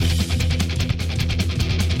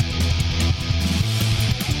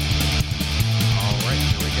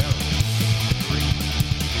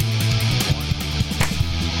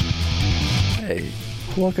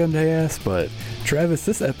welcome to Ass Butt. Travis,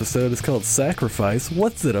 this episode is called Sacrifice.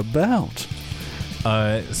 What's it about?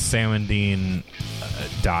 Sam and Dean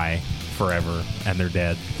die forever, and they're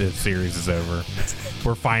dead. The series is over.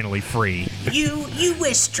 We're finally free. You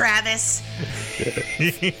wish, Travis.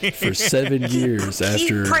 For 7 years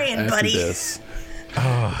keep praying, after buddy. this.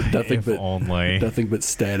 Oh, Nothing but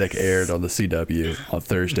static aired on the CW on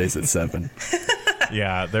Thursdays at 7.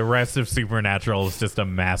 Yeah, the rest of Supernatural is just a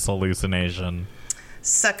mass hallucination.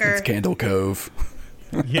 Sucker. It's Candle Cove.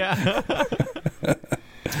 Yeah.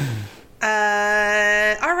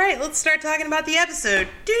 All right, let's start talking about the episode.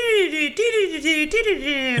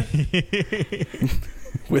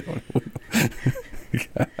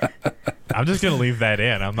 I'm just going to leave that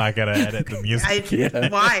in. I'm not going to edit the music.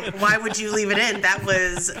 Why would you leave it in? That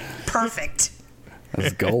was perfect.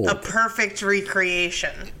 That's gold. A perfect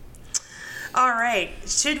recreation. All right,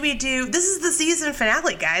 this is the season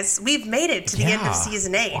finale, guys. We've made it to the end of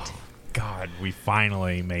season 8. Oh, God, we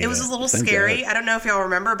finally made it. It was a little scary. I don't know if y'all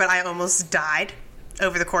remember, but I almost died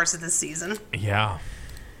over the course of this season. Yeah.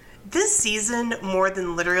 This season, more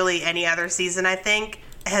than literally any other season, I think,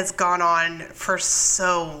 has gone on for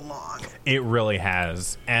so long. It really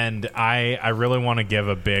has. And I really want to give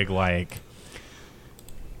a big, a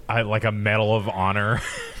medal of honor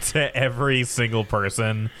to every single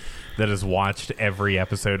person that has watched every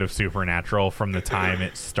episode of Supernatural from the time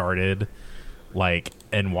it started,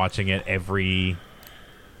 and watching it every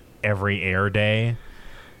air day,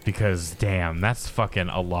 because damn, that's fucking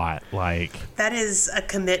a lot. That is a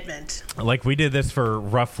commitment. We did this for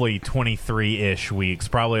roughly 23-ish weeks,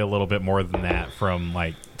 probably a little bit more than that from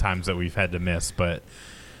times that we've had to miss, but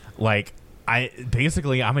I'm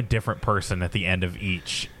a different person at the end of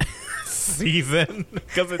each season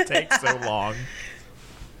because it takes so long.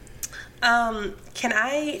 Can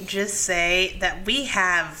I just say that we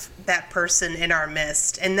have that person in our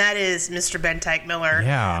midst, and that is Mr. Ben Tyke Miller.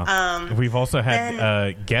 Yeah. We've also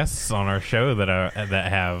had guests on our show that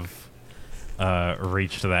have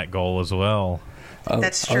reached that goal as well.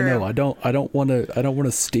 That's true. Oh no, I don't want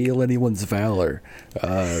to steal anyone's valor.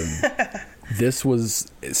 This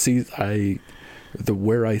was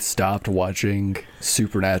where I stopped watching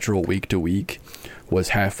Supernatural week to week was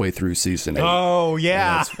halfway through season 8. Oh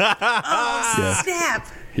yeah. Snap.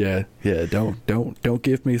 Yeah. Don't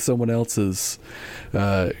give me someone else's,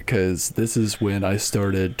 because this is when I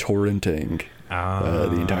started torrenting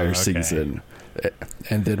the entire season,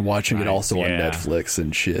 and then watching it also on Netflix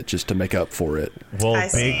and shit just to make up for it. Well, I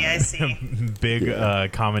see. Big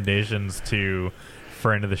commendations to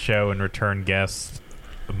friend of the show and return guest,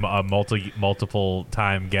 multiple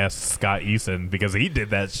time guest Scott Eason, because he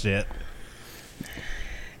did that shit.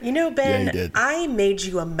 You know, Ben, he did. I made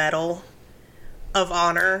you a medal of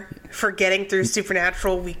honor for getting through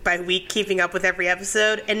Supernatural week by week, keeping up with every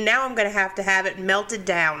episode, and now I'm going to have it melted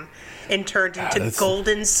down and turned into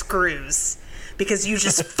golden screws because you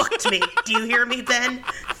just fucked me. Do you hear me, Ben?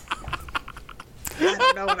 I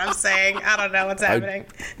don't know what I'm saying. I don't know what's happening.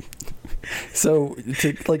 So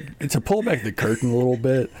to pull back the curtain a little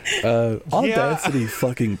bit, Audacity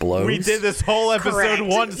fucking blows. We did this whole episode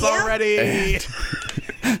once already.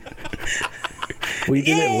 We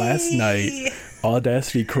did it last night.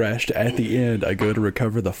 Audacity crashed at the end. I go to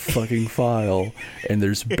recover the fucking file, and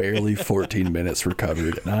there's barely 14 minutes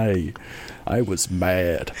recovered, and I was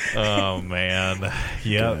mad. Oh man.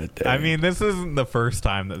 Yep. I mean, this isn't the first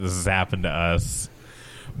time that this has happened to us,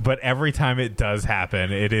 but every time it does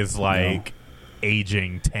happen, it is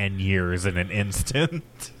aging 10 years in an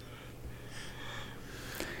instant.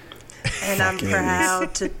 And I'm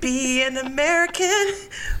proud to be an American,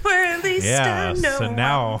 where at least I know so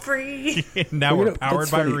now, I'm free. Now we're powered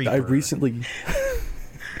by Reaper. I recently...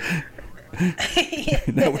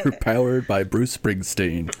 Now we're powered by Bruce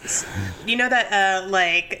Springsteen. You know that,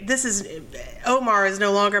 this is... Omar is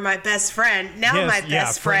no longer my best friend. Now my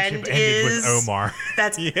best friend is... with Omar.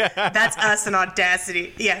 That's us in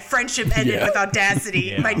Audacity. Yeah, friendship ended with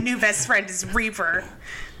Audacity. My new best friend is Reaper.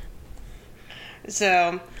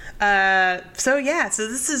 So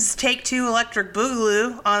this is take 2 Electric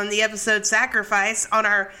Boogaloo on the episode Sacrifice on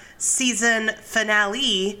our season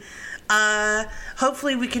finale.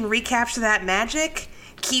 Hopefully we can recapture that magic,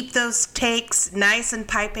 keep those takes nice and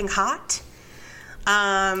piping hot.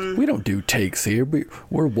 We don't do takes here.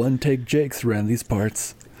 We're one take Jakes around these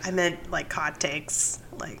parts. I meant hot takes.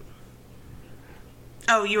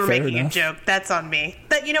 Oh, you were Fair making enough. a joke. That's on me.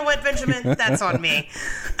 But you know what, Benjamin? That's on me.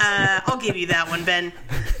 I'll give you that one, Ben.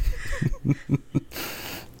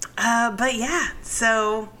 But yeah,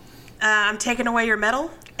 so I'm taking away your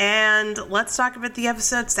medal, and let's talk about the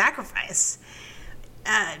episode Sacrifice.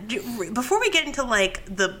 before we get into like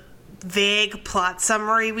the vague plot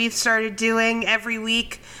summary we've started doing every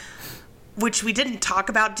week, which we didn't talk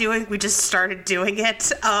about doing, we just started doing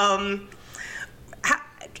it.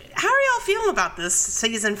 How are y'all feeling about this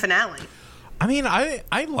season finale? I mean,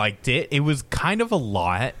 I liked it. It was kind of a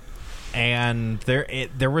lot, and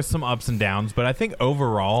there were some ups and downs, but I think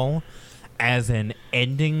overall, as an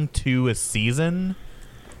ending to a season,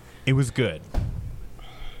 it was good.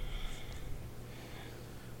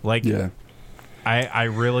 Like, yeah. I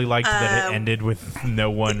really liked that it ended with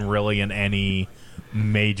no one really in any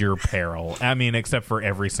major peril. I mean, except for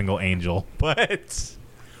every single angel, but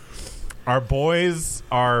our boys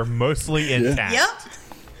are mostly intact. Yep.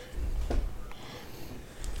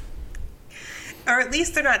 Or at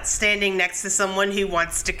least they're not standing next to someone who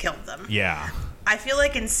wants to kill them. Yeah. I feel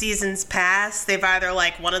like in seasons past, they've either,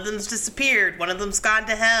 like, one of them's disappeared, one of them's gone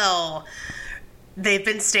to hell. They've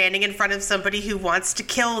been standing in front of somebody who wants to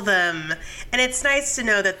kill them. And it's nice to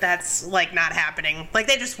know that that's, like, not happening. Like,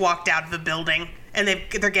 they just walked out of a building, and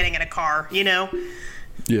they're getting in a car, you know?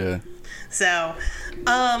 Yeah. So,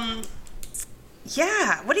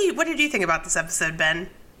 yeah. What did you think about this episode, Ben?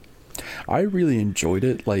 I really enjoyed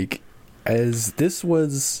it. Like, as this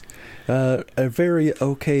was a very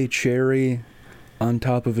okay cherry on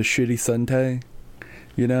top of a shitty sundae,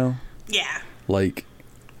 you know? Yeah. Like,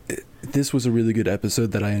 this was a really good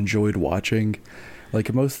episode that I enjoyed watching.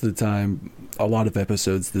 Like, most of the time, a lot of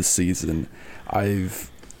episodes this season,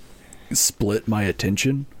 I've split my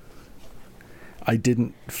attention. I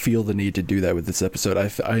didn't feel the need to do that with this episode.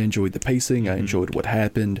 I enjoyed the pacing. I enjoyed what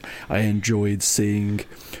happened. I enjoyed seeing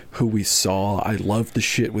who we saw. I loved the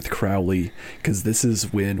shit with Crowley, because this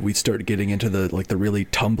is when we start getting into the really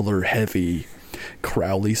Tumblr heavy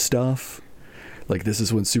Crowley stuff. Like, this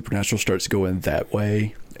is when Supernatural starts going that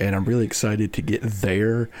way, and I'm really excited to get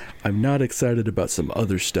there. I'm not excited about some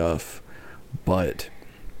other stuff, but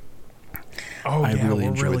I really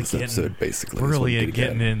enjoyed this episode, basically. We're really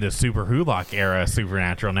getting into Super Hulock era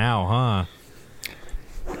Supernatural now, huh?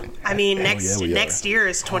 I mean, next year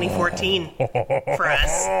is 2014 for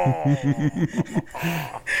us.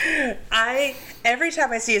 Every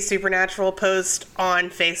time I see a Supernatural post on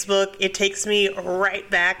Facebook, it takes me right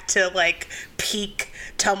back to, like, peak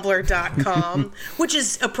Tumblr.com, which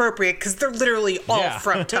is appropriate because they're literally all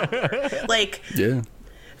from Tumblr. Like, yeah.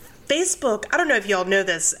 Facebook, I don't know if y'all know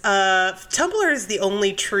this, Tumblr is the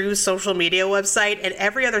only true social media website, and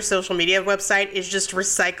every other social media website is just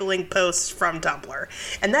recycling posts from Tumblr.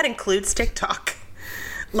 And that includes TikTok,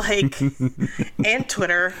 like, and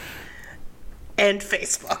Twitter, and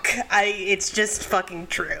Facebook. It's just fucking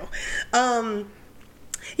true.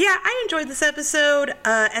 Yeah, I enjoyed this episode.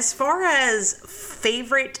 As far as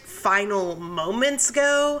favorite final moments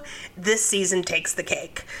go, this season takes the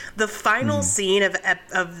cake. The final scene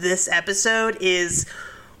of this episode is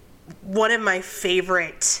one of my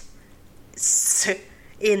favorite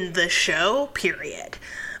in the show, period.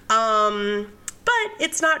 But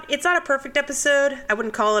it's not a perfect episode. I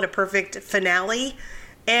wouldn't call it a perfect finale.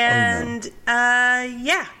 And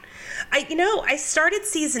yeah. I started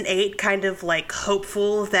season 8 kind of, like,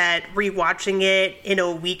 hopeful that rewatching it in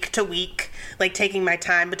a week to week, like, taking my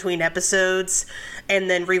time between episodes and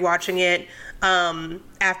then rewatching it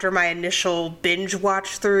after my initial binge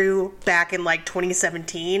watch through back in, like,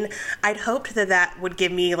 2017. I'd hoped that would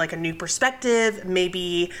give me, like, a new perspective.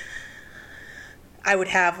 Maybe I would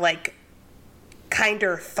have, like,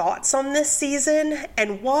 kinder thoughts on this season.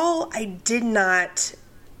 And while I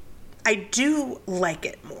do like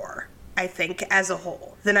it more, I think, as a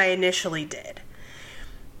whole, than I initially did.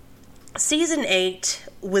 Season 8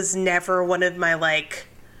 was never one of my, like,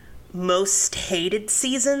 most hated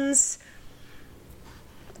seasons.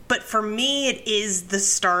 But for me, it is the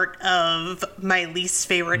start of my least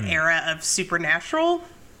favorite era of Supernatural.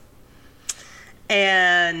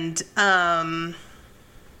 And,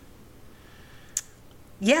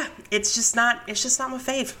 yeah, it's just not my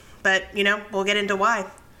fave. But, we'll get into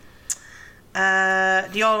why.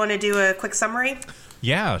 Do y'all want to do a quick summary?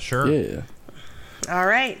 Yeah, sure. Yeah. All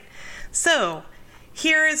right. So,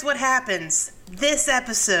 here is what happens. This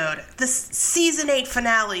episode, the season 8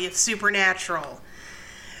 finale of Supernatural.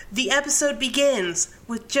 The episode begins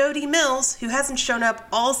with Jody Mills, who hasn't shown up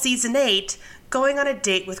all season 8, going on a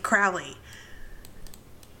date with Crowley.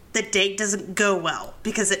 The date doesn't go well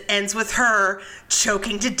because it ends with her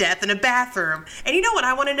choking to death in a bathroom. And you know what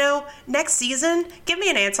I want to know? Next season, give me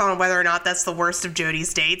an answer on whether or not that's the worst of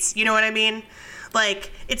Jody's dates. You know what I mean?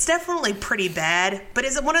 Like, it's definitely pretty bad, but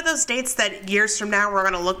is it one of those dates that years from now we're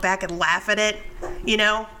going to look back and laugh at it? You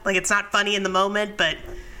know? Like, it's not funny in the moment, but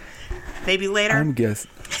maybe later?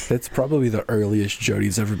 That's probably the earliest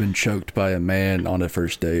Jodie's ever been choked by a man on a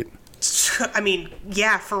first date. I mean,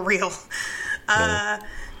 yeah, for real.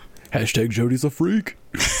 Hashtag Jodie's a freak.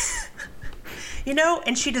 You know,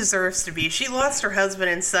 and she deserves to be. She lost her husband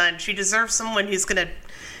and son. She deserves someone who's gonna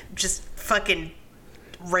just fucking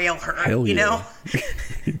rail her. Hell you yeah.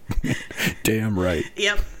 know? Damn right.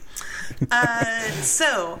 Yep.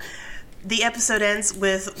 So, the episode ends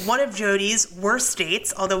with one of Jodie's worst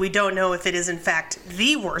dates, although we don't know if it is in fact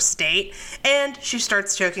the worst date, and she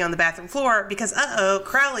starts choking on the bathroom floor because,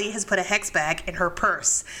 Crowley has put a hex bag in her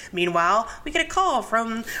purse. Meanwhile, we get a call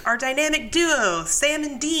from our dynamic duo, Sam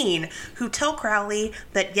and Dean, who tell Crowley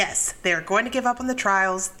that yes, they are going to give up on the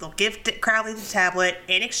trials, they'll give Crowley the tablet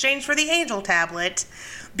in exchange for the angel tablet,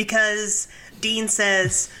 because Dean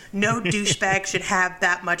says no douchebag should have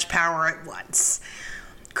that much power at once.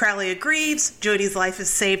 Crowley agrees. Jodie's life is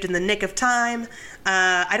saved in the nick of time.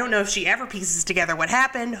 I don't know if she ever pieces together what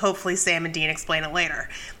happened. Hopefully Sam and Dean explain it later.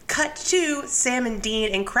 Cut to Sam and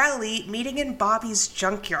Dean and Crowley meeting in Bobby's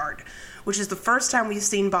junkyard, which is the first time we've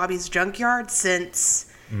seen Bobby's junkyard since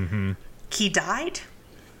he died.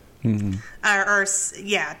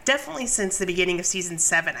 Yeah, definitely since the beginning of season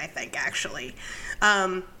 7, I think, actually.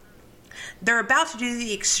 They're about to do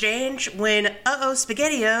the exchange when,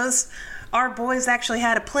 SpaghettiOs, our boys actually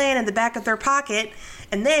had a plan in the back of their pocket,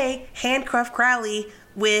 and they handcuff Crowley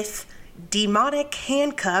with demonic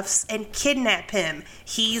handcuffs and kidnap him.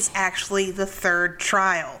 He's actually the third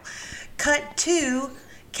trial. Cut to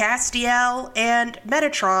Castiel and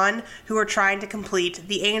Metatron, who are trying to complete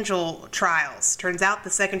the angel trials. Turns out the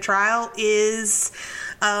second trial is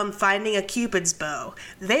finding a Cupid's bow.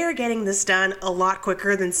 They are getting this done a lot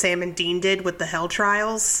quicker than Sam and Dean did with the Hell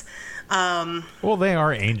trials. Well, they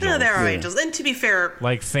are angels. No, they are angels. And to be fair,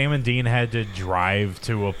 like Sam and Dean had to drive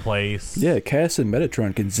to a place. Yeah, Cass and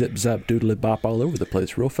Metatron can zip, zap, doodly bop all over the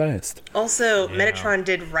place real fast. Also, Metatron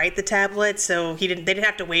did write the tablet, so they didn't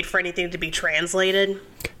have to wait for anything to be translated.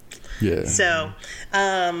 Yeah. So,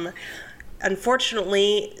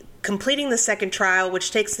 unfortunately, completing the second trial,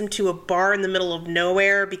 which takes them to a bar in the middle of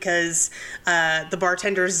nowhere because the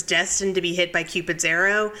bartender is destined to be hit by Cupid's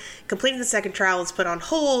arrow. Completing the second trial is put on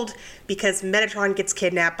hold because Metatron gets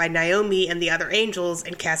kidnapped by Naomi and the other angels,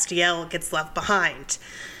 and Castiel gets left behind.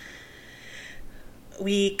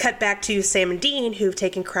 We cut back to Sam and Dean, who've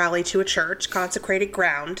taken Crowley to a church, consecrated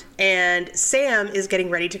ground, and Sam is getting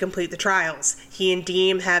ready to complete the trials. He and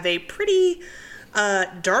Dean have a pretty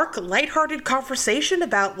dark, lighthearted conversation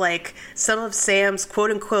about, like, some of Sam's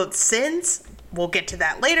quote-unquote sins. We'll get to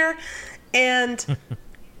that later. And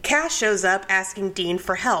Cass shows up asking Dean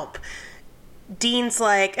for help. Dean's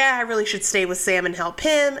like, I really should stay with Sam and help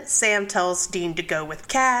him. Sam tells Dean to go with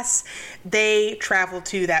Cass. They travel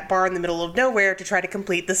to that bar in the middle of nowhere to try to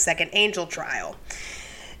complete the second angel trial.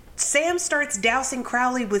 Sam starts dousing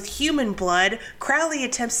Crowley with human blood. Crowley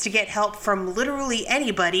attempts to get help from literally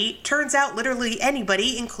anybody. Turns out literally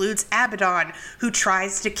anybody includes Abaddon, who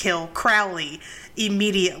tries to kill Crowley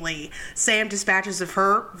immediately. Sam dispatches of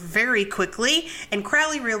her very quickly, and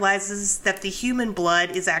Crowley realizes that the human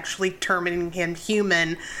blood is actually turning him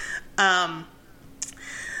human.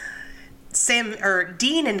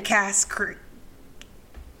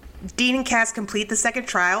 Dean and Cass complete the second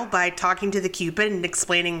trial by talking to the Cupid and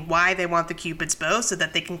explaining why they want the Cupid's bow so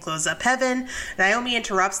that they can close up heaven. Naomi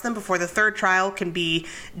interrupts them before the third trial can be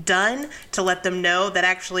done to let them know that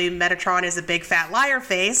actually Metatron is a big fat liar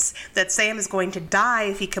face, that Sam is going to die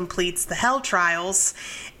if he completes the Hell trials,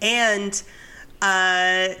 and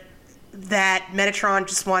that Metatron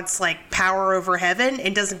just wants, like, power over heaven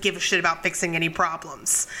and doesn't give a shit about fixing any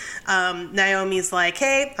problems. Naomi's like,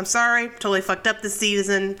 hey, I'm sorry, totally fucked up this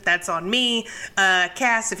season. That's on me.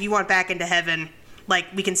 Cass, if you want back into heaven, like,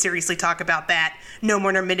 we can seriously talk about that. No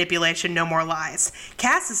more manipulation, no more lies.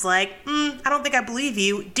 Cass is like, I don't think I believe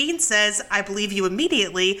you. Dean says, I believe you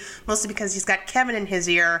immediately, mostly because he's got Kevin in his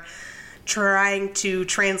ear trying to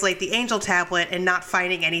translate the angel tablet and not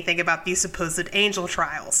finding anything about these supposed angel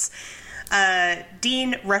trials.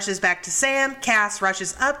 Dean rushes back to Sam. Cass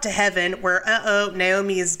rushes up to heaven, where,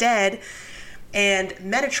 Naomi is dead. And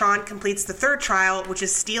Metatron completes the third trial, which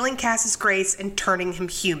is stealing Cass's grace and turning him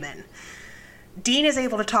human. Dean is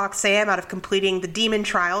able to talk Sam out of completing the demon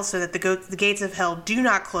trial so that the gates of hell do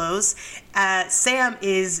not close. Sam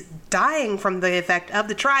is dying from the effect of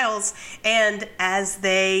the trials, and as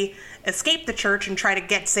they escape the church and try to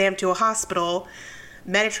get Sam to a hospital,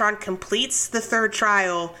 Metatron completes the third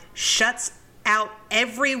trial, shuts out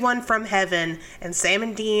everyone from heaven, and Sam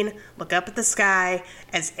and Dean look up at the sky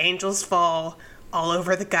as angels fall all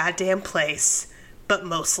over the goddamn place, but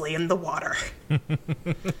mostly in the water.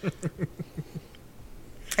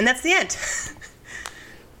 And that's the end.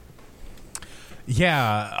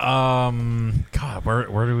 Yeah. God,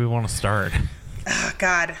 where do we want to start? Oh,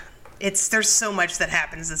 God. There's so much that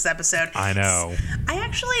happens this episode. I know.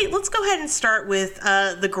 Let's go ahead and start with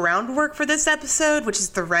the groundwork for this episode, which is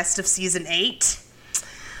the rest of season 8.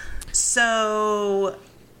 So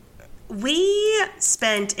we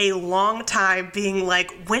spent a long time being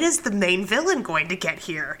like, when is the main villain going to get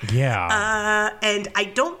here? Yeah. And I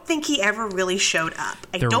don't think he ever really showed up.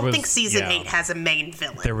 I don't think season 8 has a main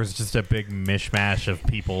villain. There was just a big mishmash of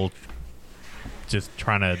people just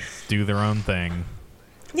trying to do their own thing.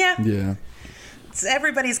 Yeah. So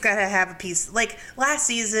everybody's got to have a piece. Like, last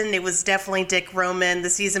season, it was definitely Dick Roman. The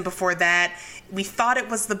season before that, we thought it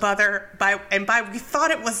was the mother. By we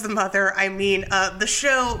thought it was the mother, I mean, the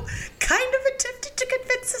show kind of attempted to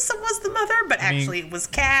convince us it was the mother, but actually it was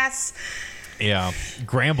Cass. Yeah.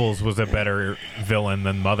 Grambles was a better villain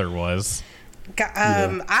than Mother was.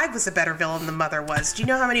 I was a better villain than Mother was. Do you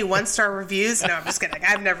know how many 1-star reviews? No, I'm just kidding.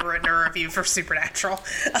 I've never written a review for Supernatural.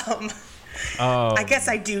 I guess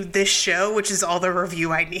I do this show, which is all the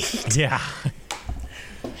review I need. Yeah.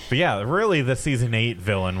 But yeah, really the season 8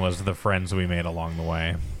 villain was the friends we made along the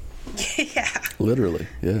way. Yeah. Literally,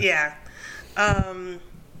 yeah. Yeah.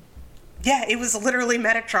 Yeah, it was literally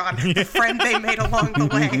Metatron, the friend they made along the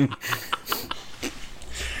way.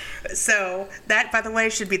 So, that, by the way,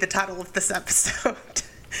 should be the title of this episode.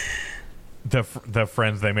 The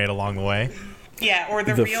friends they made along the way? Yeah, or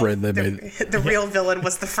the real friend they made. The real villain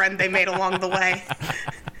was the friend they made along the way.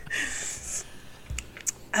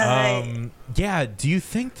 Yeah, do you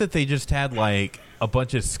think that they just had like a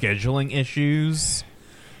bunch of scheduling issues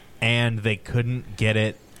and they couldn't get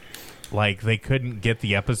it, like they couldn't get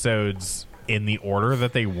the episodes in the order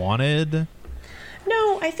that they wanted?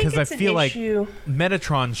 No, I think it's I feel an issue. Like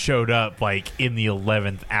Metatron showed up like in the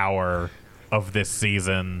 11th hour of this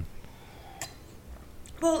season.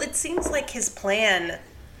 Well, it seems like his plan...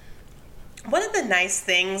 One of the nice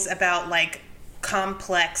things about, like,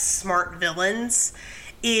 complex, smart villains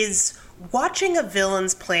is watching a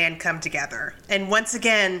villain's plan come together. And once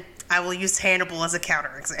again, I will use Hannibal as a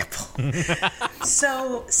counterexample.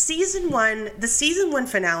 So, the season 1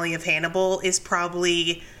 finale of Hannibal is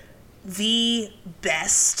probably the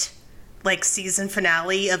best, like, season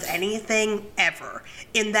finale of anything ever,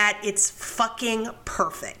 in that it's fucking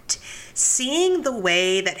perfect. Seeing the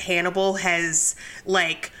way that Hannibal has,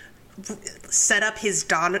 like, set up his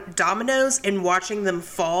dominoes and watching them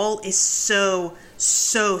fall is so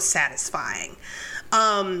satisfying.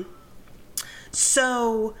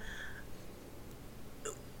 So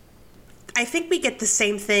I think we get the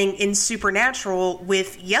same thing in Supernatural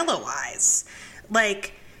with Yellow Eyes.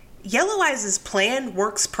 Like, Yellow Eyes' plan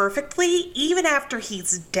works perfectly even after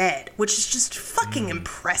he's dead, which is just fucking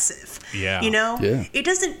impressive. Yeah. You know? Yeah. It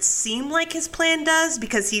doesn't seem like his plan does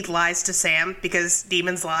because he lies to Sam, because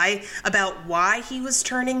demons lie, about why he was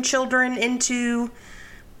turning children into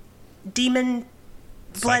demon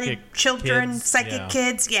blooded children, psychic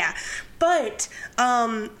kids. Yeah. But,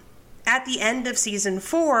 at the end of season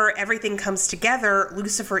 4, everything comes together,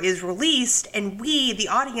 Lucifer is released, and we, the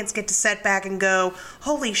audience, get to sit back and go,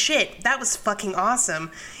 holy shit, that was fucking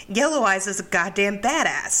awesome. Yellow Eyes is a goddamn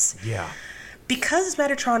badass. Yeah. Because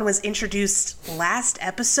Metatron was introduced last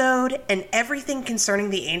episode, and everything concerning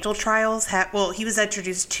the Angel Trials, he was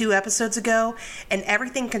introduced 2 episodes ago, and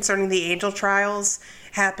everything concerning the Angel Trials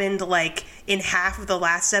happened, like, in half of the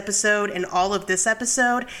last episode and all of this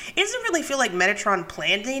episode. It doesn't really feel like Metatron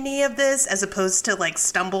planned any of this, as opposed to, like,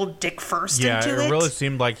 stumbled dick first into it. Yeah, it really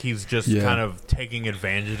seemed like he's just kind of taking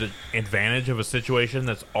advantage of a situation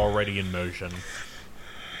that's already in motion.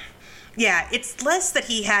 Yeah, it's less that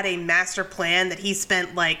he had a master plan that he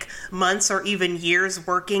spent, like, months or even years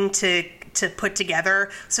working to put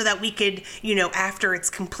together so that we could, you know, after it's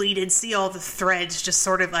completed, see all the threads just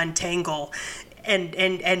sort of untangle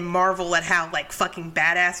and marvel at how, like, fucking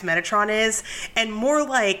badass Metatron is. And more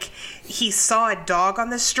like he saw a dog on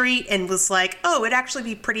the street and was like, oh, it'd actually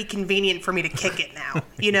be pretty convenient for me to kick it now,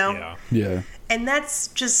 you know? Yeah. And that's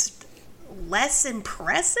just less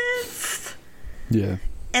impressive. Yeah.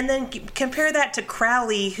 And then compare that to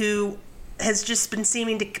Crowley, who has just been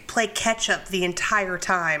seeming to play catch-up the entire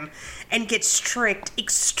time and gets tricked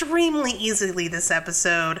extremely easily this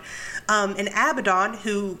episode. And Abaddon,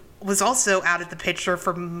 who was also out of the picture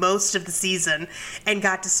for most of the season and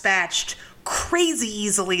got dispatched crazy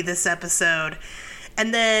easily this episode.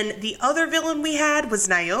 And then the other villain we had was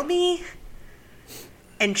Naomi,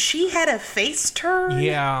 and she had a face turn.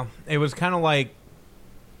 Yeah, it was kind of like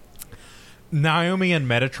Naomi and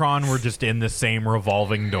Metatron were just in the same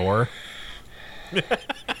revolving door.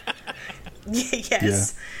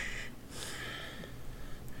 Yes.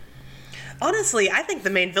 Honestly, I think the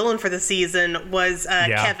main villain for the season was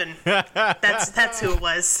Kevin. That's who it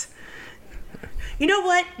was. You know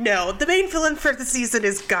what? No, the main villain for the season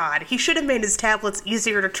is God. He should have made his tablets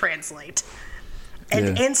easier to translate.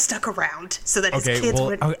 And stuck around so that his kids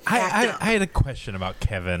wouldn't act up. I had a question about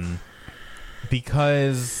Kevin,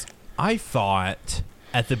 because I thought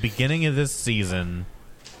at the beginning of this season,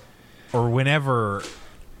 or whenever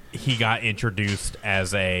he got introduced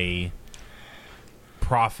as a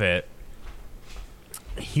prophet,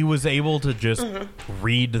 he was able to just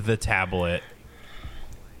read the tablet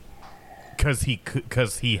because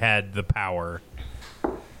he had the power.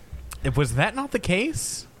 Was that not the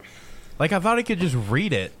case? Like, I thought he could just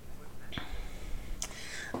read it.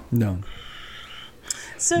 No.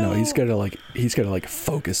 So no, he's gotta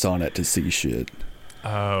focus on it to see shit.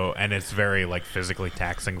 Oh, and it's very physically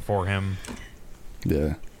taxing for him.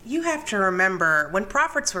 Yeah. You have to remember, when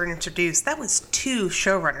prophets were introduced, that was 2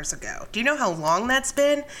 showrunners ago. Do you know how long that's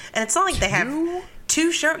been? And it's not like they have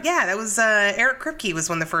 2 show. Yeah, that was Eric Kripke was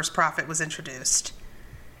when the first prophet was introduced.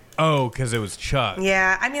 Oh, because it was Chuck.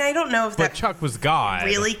 Yeah, I mean, I don't know if but Chuck was God.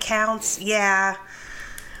 Really counts. Yeah.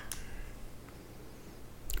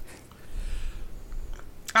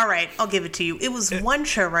 All right, I'll give it to you. It was 1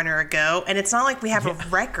 showrunner ago, and it's not like we have a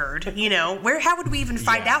record. How would we even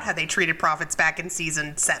find out how they treated prophets back in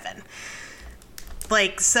season 7?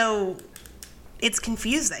 So it's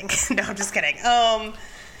confusing. No, I'm just kidding.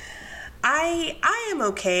 I am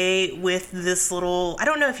okay with this little, I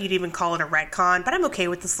don't know if you'd even call it a retcon, but I'm okay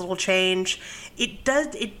with this little change. It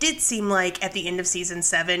did seem like at the end of season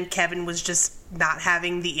 7, Kevin was just not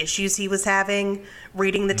having the issues he was having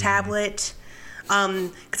reading the tablet.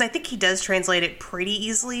 Because I think he does translate it pretty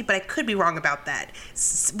easily, but I could be wrong about that.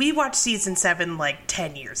 We watched season 7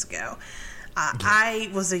 10 years ago. I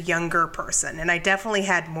was a younger person, and I definitely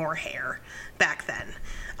had more hair back then.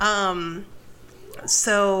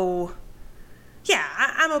 So yeah,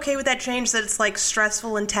 I'm okay with that change, that it's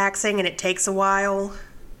stressful and taxing and it takes a while.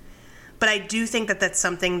 But I do think that that's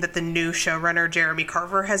something that the new showrunner, Jeremy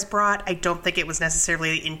Carver, has brought. I don't think it was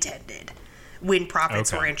necessarily intended when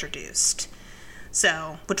prophets were introduced.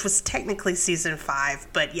 So, which was technically season 5,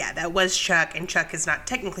 but yeah, that was Chuck, and Chuck is not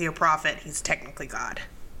technically a prophet, he's technically God.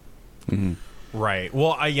 Mm-hmm. Right.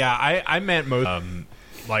 Well, I meant most,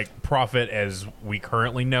 prophet as we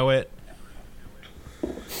currently know it.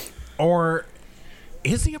 Or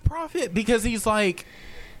is he a prophet? Because he's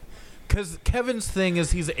because Kevin's thing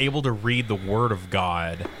is he's able to read the word of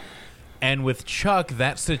God. And with Chuck,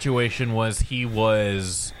 that situation was he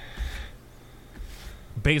was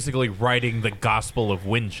basically writing the Gospel of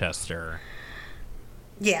Winchester.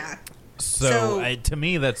 Yeah. So to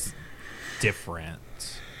me, that's different.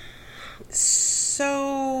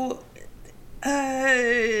 So,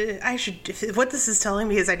 I should. What this is telling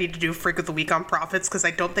me is I need to do a Freak of the Week on prophets, because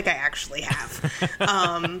I don't think I actually have.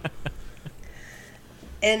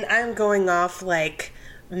 And I'm going off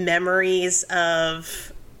memories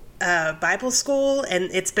of Bible school,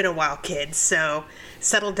 and it's been a while, kids. So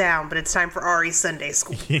settle down. But it's time for Ari's Sunday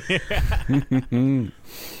school. Yeah.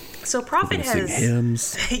 So prophet has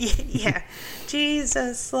hymns. Yeah.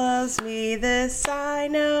 Jesus loves me, this I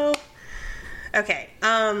know. Okay.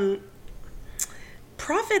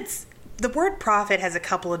 Prophets, the word prophet has a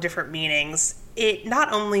couple of different meanings. It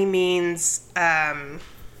not only means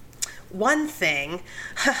one thing.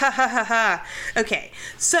 Okay,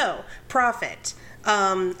 so prophet,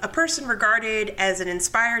 a person regarded as an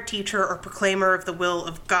inspired teacher or proclaimer of the will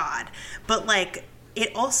of God. But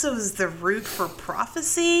it also is the root for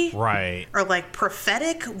prophecy. Right. Or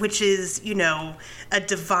prophetic, which is, a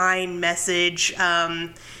divine message,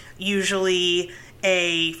 usually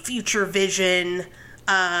a future vision,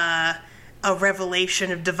 a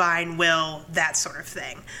revelation of divine will, that sort of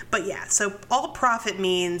thing. But yeah, so all prophet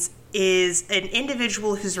means is an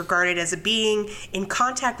individual who's regarded as a being in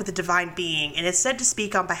contact with a divine being and is said to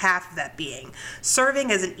speak on behalf of that being, serving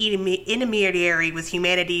as an intermediary with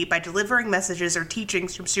humanity by delivering messages or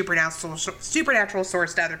teachings from supernatural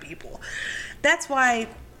source to other people. That's why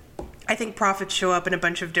I think prophets show up in a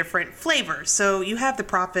bunch of different flavors. So you have the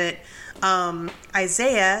prophet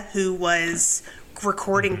Isaiah, who was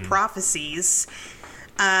recording prophecies,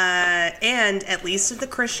 and at least in the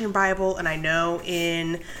Christian Bible, and I know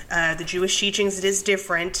in the Jewish teachings it is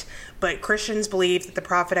different, but Christians believe that the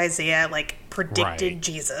prophet Isaiah predicted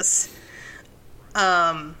Jesus.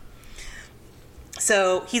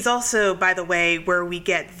 So he's also, by the way, where we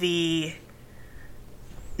get the...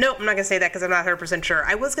 Nope, I'm not going to say that because I'm not 100% sure.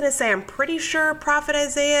 I was going to say I'm pretty sure prophet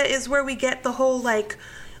Isaiah is where we get the whole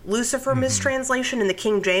Lucifer mistranslation in the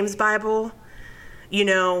King James Bible, you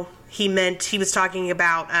know, he was talking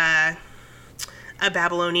about a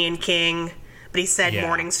Babylonian king, but he said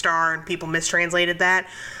morning star, and people mistranslated that.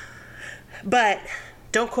 But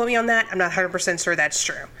don't quote me on that. I'm not 100% sure that's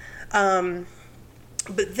true.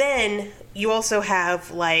 But then you also have,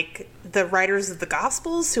 like, the writers of the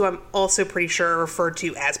Gospels, who I'm also pretty sure are referred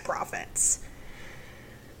to as prophets.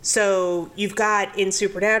 So you've got in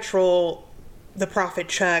Supernatural the prophet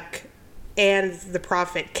Chuck and the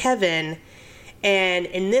prophet Kevin, and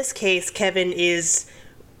in this case, Kevin is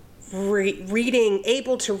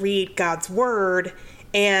able to read God's word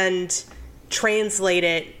and translate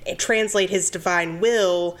his divine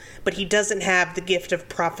will, but he doesn't have the gift of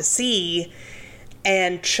prophecy.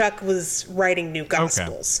 And Chuck was writing new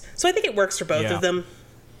Gospels. Okay. So I think it works for both of them,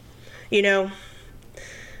 you know?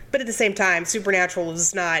 But at the same time, Supernatural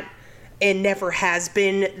is not, and never has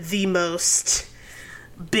been, the most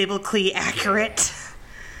biblically accurate.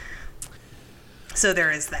 So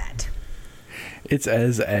there is that. It's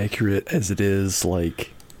as accurate as it is,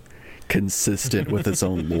 like, consistent with its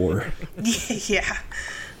own lore. Yeah.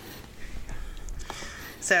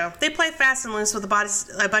 So they play fast and loose with a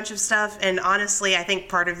bunch of stuff, and honestly, I think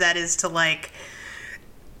part of that is to, like,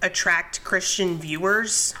 attract Christian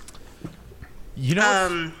viewers. You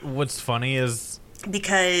know, what's funny is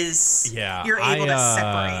because you're able to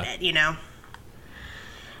separate it. You know,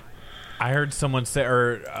 I heard someone say,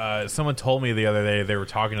 or someone told me the other day, they were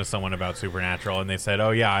talking to someone about Supernatural, and they said,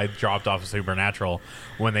 "Oh yeah, I dropped off of Supernatural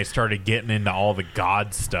when they started getting into all the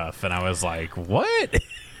God stuff," and I was like, "What?"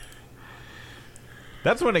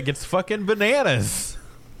 That's when it gets fucking bananas.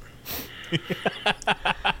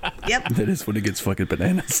 Yep. That is when it gets fucking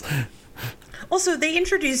bananas. Also, they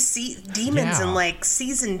introduced demons in, like,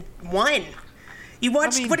 season 1. You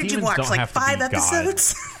watched, what did you watch, like 5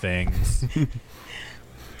 episodes? Things.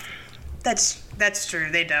 That's true,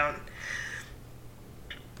 they don't.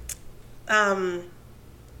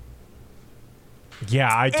 Yeah,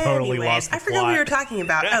 I totally lost the I forgot plot. what we were talking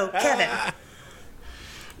about. Oh, Kevin.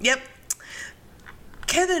 Yep.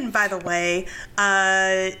 Kevin, by the way,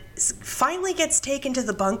 finally gets taken to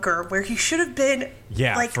the bunker where he should have been,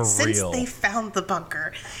 like, since real. They found the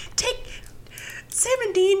bunker. Sam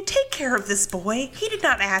and Dean, take care of this boy. He did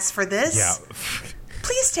not ask for this. Yeah.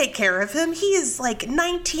 Please take care of him. He is, like,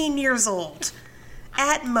 19 years old.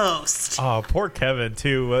 At most. Oh, poor Kevin,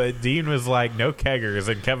 too. Dean was like, no keggers,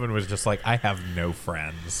 and Kevin was just like, I have no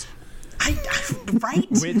friends. Right?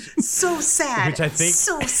 So sad. Which I think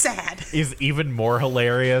so sad. Is even more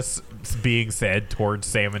hilarious being said towards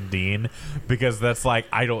Sam and Dean, because that's like,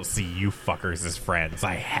 I don't see you fuckers as friends.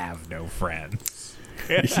 I have no friends.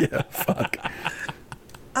 Yeah, fuck.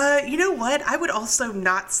 You know what? I would also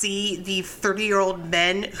not see the 30-year-old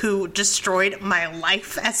men who destroyed my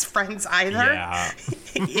life as friends either. Yeah.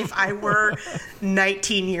 If I were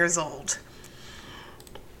 19 years old.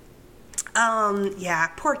 Yeah,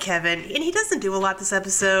 poor Kevin. And he doesn't do a lot this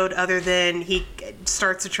episode other than he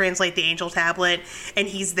starts to translate the angel tablet, and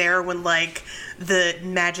he's there when, like, the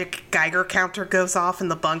magic Geiger counter goes off in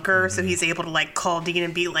the bunker, so he's able to, like, call Dean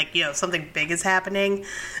and be like, yo, something big is happening.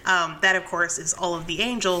 That, of course, is all of the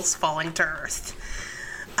angels falling to Earth.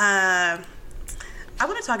 I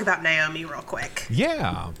want to talk about Naomi real quick.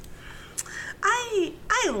 Yeah. I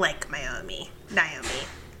like Naomi.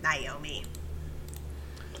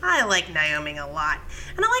 I like Naomi a lot.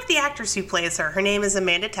 And I like the actress who plays her. Her name is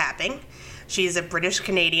Amanda Tapping. She's a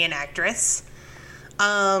British-Canadian actress.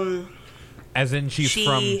 As in she's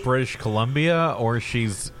from British Columbia, or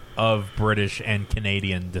she's of British and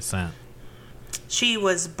Canadian descent? She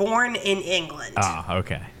was born in England. Ah,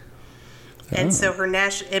 okay. And so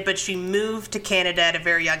but she moved to Canada at a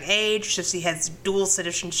very young age, so she has dual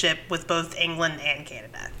citizenship with both England and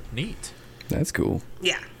Canada. Neat. That's cool.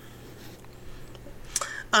 Yeah.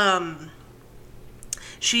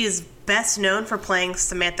 She is best known for playing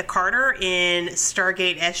Samantha Carter in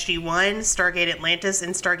Stargate SG-1, Stargate Atlantis,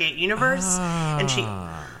 and Stargate Universe. And she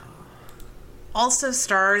also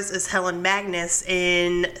stars as Helen Magnus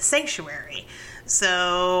in Sanctuary.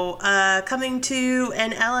 So, coming to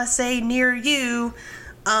an LSA near you,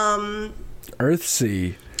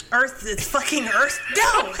 Earthsea. It's fucking Earth.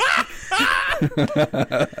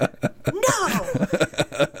 No!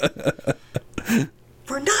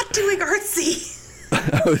 We're not doing Earthsea.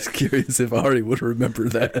 I was curious if Ari would remember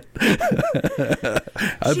that.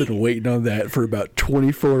 I've been waiting on that for about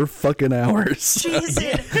 24 fucking hours. She is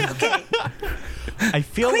in. Okay. I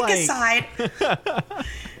feel Quick aside.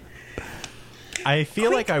 I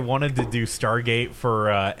feel like I wanted to do Stargate for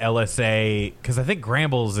LSA, because I think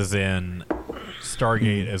Grambles is in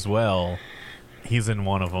Stargate as well. He's in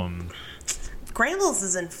one of them. Grambles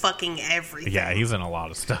is in fucking everything. Yeah, he's in a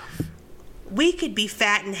lot of stuff. We could be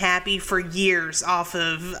fat and happy for years off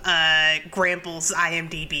of Grambles'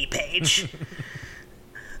 IMDb page.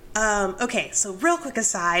 Okay, so real quick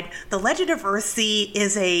aside, The Legend of Earthsea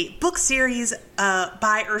is a book series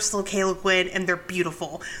by Ursula K. Le Guin, and they're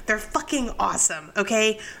beautiful. They're fucking awesome,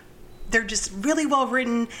 okay? They're just really well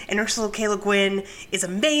written, and Ursula K. Le Guin is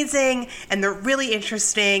amazing, and they're really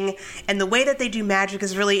interesting, and the way that they do magic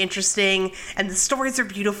is really interesting, and the stories are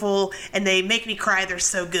beautiful, and they make me cry. They're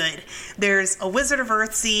so good. There's A Wizard of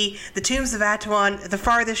Earthsea, The Tombs of Atuan, The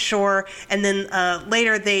Farthest Shore, and then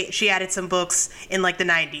later she added some books in like the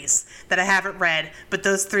 90s that I haven't read, but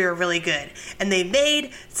those 3 are really good. And they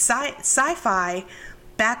made sci-fi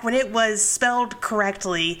back when it was spelled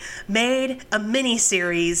correctly, made a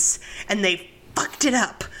mini-series, and they fucked it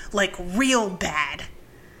up, like, real bad.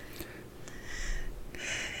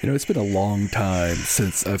 You know, it's been a long time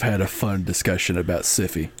since I've had a fun discussion about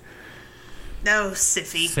Syfy. No,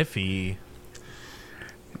 Syfy. Syfy.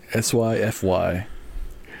 Syfy.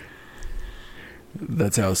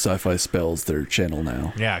 That's how Sci-Fi spells their channel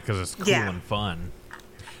now. Yeah, because it's cool and fun.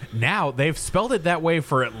 Now, they've spelled it that way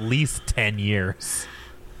for at least 10 years.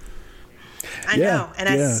 I know, and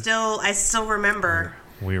I still remember.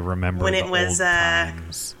 We remember when it was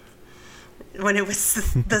times. When it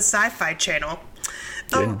was the Sci-Fi channel.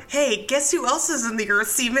 Yeah. Oh, hey, guess who else is in the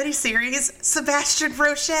Earthsea miniseries? Sebastian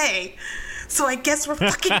Roche. So I guess we're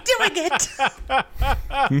fucking doing it.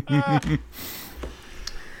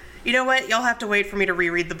 You know what? Y'all have to wait for me to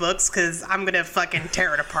reread the books because I'm gonna fucking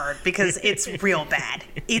tear it apart because it's real bad.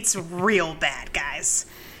 It's real bad, guys.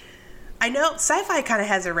 I know Sci-Fi kind of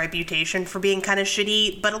has a reputation for being kind of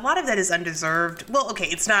shitty, but a lot of that is undeserved. Well, okay,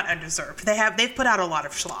 it's not undeserved. They've put out a lot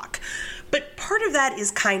of schlock. But part of that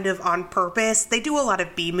is kind of on purpose. They do a lot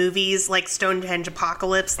of B movies, like Stonehenge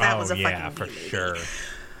Apocalypse. That was a fucking B for movie. Sure.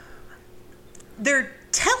 Their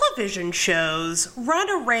television shows run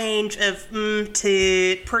a range of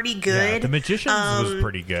to pretty good. Yeah, The Magicians was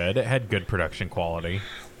pretty good. It had good production quality.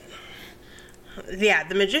 Yeah,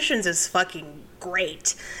 The Magicians is fucking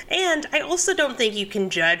great. And I also don't think you can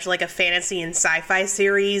judge like a fantasy and sci-fi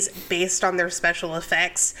series based on their special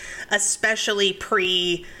effects, especially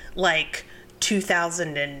pre like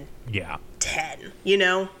 2010, you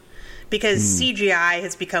know? Because CGI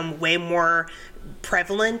has become way more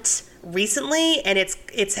prevalent recently, and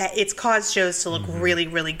it's caused shows to look really,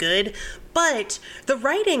 really good. But the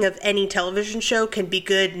writing of any television show can be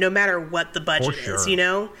good no matter what the budget is, you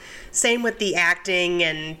know? Same with the acting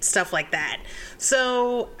and stuff like that.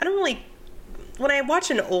 So I don't really, when I watch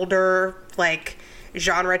an older like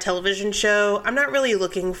genre television show, I'm not really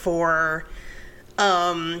looking for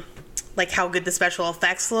like how good the special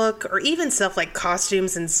effects look, or even stuff like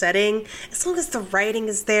costumes and setting. As long as the writing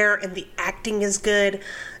is there and the acting is good,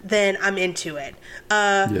 then I'm into it.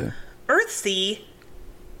 Earthsea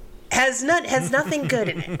has nothing good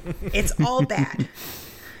in it. It's all bad.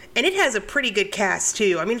 And it has a pretty good cast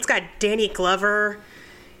too. I mean, it's got Danny Glover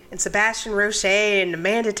and Sebastian Roche and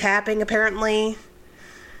Amanda Tapping apparently.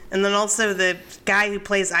 And then also the guy who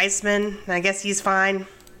plays Iceman, I guess he's fine.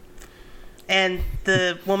 And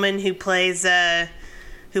the woman who played the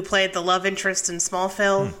love interest in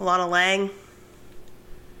Smallville, Lana Lang.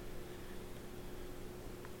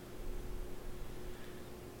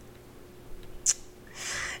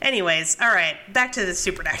 Anyways, all right, back to the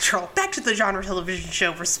Supernatural. Back to the genre television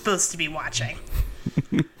show we're supposed to be watching.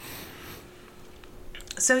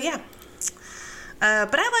 So yeah,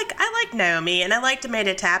 but I like Naomi, and I liked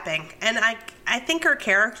Amanda Tapping, and I think her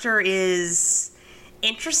character is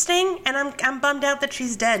interesting, and I'm bummed out that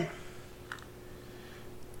she's dead.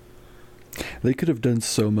 They could have done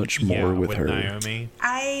so much more with her. Naomi.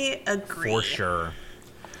 I agree. For sure.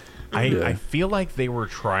 I feel like they were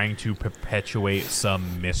trying to perpetuate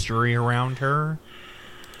some mystery around her,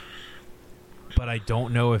 but I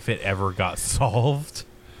don't know if it ever got solved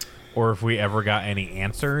or if we ever got any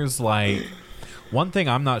answers. Like, one thing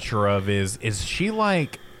I'm not sure of is she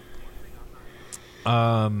like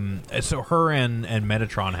so her and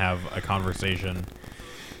Metatron have a conversation,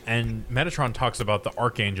 and Metatron talks about the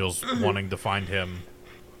archangels wanting to find him,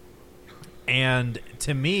 and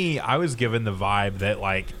to me I was given the vibe that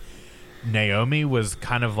like Naomi was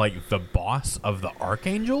kind of like the boss of the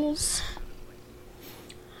archangels.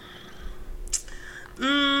 Or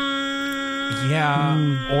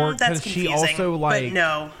because she also like, but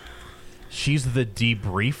no, she's the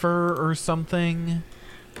debriefer or something.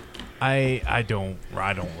 I don't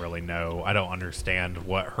really know. I don't understand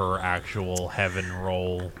what her actual heaven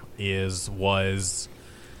role was.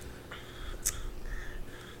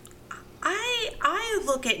 I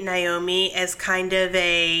look at Naomi as kind of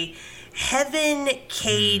a heaven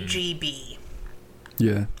KGB.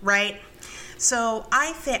 Yeah. Right? So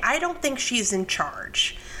I don't think she's in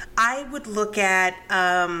charge. I would look at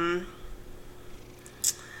the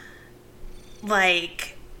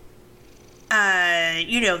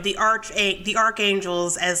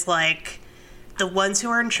archangels as like the ones who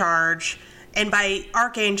are in charge. And by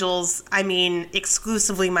archangels, I mean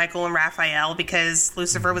exclusively Michael and Raphael, because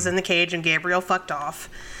Lucifer was in the cage and Gabriel fucked off.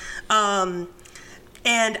 And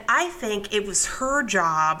I think it was her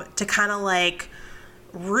job to kind of like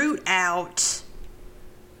root out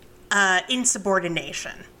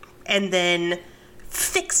insubordination and then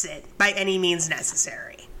fix it by any means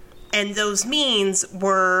necessary. And those means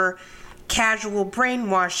were casual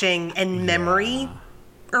brainwashing and memory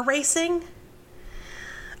erasing.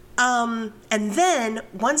 And then,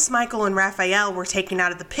 once Michael and Raphael were taken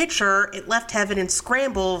out of the picture, it left Heaven in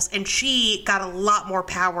scrambles, and she got a lot more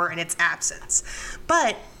power in its absence.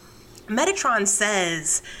 But Metatron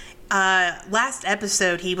says, last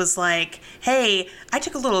episode, he was like, hey, I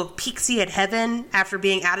took a little peek-see at Heaven after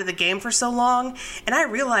being out of the game for so long, and I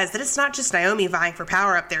realized that it's not just Naomi vying for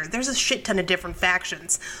power up there. There's a shit ton of different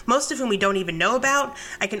factions, most of whom we don't even know about.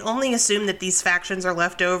 I can only assume that these factions are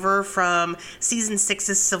left over from Season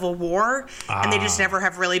 6's Civil War, and they just never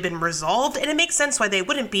have really been resolved, and it makes sense why they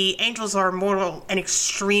wouldn't be. Angels are immortal and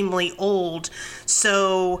extremely old,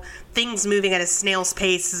 so things moving at a snail's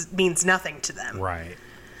pace means nothing to them. Right.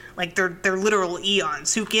 Like, they're literal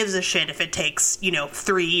eons. Who gives a shit if it takes,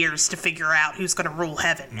 3 years to figure out who's going to rule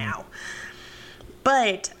Heaven now?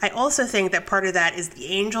 But I also think that part of that is the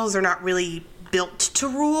angels are not really built to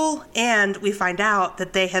rule, and we find out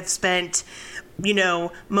that they have spent,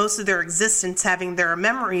 most of their existence having their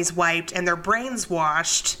memories wiped and their brains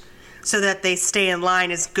washed so that they stay in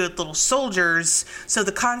line as good little soldiers. So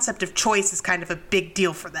the concept of choice is kind of a big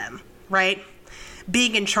deal for them, right?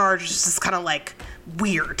 Being in charge is just kind of like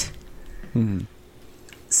weird. Mm-hmm.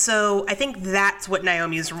 So I think that's what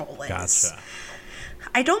Naomi's role is. Gotcha.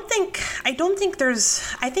 I think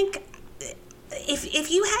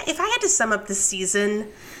if I had to sum up this season,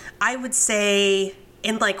 I would say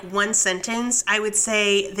in like one sentence, I would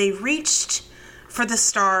say they reached for the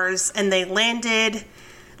stars and they landed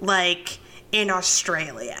like in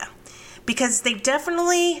Australia, because they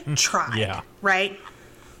definitely tried. Yeah. Right?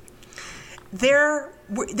 There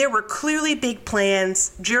were clearly big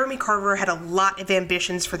plans. Jeremy Carver had a lot of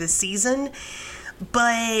ambitions for this season,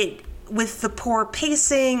 but with the poor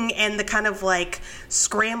pacing and the kind of like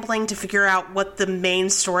scrambling to figure out what the main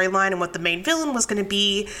storyline and what the main villain was going to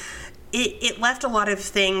be, it left a lot of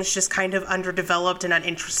things just kind of underdeveloped and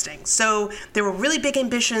uninteresting. So there were really big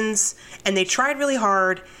ambitions, and they tried really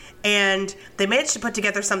hard, and they managed to put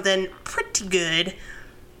together something pretty good,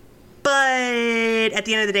 but at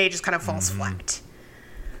the end of the day, it just kind of falls flat.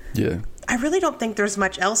 Yeah. I really don't think there's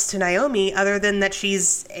much else to Naomi other than that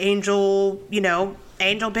she's Angel,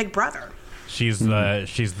 Angel Big Brother. She's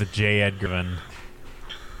the J. Edgar.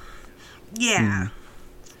 Yeah.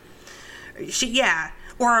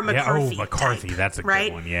 Or a McCarthy. McCarthy. Type, That's a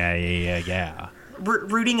right? good one. Yeah.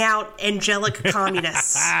 Rooting out angelic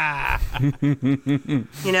communists.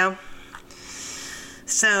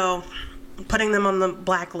 So, putting them on the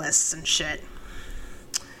blacklists and shit.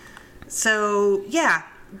 So, yeah.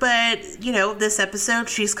 But, this episode,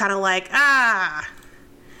 she's kind of like,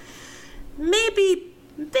 maybe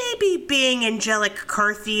being angelic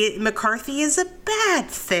McCarthy is a bad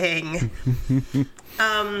thing.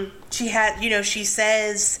 She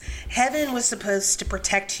says Heaven was supposed to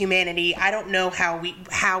protect humanity. I don't know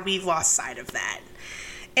how we've lost sight of that.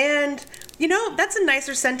 And, that's a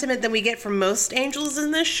nicer sentiment than we get from most angels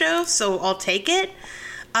in this show, so I'll take it.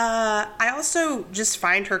 I also just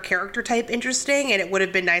find her character type interesting, and it would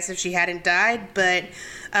have been nice if she hadn't died, but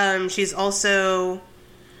she's also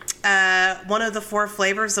one of the 4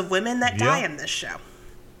 flavors of women that die in this show.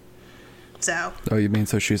 So. Oh, you mean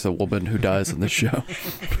so she's a woman who dies in this show?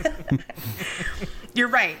 You're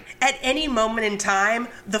right. At any moment in time,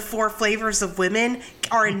 the 4 flavors of women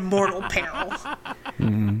are in mortal peril.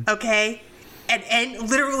 Mm-hmm. Okay? And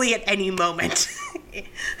literally at any moment.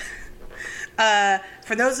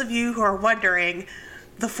 For those of you who are wondering,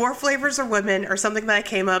 the 4 flavors of women are something that I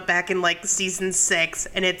came up back in like season 6,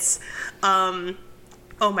 and it's, oh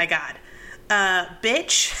my god,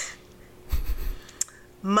 bitch,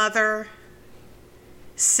 mother,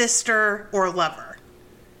 sister, or lover.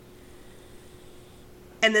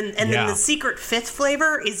 And then the secret 5th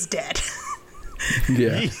flavor is dead.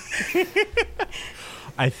 Yeah.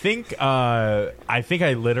 I think I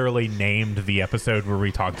literally named the episode where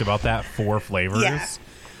we talked about that 4 flavors. Yeah.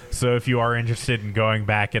 So if you are interested in going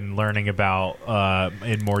back and learning about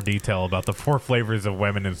in more detail about the 4 flavors of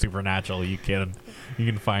women in Supernatural, you can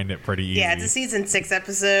find it pretty easy. Yeah, it's a season 6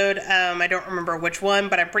 episode. I don't remember which one,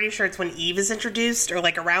 but I'm pretty sure it's when Eve is introduced, or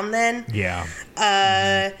like around then. Yeah.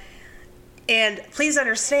 And please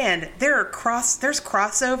understand, there's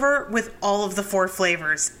crossover with all of the 4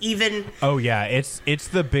 flavors. Even oh yeah, it's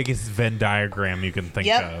the biggest Venn diagram you can think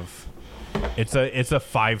of. It's a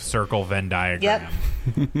 5-circle Venn diagram.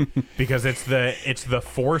 Yep. Because it's the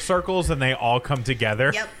 4 circles and they all come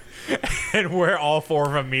together. Yep. And where all 4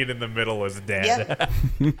 of them meet in the middle is dead.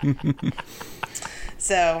 Yep.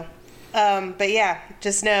 So, but yeah,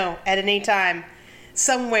 just know at any time,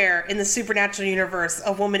 somewhere in the Supernatural universe,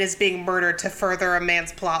 a woman is being murdered to further a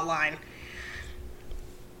man's plot line.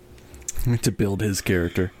 To build his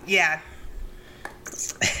character. Yeah.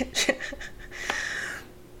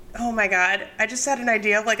 Oh my god. I just had an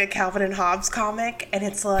idea of like a Calvin and Hobbes comic, and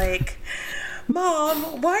it's like,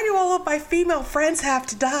 Mom, why do all of my female friends have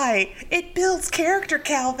to die? It builds character,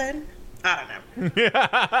 Calvin. I don't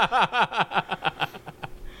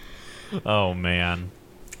know. Oh man.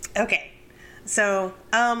 Okay. So,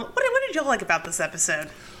 what did y'all like about this episode?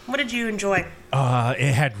 What did you enjoy?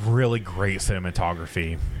 It had really great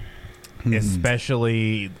cinematography.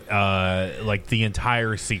 Especially like the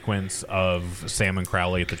entire sequence of Sam and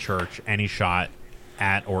Crowley at the church. Any shot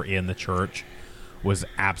at or in the church was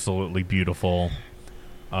absolutely beautiful.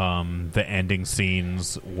 The ending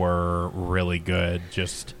scenes were really good.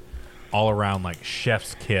 Just all around like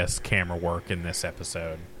chef's kiss camera work in this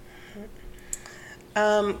episode.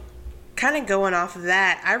 Kind of going off of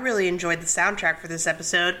that, I really enjoyed the soundtrack for this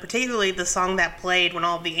episode, particularly the song that played when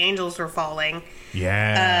all the angels were falling.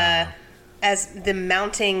 Yeah. As the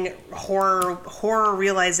mounting horror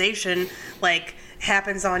realization like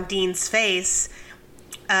happens on Dean's face,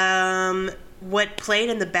 what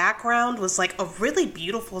played in the background was like a really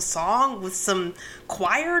beautiful song with some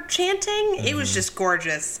choir chanting. It was just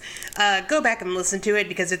gorgeous. Go back and listen to it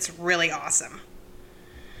because it's really awesome.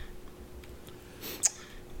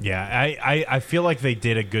 Yeah, I feel like they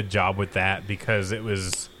did a good job with that because it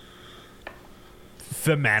was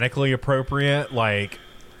thematically appropriate. Like,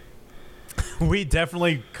 we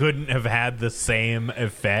definitely couldn't have had the same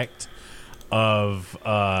effect of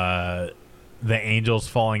the angels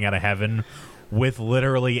falling out of heaven with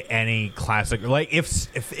literally any classic. Like,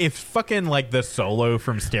 if fucking like the solo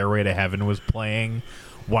from Stairway to Heaven was playing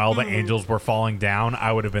while the angels were falling down,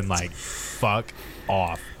 I would have been like, fuck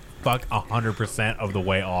off. Fuck 100% of the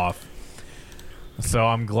way off. So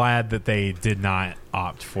I'm glad that they did not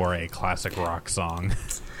opt for a classic rock song.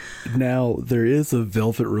 Now, there is a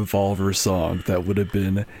Velvet Revolver song that would have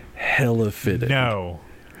been hella fitting. No.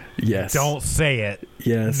 Yes. Don't say it.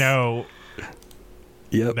 Yes. No.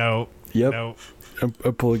 Yep. No. Yep. No. I'm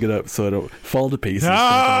pulling it up so I don't fall to pieces.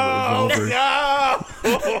 No! No!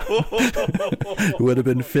 Would have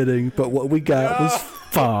been fitting, but what we got was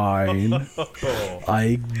fine.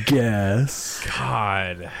 I guess.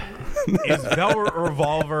 God. Is Velvet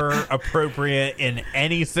Revolver appropriate in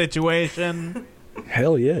any situation?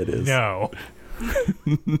 Hell yeah, it is. No.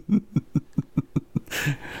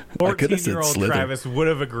 I could have said 14-year-old Slither. Travis would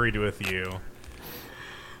have agreed with you.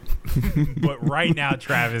 But right now,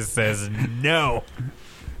 Travis says no.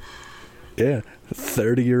 Yeah,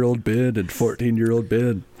 30-year-old Ben and 14-year-old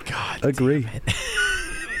Ben. God, agree.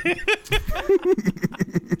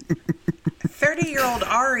 30-year-old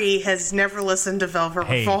Ari has never listened to Velvet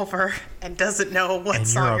Revolver and doesn't know what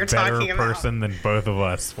song you're talking about. You're a better person than both of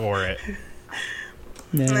us for it.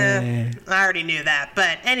 Nah. I already knew that,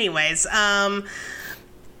 but anyways, yeah,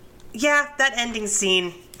 that ending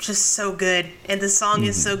scene just so good, and the song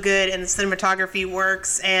is so good, and the cinematography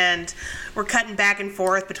works, and we're cutting back and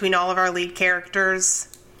forth between all of our lead characters.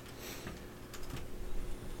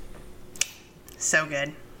 So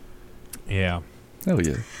good. Yeah. Oh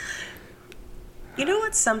yeah. You know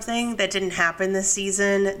what's something that didn't happen this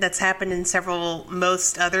season that's happened in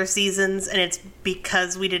most other seasons, and it's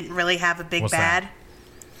because we didn't really have a big bad?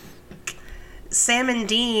 Sam and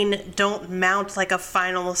Dean don't mount like a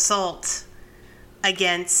final assault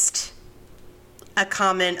against a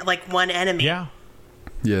common, like, one enemy. Yeah.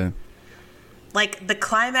 Yeah. Like, the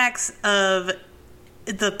climax of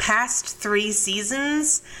the past 3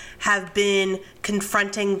 seasons have been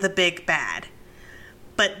confronting the big bad.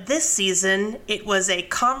 But this season, it was a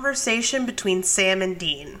conversation between Sam and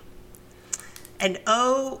Dean. And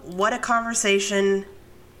oh, what a conversation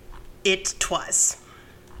it was.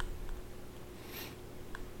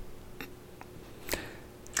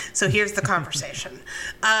 So here's the conversation.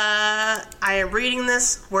 I am reading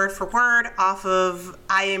this word for word off of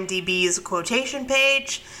IMDb's quotation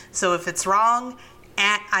page. So if it's wrong,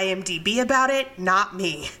 at IMDb about it, not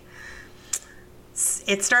me.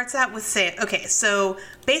 It starts out with Sam. Okay, so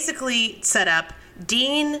basically set up,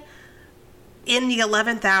 Dean, in the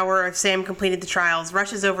 11th hour of Sam completing the trials,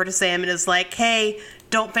 rushes over to Sam and is like, hey,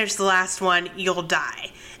 don't finish the last one, you'll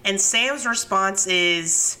die. And Sam's response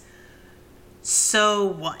is, so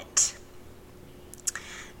what?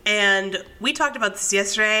 And we talked about this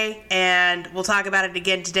yesterday, and we'll talk about it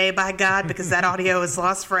again today, by God, because that audio is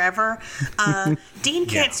lost forever. Dean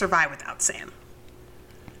can't survive without Sam.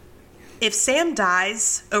 If Sam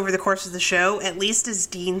dies over the course of the show, at least as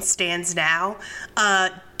Dean stands now,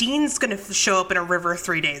 Dean's going to show up in a river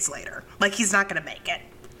 3 days later. Like, he's not going to make it.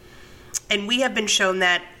 And we have been shown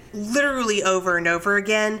that literally over and over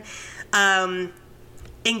again,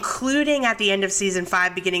 including at the end of season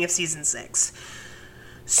 5, beginning of season 6.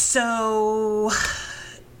 So,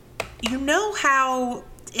 you know how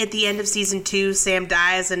at the end of season 2, Sam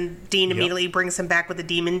dies and Dean immediately brings him back with a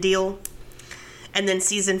demon deal? And then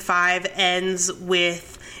season 5 ends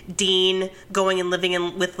with Dean going and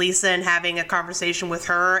living with Lisa and having a conversation with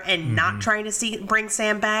her and not trying to bring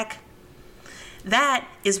Sam back? That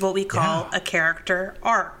is what we call a character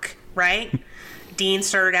arc, right? Dean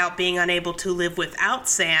started out being unable to live without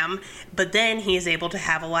Sam, but then he is able to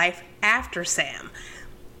have a life after Sam.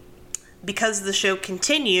 Because the show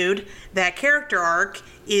continued, that character arc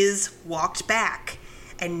is walked back.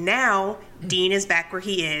 And now Dean is back where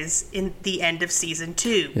he is in the end of season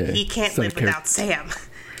 2. Yeah, he can't live without Sam.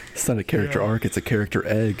 It's not a character arc, it's a character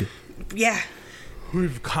egg. Yeah.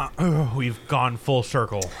 We've gone full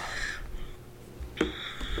circle.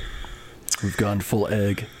 We've gone full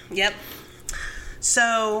egg. Yep.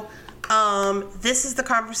 So, this is the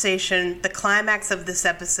conversation, the climax of this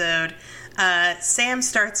episode. Sam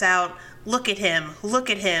starts out, look at him, look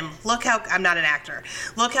how, I'm not an actor,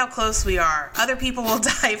 look how close we are. Other people will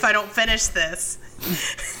die if I don't finish this.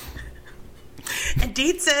 And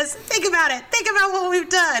Dean says, think about what we've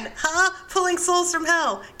done, huh? Pulling souls from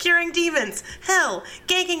hell, curing demons, hell,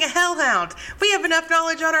 ganking a hellhound. We have enough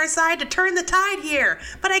knowledge on our side to turn the tide here,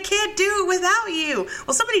 but I can't do it without you.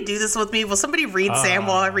 Will somebody do this with me? Will somebody read Sam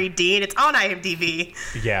while I read Dean? It's on IMDb.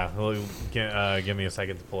 Yeah, well, give me a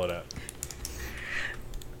second to pull it up.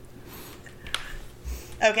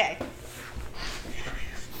 Okay.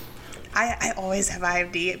 I always have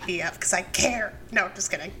IMDb up because I care. No,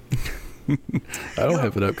 just kidding. I don't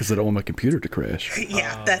have it up because I don't want my computer to crash.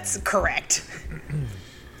 Yeah, that's correct.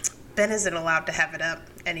 Ben isn't allowed to have it up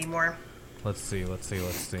anymore. Let's see.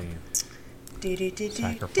 Sacrifice.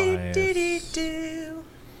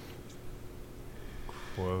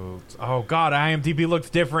 Quotes. Oh, God, IMDb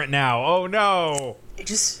looks different now. Oh, no.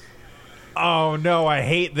 Oh, no, I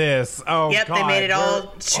hate this. Oh, yep, God. They made it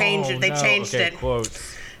all change. They changed it.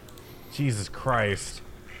 Quotes. Jesus Christ.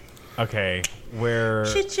 Okay, where...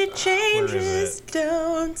 Shit changes,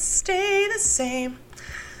 don't stay the same.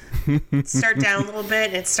 Start down a little bit,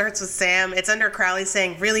 and it starts with Sam. It's under Crowley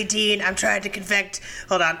saying, really, Dean, I'm trying to conduct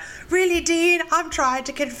a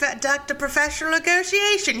professional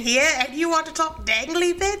negotiation here, and you want to talk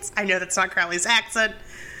dangly bits? I know that's not Crowley's accent.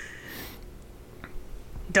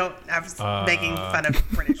 I was making fun of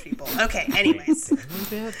British people. Okay, anyways.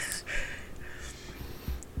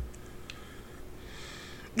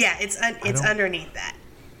 Yeah, it's underneath that.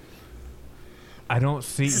 I don't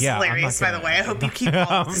see. This is hilarious, by the way. I hope you keep all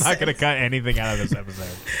I'm not going to cut anything out of this episode.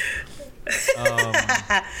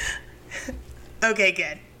 Okay,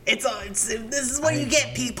 good. This is what you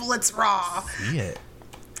get, people. It's raw. See it.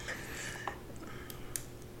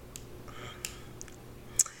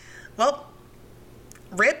 Well,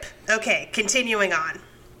 rip. Okay, continuing on.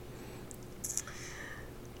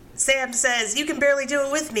 Sam says, you can barely do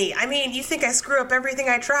it with me. I mean, you think I screw up everything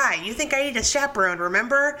I try. You think I need a chaperone,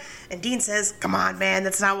 remember? And Dean says, come on, man,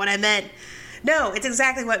 that's not what I meant. No, it's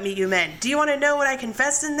exactly what you meant. Do you want to know what I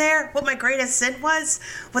confessed in there? What my greatest sin was?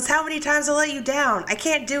 Was how many times I let you down. I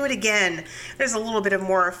can't do it again. There's a little bit of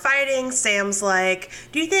more fighting. Sam's like,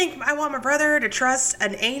 do you think I want my brother to trust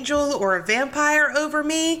an angel or a vampire over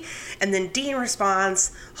me? And then Dean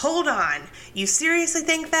responds, hold on. You seriously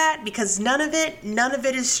think that? Because none of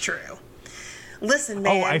it is true. Listen,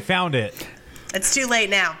 man. Oh, I found it. It's too late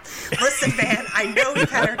now. Listen, man, I know we've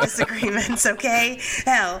had our disagreements, okay?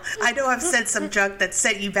 Hell, I know I've said some junk that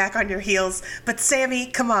sent you back on your heels, but Sammy,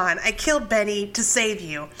 come on. I killed Benny to save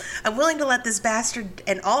you. I'm willing to let this bastard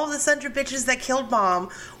and all of the sundry bitches that killed Mom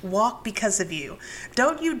walk because of you.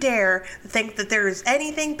 Don't you dare think that there is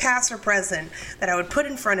anything past or present that I would put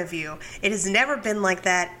in front of you. It has never been like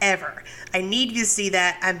that, ever. I need you to see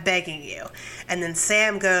that. I'm begging you. And then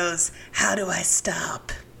Sam goes, how do I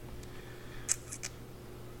stop?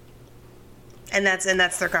 And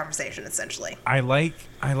that's their conversation, essentially. I like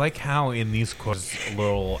how in these quotes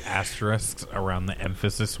little asterisks around the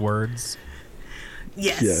emphasis words.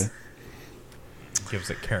 Yes. Yeah. Gives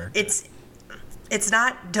it character. It's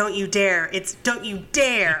not don't you dare. It's don't you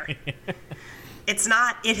dare. It's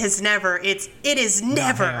not it has never. It is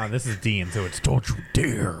never. No, hang on, this is Dean, so it's don't you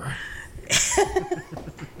dare.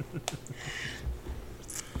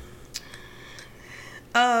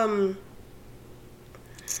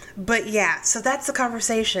 But yeah, so that's the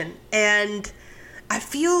conversation, and I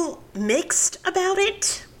feel mixed about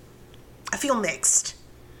it. I feel mixed.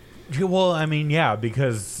 Well, I mean, yeah,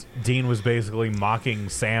 because Dean was basically mocking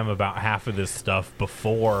Sam about half of this stuff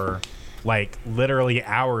before, like, literally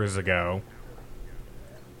hours ago.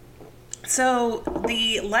 So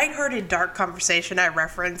the lighthearted dark conversation I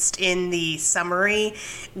referenced in the summary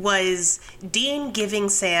was Dean giving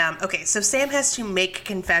Sam... Okay, so Sam has to make a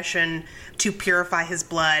confession to purify his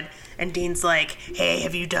blood, and Dean's like, hey,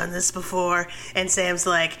 have you done this before? And Sam's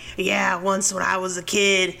like, yeah, once when I was a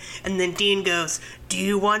kid. And then Dean goes, do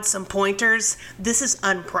you want some pointers? This is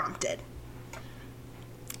unprompted.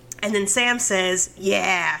 And then Sam says,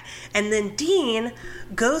 yeah. And then Dean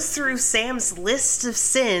goes through Sam's list of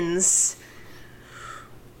sins.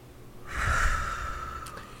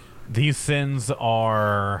 These sins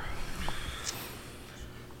are...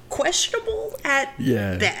 questionable at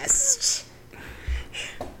best.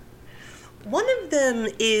 One of them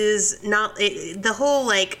is not... the whole,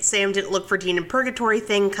 like, Sam didn't look for Dean in purgatory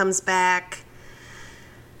thing comes back.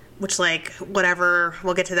 Which, like, whatever.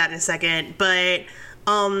 We'll get to that in a second. But...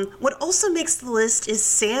 what also makes the list is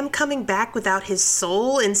Sam coming back without his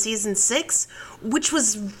soul in season 6, which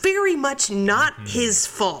was very much not his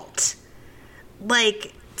fault.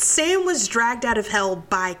 Like, Sam was dragged out of hell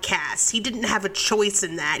by Cass. He didn't have a choice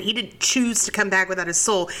in that. He didn't choose to come back without his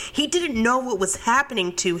soul. He didn't know what was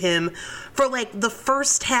happening to him for, like, the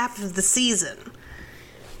first half of the season.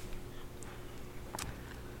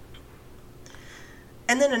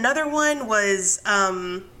 And then another one was,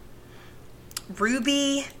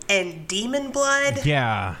 Ruby and Demon Blood.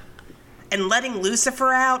 Yeah. And letting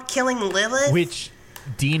Lucifer out, killing Lilith. Which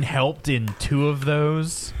Dean helped in 2 of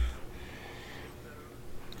those.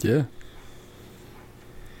 Yeah.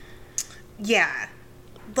 Yeah.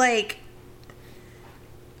 Like,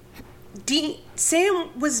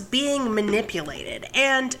 Sam was being manipulated,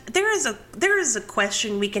 and there is a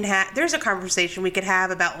question we can have. There's a conversation we could have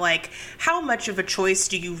about, like, how much of a choice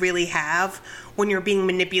do you really have when you're being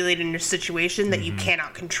manipulated in a situation that you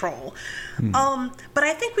cannot control. But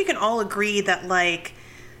I think we can all agree that, like,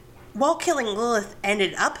 while killing Lilith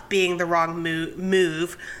ended up being the wrong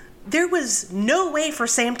move, there was no way for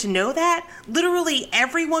Sam to know that. Literally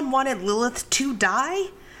everyone wanted Lilith to die.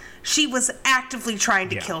 She was actively trying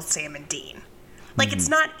to kill Sam and Dean. Like, it's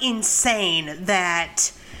not insane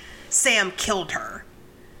that Sam killed her.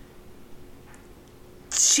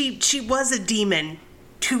 She was a demon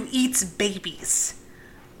who eats babies.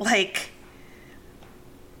 Like,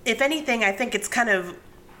 if anything, I think it's kind of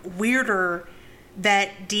weirder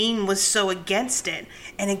that Dean was so against it.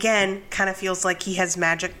 And again, kind of feels like he has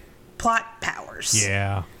magic plot powers.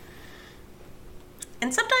 Yeah.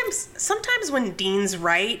 And sometimes when Dean's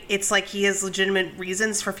right, it's like he has legitimate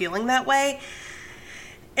reasons for feeling that way.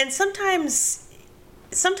 And sometimes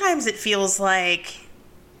it feels like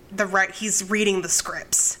he's reading the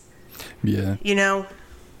scripts. Yeah. You know?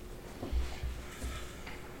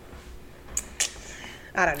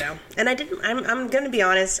 I don't know. And I'm going to be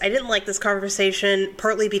honest, I didn't like this conversation,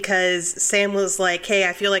 partly because Sam was like, hey,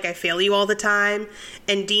 I feel like I fail you all the time.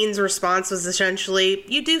 And Dean's response was essentially,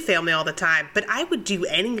 you do fail me all the time, but I would do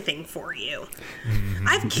anything for you.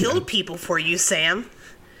 I've killed people for you, Sam.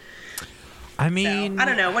 I mean... So, I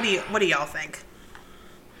don't know. What do y'all think?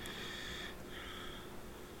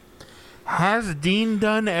 Has Dean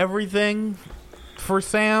done everything for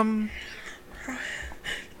Sam?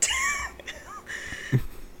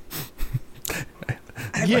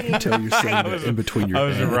 I can tell you're saying that in between your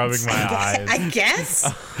hands. I was rubbing my eyes. I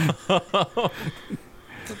guess.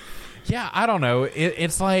 Yeah, I don't know.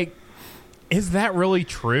 It's like, is that really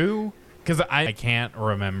true? Because I can't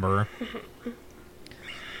remember.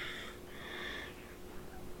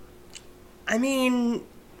 I mean,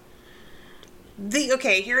 here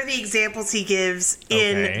are the examples he gives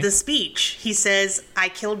in the speech. He says, I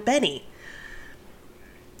killed Benny.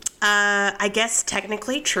 I guess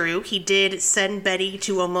technically true. He did send Benny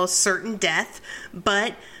to almost certain death,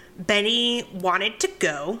 but Benny wanted to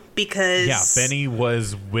go because... Yeah, Benny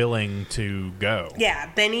was willing to go.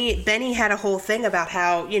 Yeah, Benny had a whole thing about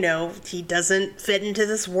how, he doesn't fit into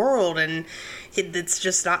this world and it's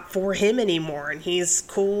just not for him anymore, and he's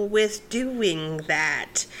cool with doing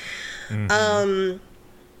that. Mm-hmm.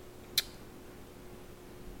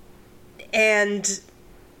 And...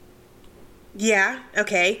 yeah,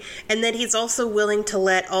 okay. And then he's also willing to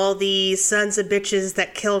let all the sons of bitches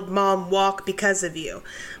that killed Mom walk because of you.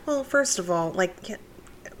 Well, first of all,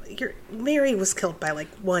 Mary was killed by,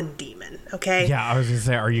 one demon, okay? Yeah, I was going to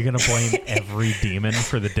say, are you going to blame every demon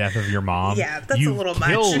for the death of your mom? Yeah, that's a little much.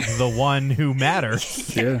 You killed the one who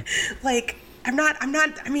matters. Yeah.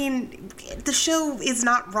 I mean, the show is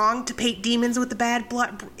not wrong to paint demons with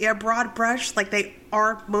a broad brush. They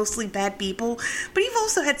are mostly bad people. But you've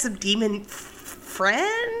also had some demon friends?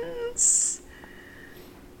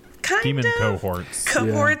 Demon cohorts.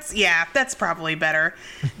 Cohorts? Yeah, that's probably better.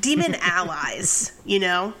 Demon allies,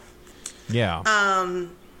 Yeah.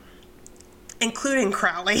 Including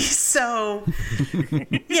Crowley. So,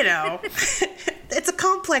 it's a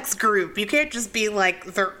complex group. You can't just be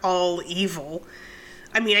they're all evil.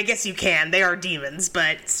 I mean, I guess you can. They are demons,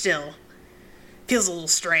 but still. Feels a little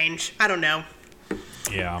strange. I don't know.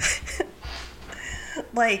 Yeah.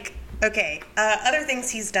 Other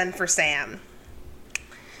things he's done for Sam.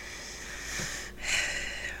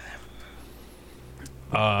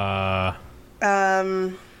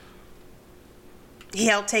 He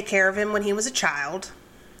helped take care of him when he was a child.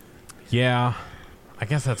 Yeah. I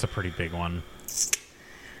guess that's a pretty big one.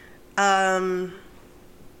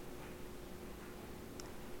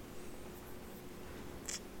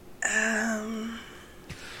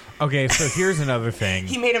 Okay, so here's another thing.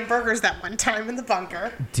 He made him burgers that one time in the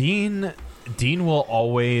bunker. Dean will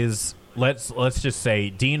always, let's just say,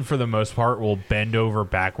 Dean for the most part will bend over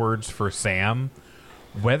backwards for Sam,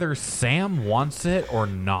 whether Sam wants it or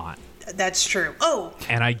not. That's true. Oh.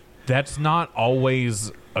 And that's not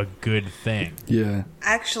always a good thing. Yeah.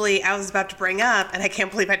 Actually, I was about to bring up, and I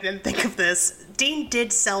can't believe I didn't think of this, Dean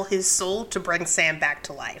did sell his soul to bring Sam back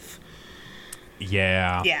to life.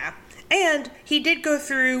 Yeah. Yeah. And he did go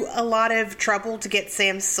through a lot of trouble to get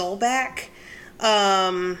Sam's soul back.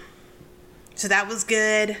 So that was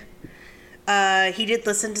good. He did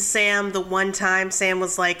listen to Sam the one time. Sam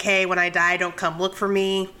was like, hey, when I die, don't come look for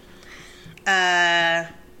me.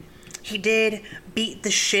 He did beat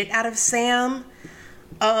the shit out of Sam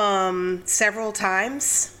several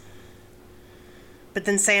times. But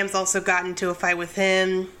then Sam's also got into a fight with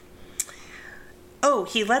him. Oh,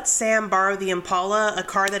 he lets Sam borrow the Impala, a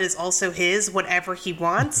car that is also his, whenever he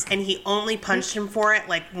wants, and he only punched him for it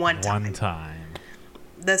one time. One time.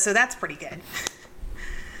 So that's pretty good.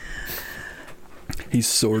 He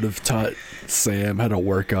sort of taught Sam how to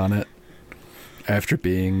work on it after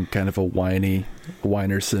being kind of a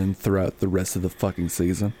whinerson throughout the rest of the fucking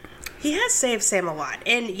season. He has saved Sam a lot.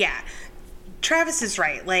 And yeah, Travis is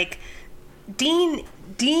right. Dean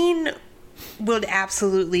would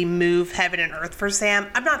absolutely move heaven and earth for Sam.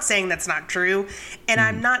 I'm not saying that's not true, and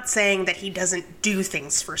I'm not saying that he doesn't do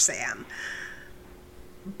things for Sam.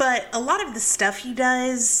 But a lot of the stuff he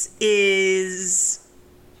does is,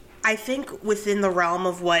 I think, within the realm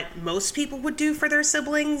of what most people would do for their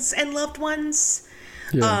siblings and loved ones.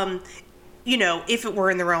 Yeah. If it were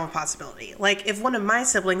in the realm of possibility. If one of my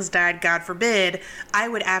siblings died, God forbid, I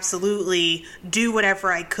would absolutely do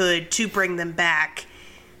whatever I could to bring them back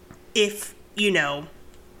if,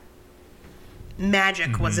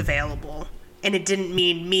 magic was available. And it didn't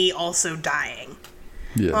mean me also dying.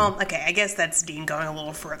 Yeah. Well, okay, I guess that's Dean going a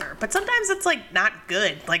little further. But sometimes it's, not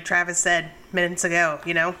good, like Travis said minutes ago,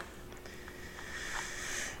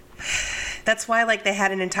 That's why, they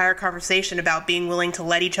had an entire conversation about being willing to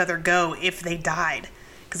let each other go if they died.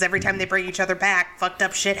 Because every time they bring each other back, fucked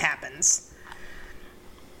up shit happens.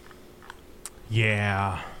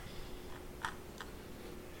 Yeah.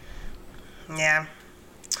 Yeah.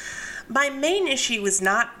 My main issue is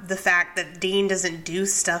not the fact that Dean doesn't do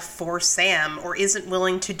stuff for Sam or isn't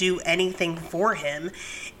willing to do anything for him.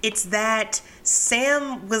 It's that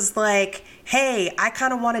Sam was like, hey, I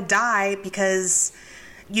kind of want to die because,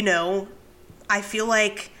 I feel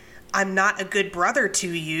like I'm not a good brother to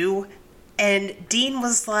you. And Dean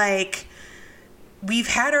was like, we've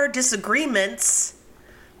had our disagreements,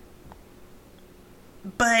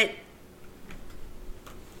 but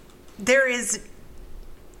there is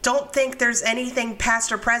don't think there's anything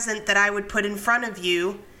past or present that I would put in front of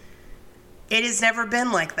you. It has never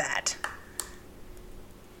been like that.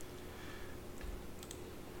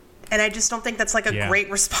 And I just don't think that's like a great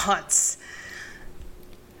response.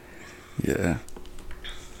 Yeah.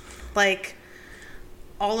 Like,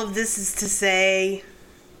 all of this is to say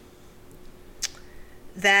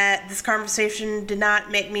that this conversation did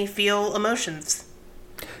not make me feel emotions.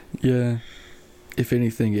 Yeah. If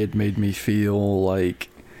anything, it made me feel like,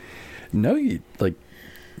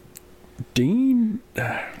 Dean,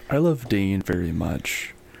 I love Dean very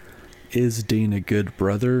much. Is Dean a good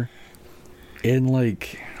brother? In,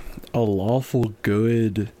 like, a lawful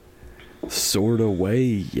good sort of way,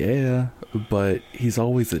 yeah, but he's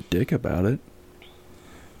always a dick about it.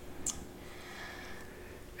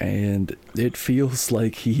 And it feels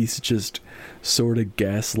like he's just sort of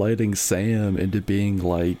gaslighting Sam into being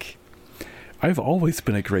like, I've always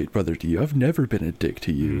been a great brother to you. I've never been a dick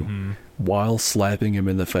to you, while slapping him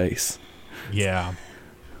in the face. Yeah.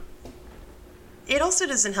 It also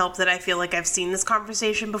doesn't help that I feel like I've seen this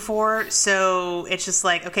conversation before, so it's just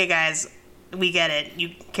like, okay, guys, we get it. You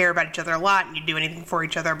care about each other a lot, and you do anything for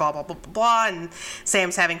each other, blah, blah, blah, blah, blah, and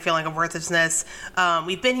Sam's having feeling of worthlessness.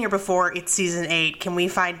 We've been here before. It's season 8. Can we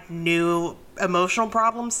find new emotional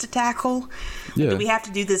problems to tackle? Yeah. Do we have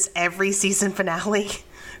to do this every season finale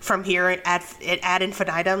from here ad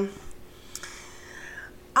infinitum?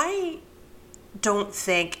 I don't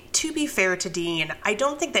think, to be fair to Dean, I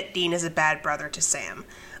don't think that Dean is a bad brother to Sam.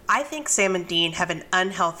 I think Sam and Dean have an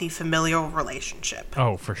unhealthy familial relationship.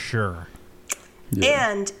 Oh, for sure.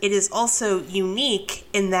 Yeah. And it is also unique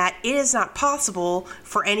in that it is not possible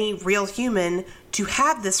for any real human to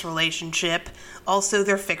have this relationship. Also,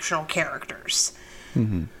 they're fictional characters.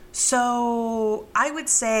 Mm-hmm. So I would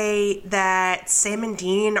say that Sam and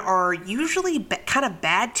Dean are usually kind of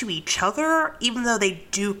bad to each other, even though they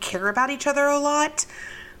do care about each other a lot.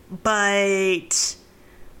 But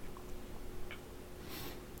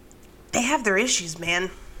they have their issues,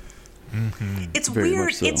 man. Mm-hmm. It's Very weird.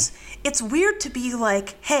 much so. It's weird to be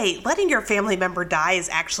like, hey, letting your family member die is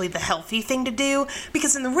actually the healthy thing to do,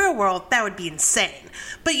 because in the real world that would be insane.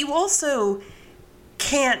 But you also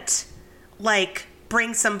can't like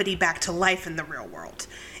bring somebody back to life in the real world.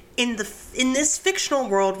 In this fictional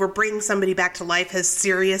world where bringing somebody back to life has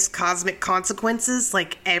serious cosmic consequences,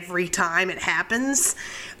 like every time it happens,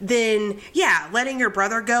 then yeah, letting your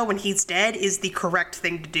brother go when he's dead is the correct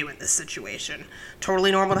thing to do in this situation.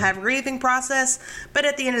 Totally normal to have a grieving process, but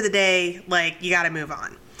at the end of the day, like, you gotta move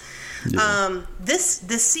on. Yeah. This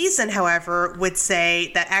season, however, would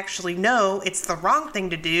say that actually, no, it's the wrong thing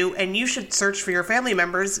to do, and you should search for your family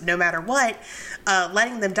members no matter what.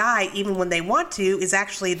 Letting them die even when they want to is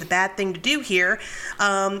actually the bad thing to do here.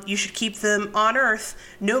 You should keep them on Earth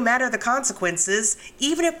no matter the consequences,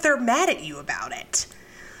 even if they're mad at you about it.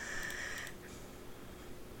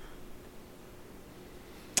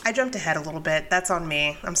 I jumped ahead a little bit. That's on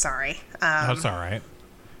me. I'm sorry. That's all right.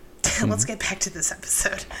 Let's get back to this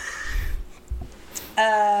episode.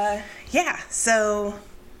 Yeah, so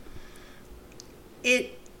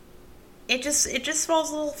it just falls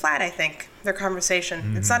a little flat, I think, their conversation.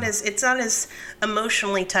 Mm-hmm. It's not as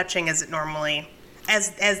emotionally touching as it normally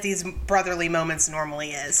as these brotherly moments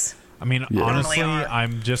normally is. I mean, honestly,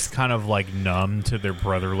 I'm just kind of like numb to their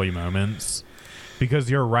brotherly moments, because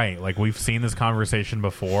you're right. Like, we've seen this conversation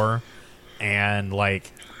before, and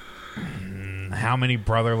like, how many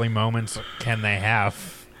brotherly moments can they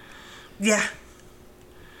have? Yeah.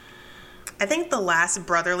 I think the last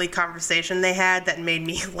brotherly conversation they had that made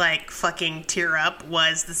me like fucking tear up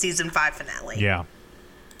was the season 5 finale. Yeah.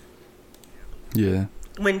 Yeah.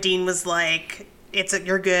 When Dean was like,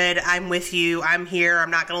 you're good, I'm with you, I'm here, I'm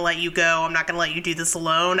not gonna let you go, I'm not gonna let you do this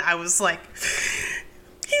alone. I was like,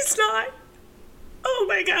 he's not. Oh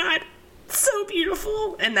my god. So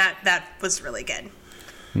beautiful. And that was really good.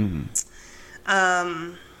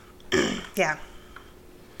 Mm-hmm. Yeah.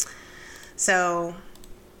 So,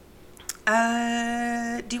 do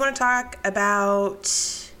you want to talk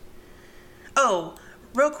about... Oh,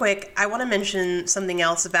 real quick, I want to mention something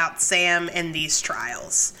else about Sam and these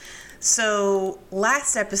trials. So,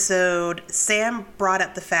 last episode, Sam brought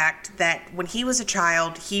up the fact that when he was a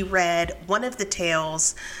child, he read one of the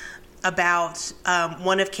tales about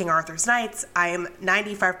one of King Arthur's knights. I am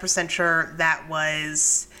 95% sure that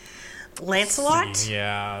was Lancelot?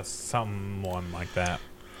 Yeah, someone like that.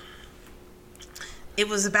 It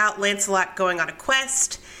was about Lancelot going on a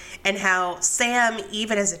quest, and how Sam,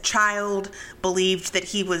 even as a child, believed that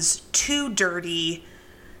he was too dirty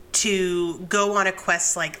to go on a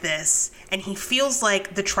quest like this, and he feels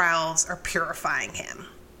like the trials are purifying him.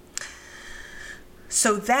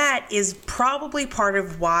 So that is probably part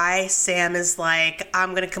of why Sam is like,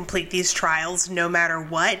 I'm going to complete these trials no matter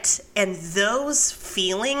what. And those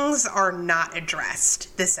feelings are not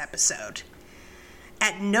addressed this episode.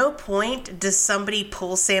 At no point does somebody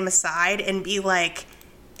pull Sam aside and be like,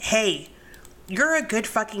 hey, you're a good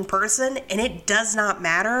fucking person, and it does not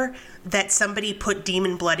matter that somebody put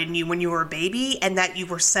demon blood in you when you were a baby and that you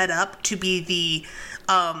were set up to be the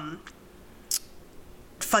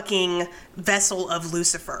fucking vessel of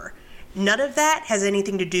Lucifer. None of that has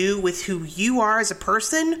anything to do with who you are as a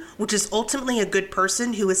person, which is ultimately a good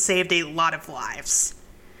person who has saved a lot of lives.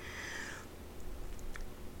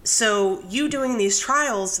 So you doing these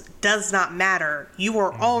trials does not matter. You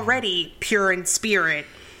are already pure in spirit,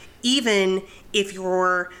 even if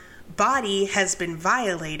your body has been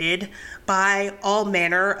violated by all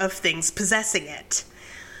manner of things possessing it.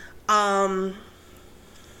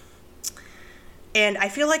 And I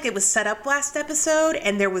feel like it was set up last episode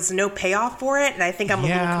and there was no payoff for it, and I think I'm a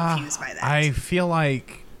little confused by that. I feel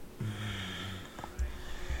like...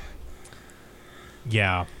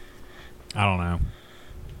 Yeah. I don't know.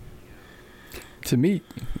 To me,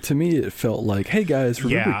 it felt like, hey guys,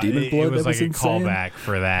 remember Demon Blood? It was that like was a insane? callback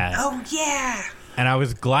for that. Oh, yeah. And I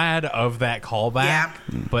was glad of that callback, Yeah.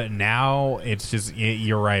 but now it's just,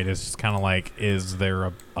 you're right, it's just kind of like, was there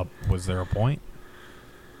a point?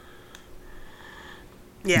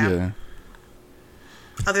 Yeah.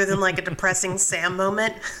 Other than like a depressing Sam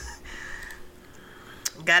moment.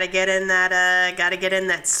 Gotta get in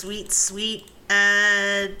that sweet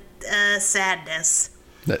sadness.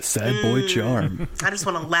 That sad boy charm. I just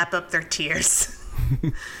want to lap up their tears.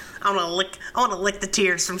 I want to lick the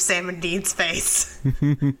tears from Sam and Dean's face.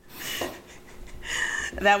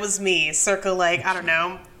 That was me, circa like, I don't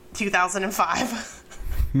know, 2005.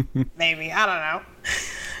 Maybe, I don't know.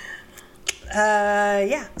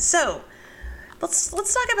 Yeah. So let's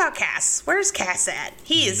talk about Cass. Where's Cass at?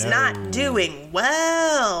 He is not doing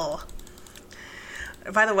well.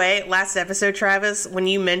 By the way, last episode, Travis, when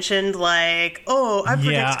you mentioned like, oh, I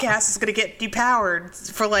predict Cass is gonna get depowered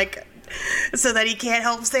for like, so that he can't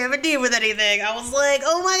help Sam and Dean with anything, I was like,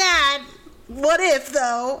 oh my god, what if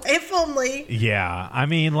though? If only. Yeah, I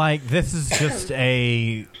mean, like, this is just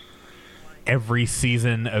a every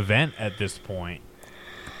season event at this point.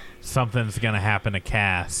 Something's gonna happen to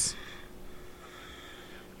Cass.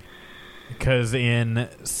 Because in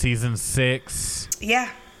season 6... Yeah.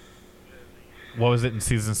 What was it in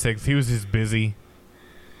season 6? He was just busy.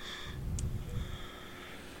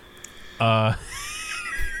 Yeah.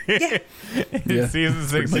 In season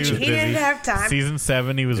 6, he was busy. He didn't have time. Season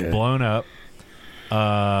 7, he was blown up.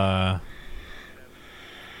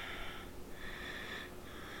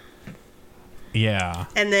 Yeah.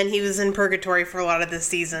 And then he was in purgatory for a lot of this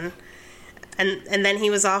season. And then he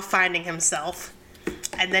was off finding himself.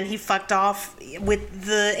 And then he fucked off with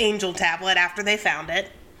the angel tablet after they found it.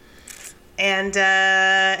 And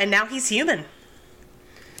now he's human.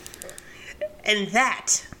 And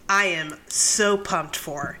that I am so pumped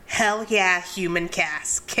for. Hell yeah, human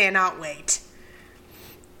Cass. Cannot wait.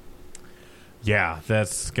 Yeah,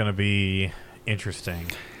 that's going to be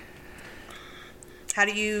interesting.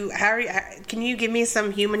 Can you give me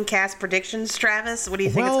some human Cass predictions, Travis? What do you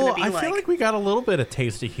think it's going to be like? I feel like we got a little bit of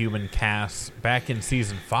taste of human Cass back in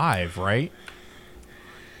season 5, right?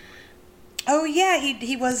 Oh yeah,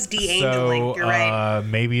 he was de-angeling. You're right.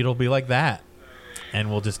 Maybe it'll be like that, and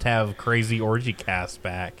we'll just have crazy orgy Cass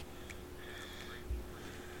back.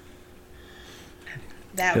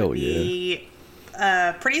 That would be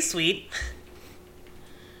pretty sweet.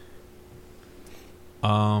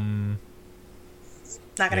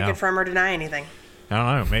 Not going to confirm or deny anything. I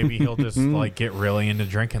don't know. Maybe he'll just like get really into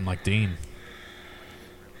drinking like Dean.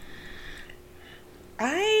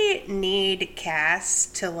 I need Cass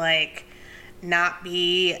to like not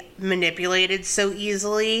be manipulated so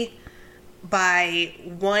easily by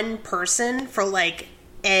one person for like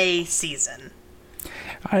a season.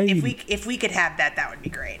 If we could have that would be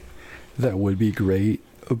great. That would be great,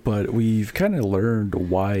 but we've kind of learned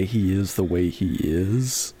why he is the way he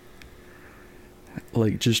is.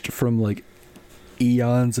 Like, just from like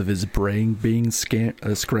eons of his brain being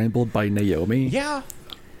scrambled by Naomi. Yeah.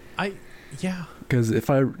 Because if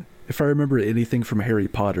I remember anything from Harry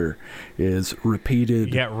Potter, is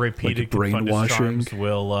repeated like, brainwashing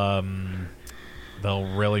will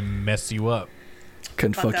they'll really mess you up.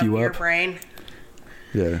 Can fuck you up. Your brain.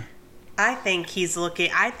 Yeah. I think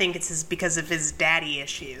it's because of his daddy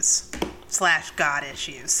issues / God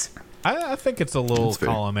issues. I think it's a little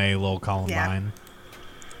column A, little column B.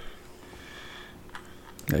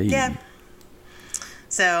 Yeah.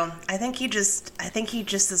 So I think he just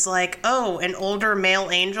is like, oh, an older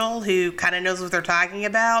male angel who kind of knows what they're talking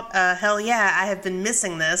about. Hell yeah, I have been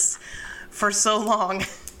missing this for so long.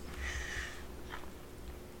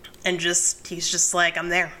 And he's just like, I'm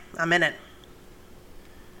there. I'm in it.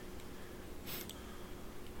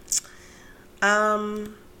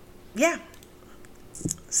 Yeah.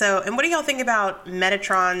 So, and what do y'all think about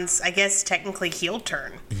Metatron's, I guess, technically heel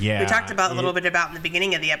turn? Yeah. We talked about a little bit about in the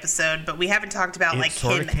beginning of the episode, but we haven't talked about, like,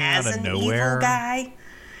 him as an evil guy.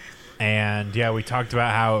 And, yeah, we talked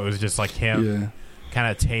about how it was just, like, him kind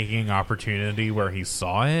of taking opportunity where he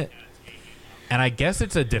saw it. And I guess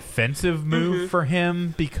it's a defensive move for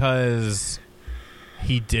him because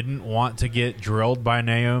he didn't want to get drilled by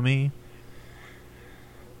Naomi.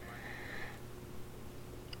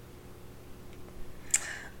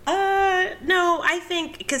 No, I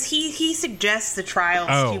think because he suggests the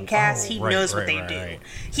trials to Cass. He knows what they do. Right.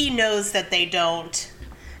 He knows that they don't.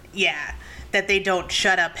 Yeah, that they don't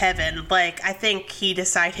shut up heaven. Like, I think he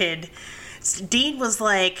decided. Dean was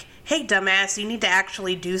like, "Hey, dumbass, you need to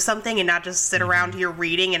actually do something and not just sit around here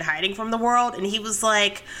reading and hiding from the world." And he was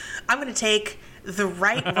like, "I'm going to take the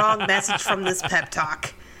wrong message from this pep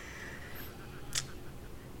talk."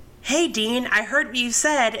 Hey, Dean, I heard what you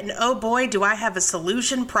said, and oh boy, do I have a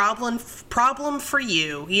solution problem for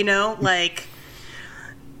you. You know, like,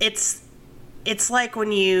 it's like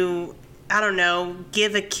when you, I don't know,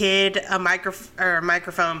 give a kid a microscope.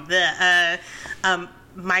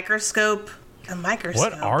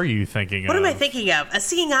 What are you thinking of? What am I thinking of? A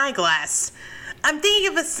seeing eyeglass. I'm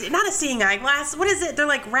thinking of not a seeing eyeglass. What is it? They're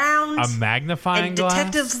like round. A magnifying glass?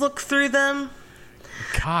 And detectives look through them.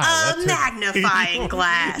 God, a magnifying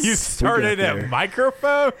glass. You started a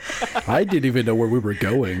microphone? I didn't even know where we were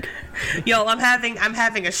going. Yo, I'm having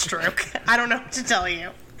a stroke. I don't know what to tell you.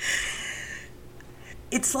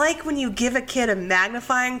 It's like when you give a kid a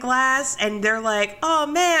magnifying glass and they're like, oh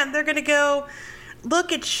man, they're gonna go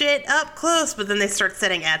look at shit up close, but then they start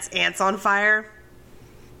setting ants on fire.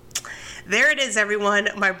 There it is, everyone.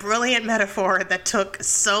 My brilliant metaphor that took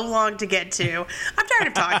so long to get to. I'm tired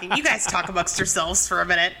of talking. You guys talk amongst yourselves for a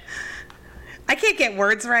minute. I can't get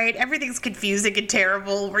words right. Everything's confusing and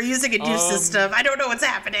terrible. We're using a new system. I don't know what's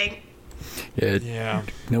happening. Yeah.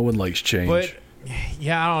 No one likes change. But,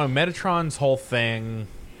 yeah, I don't know. Metatron's whole thing,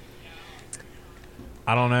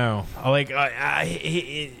 I don't know. Like,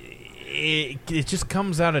 it just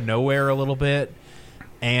comes out of nowhere a little bit,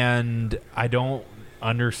 and I don't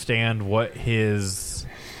understand what his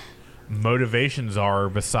motivations are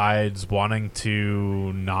besides wanting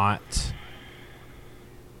to not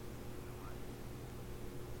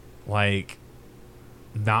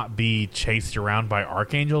be chased around by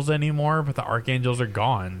archangels anymore, but the archangels are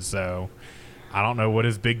gone, so I don't know what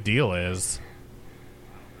his big deal is.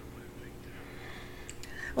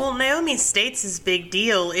 Well, Naomi states his big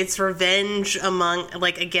deal. It's revenge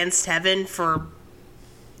against heaven for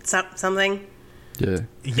something.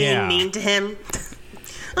 Being mean to him.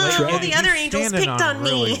 The other angels picked on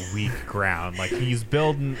me. Really weak ground. Like he's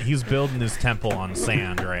building his temple on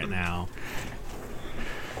sand right now.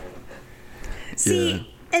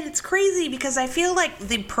 See, and it's crazy because I feel like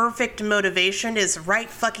the perfect motivation is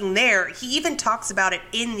right fucking there. He even talks about it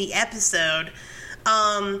in the episode.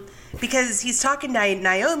 Because he's talking to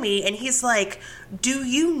Naomi and he's like, do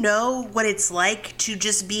you know what it's like to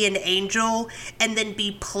just be an angel and then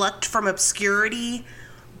be plucked from obscurity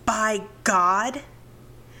by God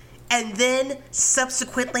and then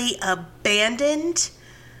subsequently abandoned?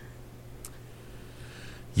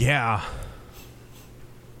 Yeah.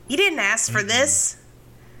 You didn't ask for this.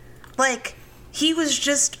 Like, he was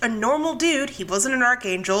just a normal dude. He wasn't an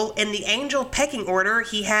archangel. In the angel pecking order,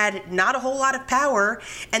 he had not a whole lot of power.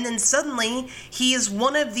 And then suddenly, he is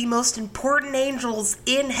one of the most important angels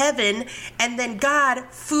in heaven. And then God,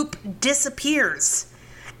 disappears.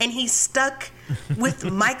 And he's stuck with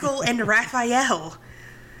Michael and Raphael.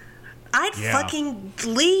 I'd fucking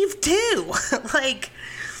leave too.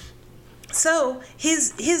 So,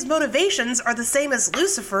 his motivations are the same as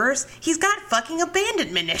Lucifer's. He's got fucking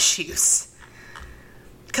abandonment issues.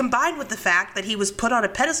 Combined with the fact that he was put on a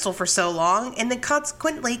pedestal for so long and then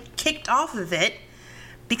consequently kicked off of it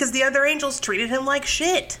because the other angels treated him like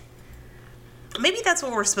shit. Maybe that's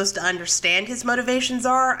what we're supposed to understand his motivations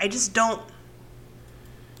are. I just don't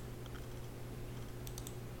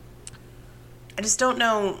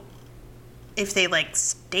know if they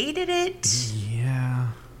stated it.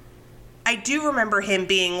 Yeah. I do remember him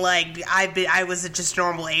being like, I was a just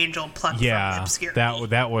normal angel plucked from obscurity.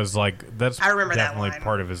 That was that's I remember definitely that line.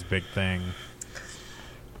 Part of his big thing.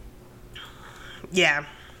 Yeah.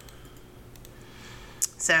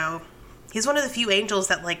 So, He's one of the few angels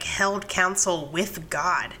that, like, held counsel with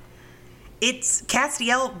God. It's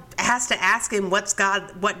Castiel has to ask him what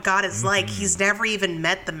God is like. He's never even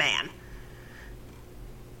met the man.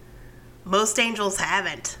 Most angels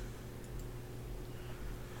haven't.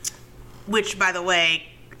 Which, by the way,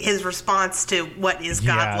 his response to what is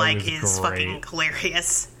God like is great. Fucking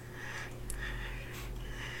hilarious.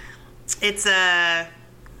 It's a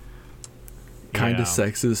kind of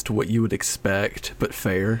sexist, what you would expect, but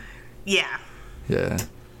fair. Yeah. Yeah.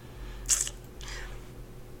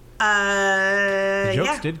 The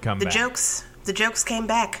jokes did come back. The jokes came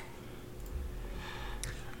back.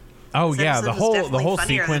 Oh yeah, the whole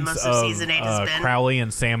sequence of Crowley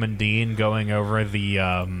and Sam and Dean going over the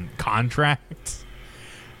contract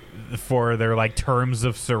for their like terms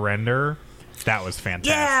of surrender, that was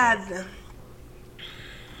fantastic.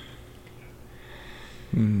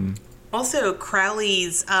 Yeah. Also,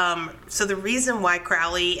 Crowley's so the reason why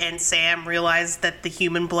Crowley and Sam realize that the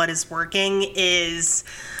human blood is working is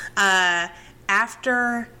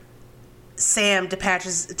after Sam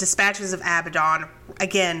dispatches of Abaddon,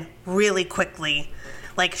 again, really quickly.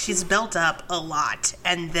 Like, she's built up a lot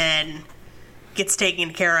and then gets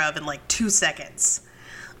taken care of in, like, 2 seconds.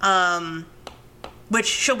 Which,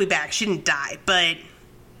 she'll be back. She didn't die, but...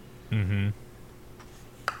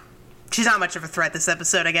 She's not much of a threat this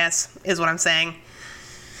episode, I guess, is what I'm saying.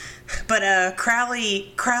 But,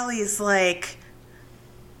 Crowley's, like...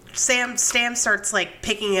 Sam starts, like,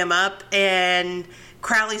 picking him up, and...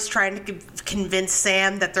 Crowley's trying to convince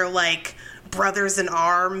Sam that they're, like, brothers in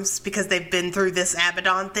arms because they've been through this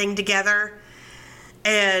Abaddon thing together.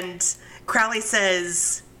 And Crowley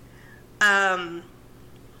says,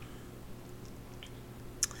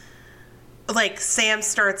 like, Sam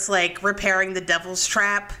starts, like, repairing the devil's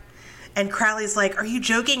trap. And Crowley's like, are you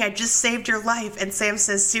joking? I just saved your life. And Sam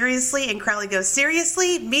says, seriously? And Crowley goes,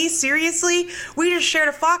 seriously? Me? Seriously? We just shared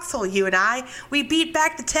a foxhole, you and I. We beat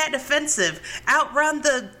back the Tet offensive, outrun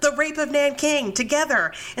the rape of Nanking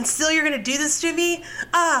together. And still you're going to do this to me?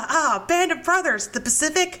 Band of brothers, the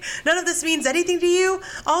Pacific? None of this means anything to you?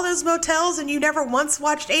 All those motels and you never once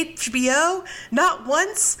watched HBO? Not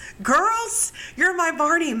once? Girls? You're my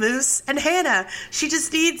Barney, Moose. And Hannah, she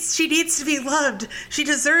needs to be loved. She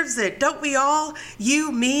deserves it. Don't we all?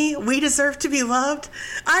 You, me, we deserve to be loved.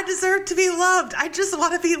 I deserve to be loved. I just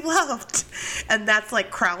want to be loved. And that's like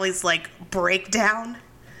Crowley's like breakdown.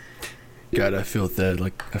 God, I feel that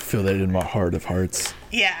in my heart of hearts.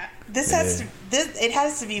 Yeah. It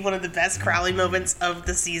has to be one of the best Crowley moments of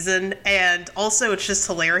the season, and also it's just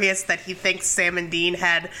hilarious that he thinks Sam and Dean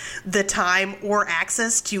had the time or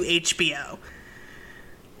access to HBO.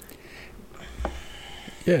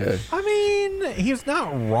 Yeah. I mean, he's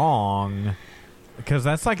not wrong, because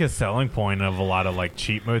that's like a selling point of a lot of like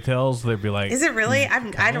cheap motels. They'd be like, is it really?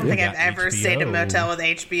 I don't think I've ever stayed in a motel with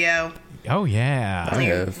HBO. Oh yeah, I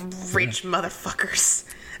have. Rich motherfuckers.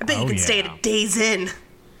 I bet you can stay at a Days Inn.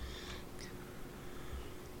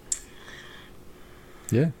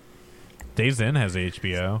 Yeah. Days Inn has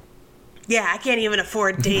HBO. Yeah, I can't even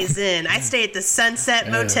afford Days Inn. I stay at the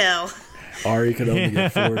Sunset Motel. Ari could only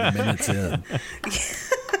get 40 minutes in.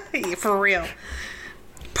 For real.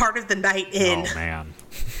 Part of the night in. Oh, man.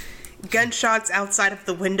 Gunshots outside of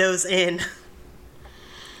the windows in.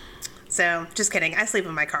 So, just kidding. I sleep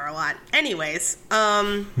in my car a lot. Anyways,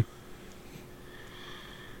 but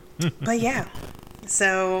yeah.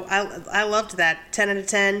 So, I loved that. 10 out of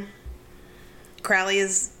 10. Crowley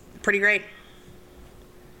is pretty great.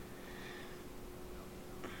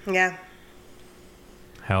 Yeah.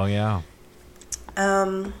 Hell yeah.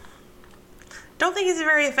 Don't think he's a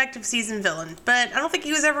very effective season villain, but I don't think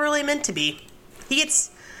he was ever really meant to be. He gets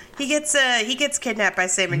kidnapped by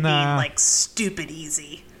Sam and Dean like stupid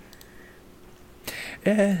easy.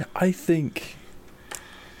 I think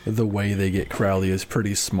the way they get Crowley is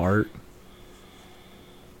pretty smart.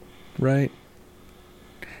 Right?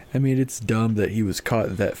 I mean, it's dumb that he was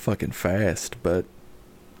caught that fucking fast, but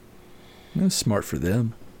it was smart for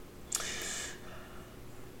them.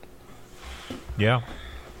 Yeah.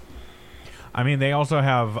 I mean, they also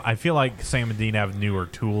have... I feel like Sam and Dean have newer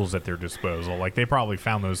tools at their disposal. Like, they probably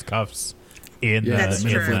found those cuffs in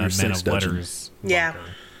the Men of Letters. Yeah. Bunker.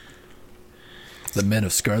 The Men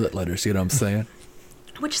of Scarlet Letters, you know what I'm saying?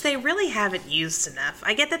 Which they really haven't used enough.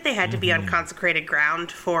 I get that they had to be on consecrated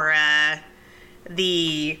ground for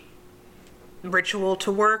the ritual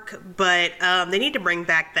to work, but they need to bring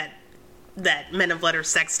back that Men of Letters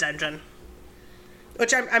sex dungeon.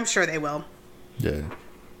 Which I'm sure they will. Yeah.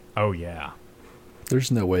 Oh, yeah. There's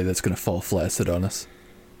no way that's going to fall flaccid on us.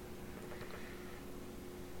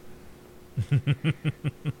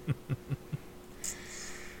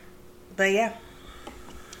 But yeah,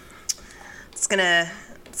 it's gonna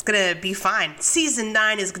be fine. Season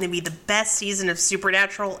 9 is gonna be the best season of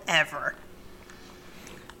Supernatural ever.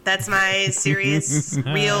 That's my serious,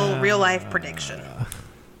 real life prediction.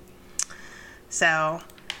 So,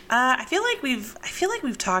 I feel like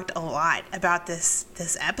we've talked a lot about this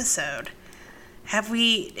episode. Have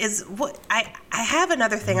we? I have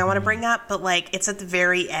another thing I want to bring up, but like it's at the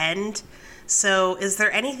very end. So, is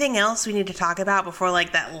there anything else we need to talk about before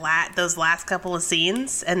like those last couple of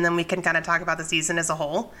scenes, and then we can kind of talk about the season as a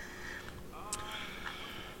whole?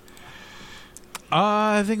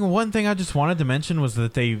 I think one thing I just wanted to mention was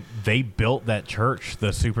that they built that church.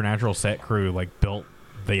 The Supernatural set crew built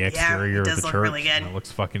the exterior of the church. Really good. It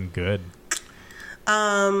looks fucking good.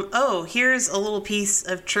 Oh, here's a little piece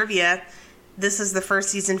of trivia. This is the first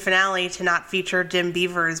season finale to not feature Jim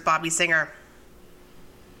Beaver as Bobby Singer.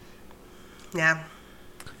 Yeah.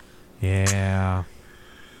 Yeah.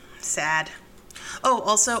 Sad. Oh,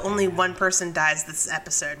 also, only one person dies this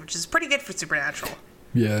episode, which is pretty good for Supernatural.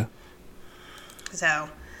 Yeah. So,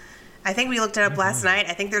 I think we looked it up last night.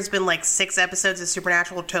 I think there's been 6 episodes of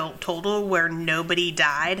Supernatural total where nobody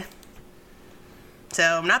died.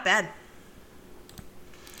 So, not bad.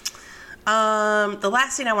 The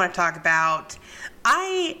last thing I want to talk about,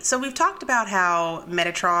 so we've talked about how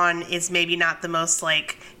Metatron is maybe not the most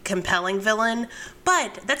compelling villain,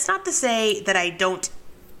 but that's not to say that I don't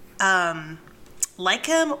like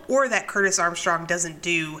him or that Curtis Armstrong doesn't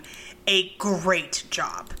do a great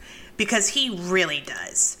job, because he really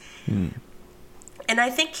does. And I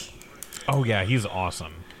think, oh yeah, he's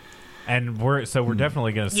awesome. And we're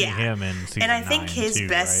definitely going to see him in season 9. And I think his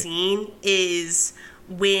best scene is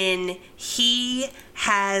when he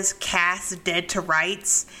has Cass dead to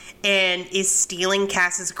rights and is stealing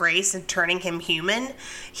Cass's grace and turning him human.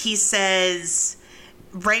 He says,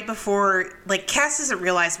 right before, Cass doesn't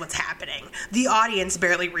realize what's happening. The audience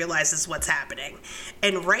barely realizes what's happening.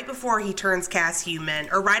 And right before he turns Cass human,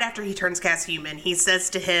 or right after he turns Cass human, he says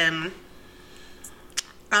to him,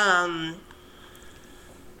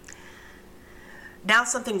 now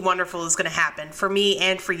something wonderful is going to happen for me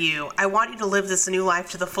and for you. I want you to live this new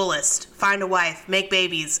life to the fullest. Find a wife, make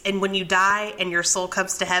babies, and when you die and your soul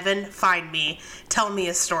comes to heaven, find me. Tell me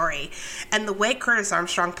a story. And the way Curtis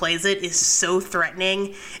Armstrong plays it is so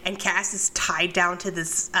threatening, and Cass is tied down to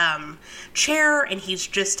this chair, and he's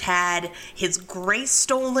just had his grace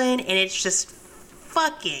stolen, and it's just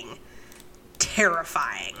fucking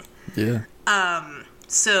terrifying. Yeah.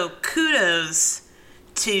 So kudos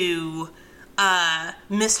to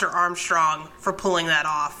Mr. Armstrong for pulling that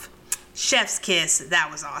off. Chef's kiss.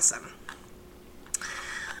 That was awesome.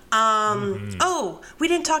 Oh, we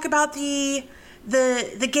didn't talk about the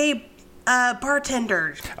gay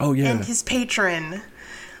bartender. Oh yeah. And his patron.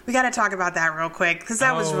 We got to talk about that real quick because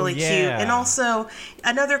that was really cute. And also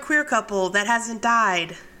another queer couple that hasn't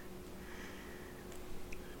died.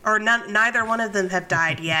 Or neither one of them have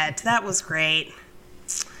died yet. That was great.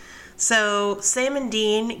 So Sam and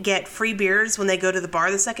Dean get free beers when they go to the bar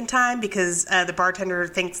the second time because the bartender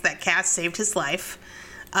thinks that Cass saved his life,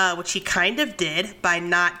 which he kind of did by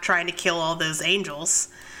not trying to kill all those angels.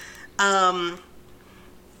 And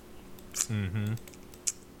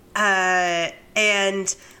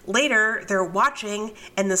later they're watching,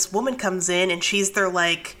 and this woman comes in, and she's their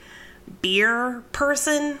beer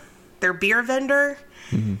person, their beer vendor.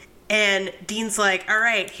 Mm-hmm. And Dean's like, all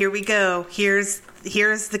right, here we go. Here's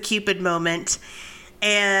the Cupid moment.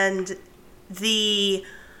 And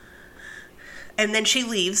then she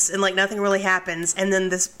leaves, and nothing really happens. And then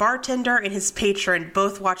this bartender and his patron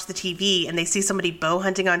both watch the TV, and they see somebody bow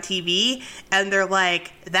hunting on TV, and they're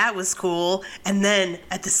like, that was cool. And then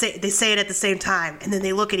they say it at the same time, and then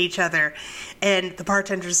they look at each other, and the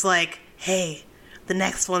bartender's like, hey, the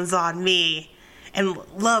next one's on me. And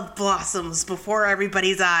love blossoms before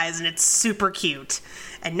everybody's eyes, and it's super cute.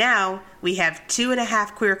 And now we have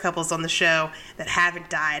 2.5 queer couples on the show that haven't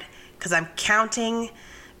died, because I'm counting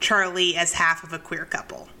Charlie as half of a queer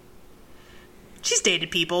couple. She's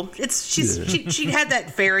dated people. She had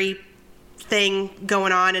that fairy thing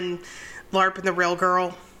going on in LARP and the Real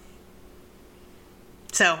Girl.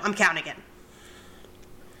 So I'm counting it.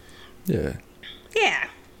 Yeah. Yeah.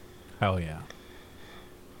 Hell yeah.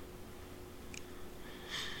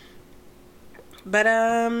 But,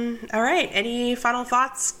 all right. Any final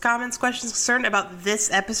thoughts, comments, questions, concerns about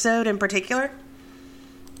this episode in particular?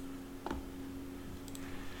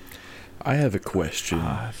 I have a question,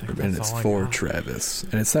 and it's for Travis.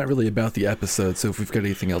 And it's not really about the episode, so if we've got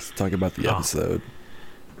anything else to talk about the episode,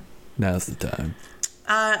 now's the time.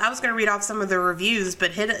 I was going to read off some of the reviews,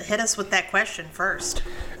 but hit us with that question first.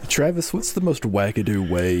 Travis, what's the most wackadoo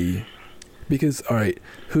way Because, all right,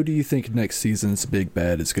 who do you think next season's big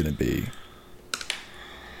bad is going to be?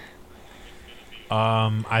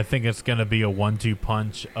 I think it's going to be a 1-2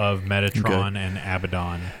 punch of Metatron and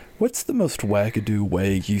Abaddon. What's the most wackadoo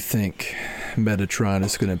way you think Metatron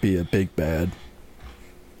is going to be a big bad?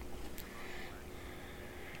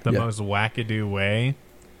 The most wackadoo way?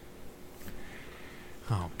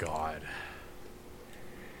 Oh, God.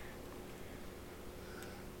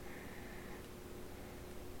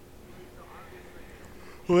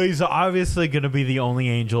 Well, he's obviously going to be the only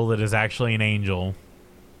angel that is actually an angel.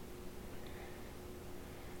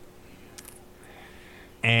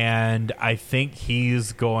 And I think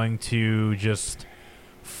he's going to just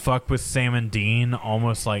fuck with Sam and Dean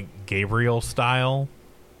almost like Gabriel style.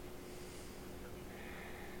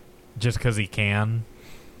 Just because he can.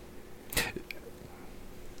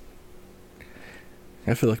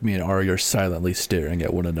 I feel like me and Ari are silently staring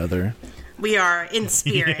at one another. We are, in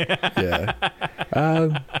spirit. Yeah.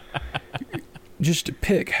 Just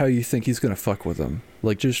pick how you think he's going to fuck with him.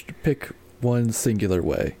 Like, just pick one singular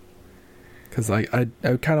way. Because I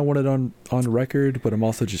kind of want it on record, but I'm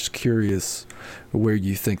also just curious where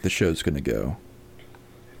you think the show's going to go.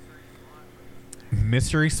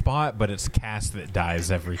 Mystery spot, but it's Cass that dies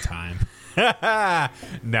every time. No,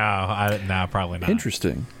 probably not.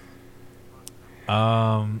 Interesting.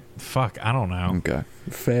 Fuck, I don't know. Okay,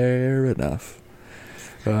 fair enough.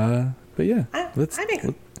 But yeah,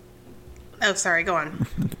 Oh, sorry, go on.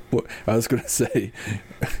 I was going to say,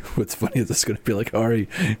 what's funny is it's going to be like, Ari,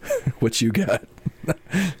 what you got?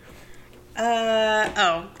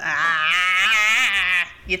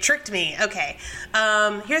 You tricked me. Okay.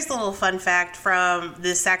 Here's the little fun fact from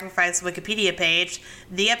the Sacrifice Wikipedia page.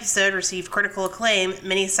 The episode received critical acclaim,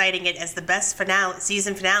 many citing it as the best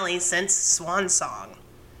season finale since Swan Song.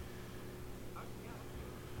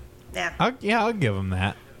 Yeah. I'll give him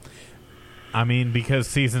that. I mean, because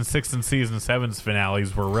season 6 and season 7's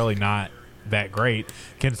finales were really not that great,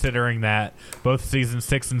 considering that both season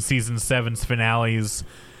 6 and season 7's finales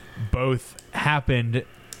both happened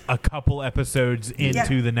a couple episodes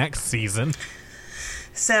into the next season.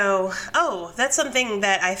 So, that's something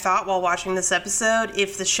that I thought while watching this episode.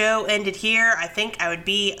 If the show ended here, I think I would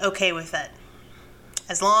be okay with it.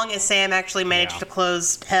 As long as Sam actually managed to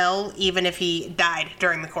close Hell, even if he died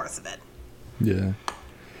during the course of it. Yeah.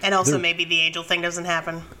 And also maybe the angel thing doesn't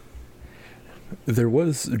happen. There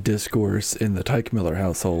was discourse in the Teichmiller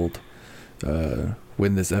household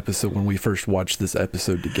when we first watched this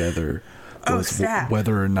episode together, was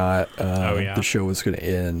whether or not the show was going to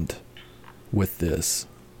end with this.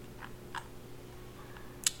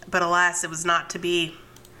 But alas, it was not to be.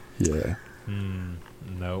 Yeah.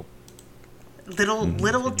 Nope.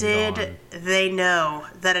 Little did they know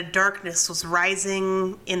that a darkness was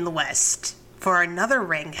rising in the west, for another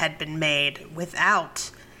ring had been made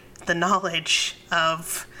without the knowledge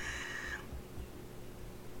of,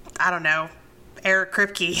 I don't know, Eric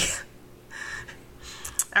Kripke.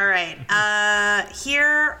 All right.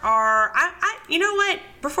 Here are... you know what?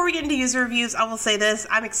 Before we get into user reviews, I will say this.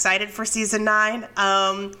 I'm excited for season 9.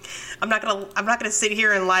 I'm not gonna sit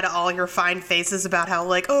here and lie to all your fine faces about how,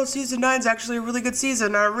 like, season 9's actually a really good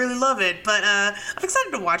season. I really love it. But I'm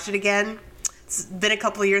excited to watch it again. It's been a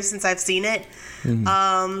couple of years since I've seen it.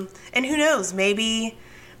 Mm-hmm. And who knows? Maybe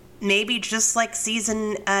just like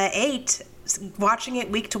season 8, watching it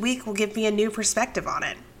week to week will give me a new perspective on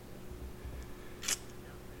it.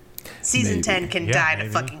 Season 10 can die in a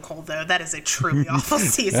fucking hole, though. That is a truly awful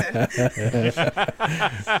season.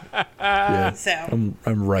 Yeah, so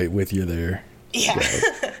I'm right with you there. Yeah.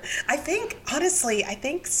 I think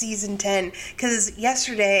season 10, because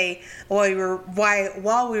yesterday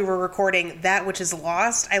while we were recording That Which Is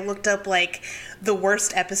Lost, I looked up like the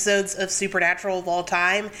worst episodes of Supernatural of all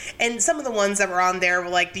time, and some of the ones that were on there were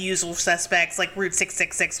like The Usual Suspects, like Route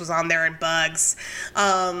 666 was on there, and Bugs.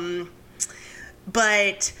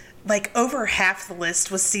 But like over half the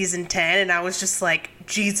list was season 10, and I was just like,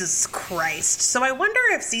 Jesus Christ. So I wonder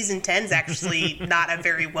if season 10 is actually not a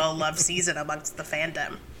very well-loved season amongst the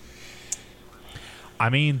fandom. I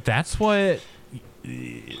mean, that's what...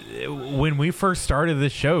 When we first started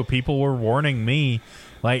this show, people were warning me,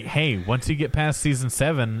 like, hey, once you get past season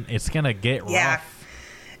 7, it's going to get rough.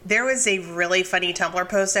 There was a really funny Tumblr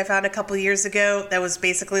post I found a couple years ago that was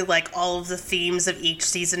basically like all of the themes of each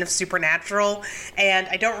season of Supernatural, and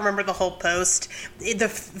I don't remember the whole post.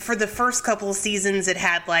 For the first couple of seasons, it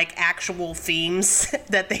had like actual themes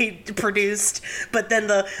that they produced, but then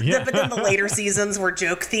the later seasons were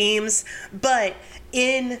joke themes. But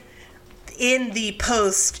in the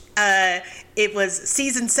post, it was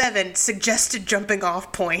season 7 suggested jumping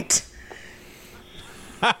off point.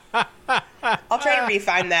 I'll try to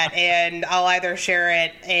refine that, and I'll either share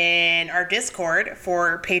it in our Discord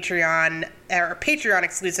for Patreon or Patreon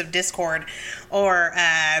exclusive Discord, or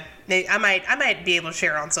I might be able to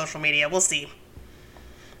share it on social media. We'll see.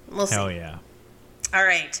 Hell yeah. All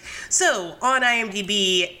right. So on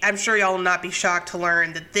IMDb, I'm sure y'all will not be shocked to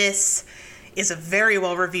learn that this is a very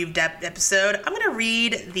well-reviewed episode. I'm going to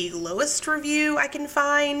read the lowest review I can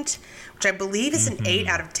find, which I believe is an 8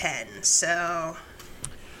 out of 10. So...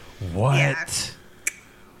 What? Yeah.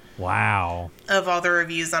 Wow. Of all the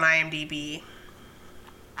reviews on IMDb.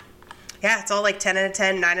 Yeah, it's all like 10 out of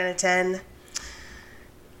 10, 9 out of 10.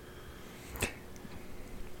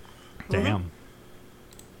 Damn.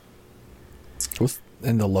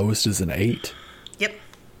 And the lowest is an 8? Yep.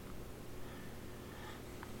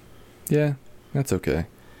 Yeah, that's okay.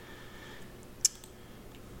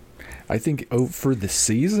 I think for the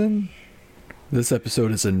season, this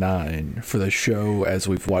episode is a 9. For the show, as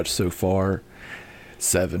we've watched so far,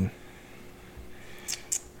 7.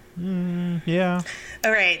 Yeah.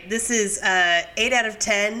 All right, this is 8 out of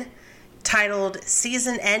 10, titled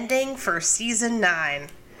Season Ending for Season 9.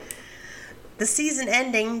 The season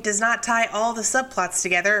ending does not tie all the subplots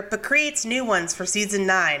together, but creates new ones for Season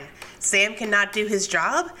 9. Sam cannot do his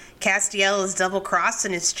job, Castiel is double-crossed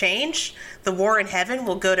and is changed, the war in heaven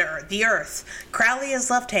will go to the earth, Crowley is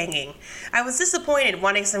left hanging. I was disappointed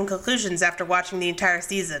wanting some conclusions after watching the entire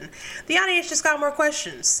season. The audience just got more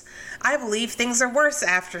questions. I believe things are worse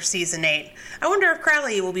after Season 8. I wonder if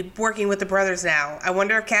Crowley will be working with the brothers now. I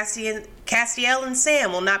wonder if Castiel and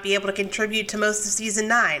Sam will not be able to contribute to most of Season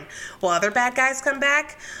 9. Will other bad guys come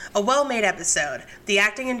back? A well-made episode. The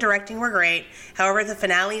acting and directing were great. However, the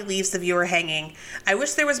finale leaves the viewer hanging. I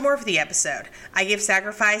wish there was more for the episode. I give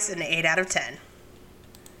Sacrifice an 8 out of 10.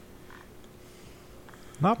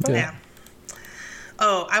 Not bad. Yeah.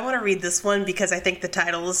 Oh, I want to read this one because I think the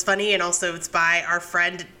title is funny, and also it's by our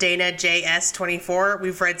friend Dana JS24.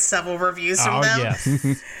 We've read several reviews from them. Yes.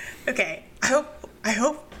 Okay, I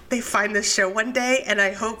hope they find this show one day, and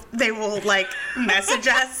I hope they will message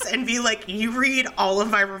us and be like, you read all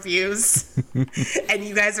of my reviews and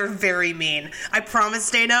you guys are very mean. I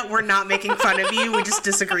promise, Dana, we're not making fun of you, we just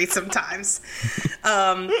disagree sometimes.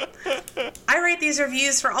 I rate these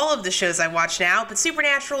reviews for all of the shows I watch now, but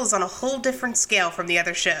Supernatural is on a whole different scale from the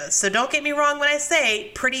other shows, so don't get me wrong when I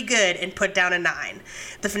say pretty good and put down a 9.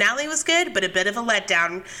 The finale was good, but a bit of a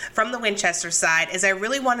letdown from the Winchester side, as I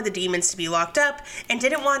really wanted the demons to be locked up and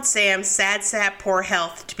didn't want Sam's sad sap poor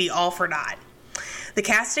health to be all for naught. The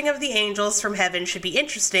casting of the angels from heaven should be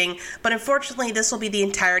interesting, but unfortunately this will be the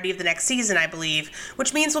entirety of the next season, I believe,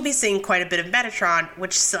 which means we'll be seeing quite a bit of Metatron,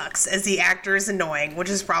 which sucks, as the actor is annoying, which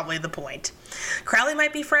is probably the point. Crowley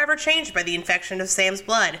might be forever changed by the infection of Sam's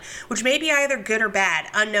blood, which may be either good or bad,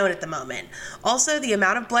 unknown at the moment. Also, the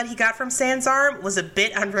amount of blood he got from Sam's arm was a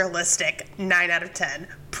bit unrealistic. 9 out of 10.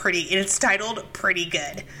 Pretty. And it's titled Pretty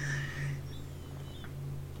Good.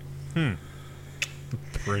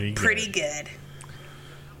 Pretty good.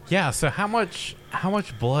 Yeah, so how much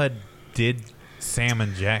blood did Sam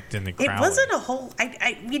inject into Crowley? It wasn't a whole...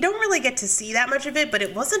 we don't really get to see that much of it, but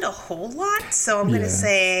it wasn't a whole lot, so I'm going to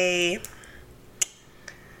say...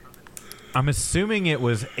 I'm assuming it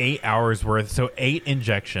was 8 hours worth, so 8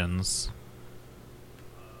 injections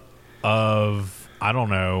of... I don't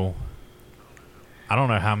know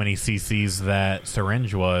how many cc's that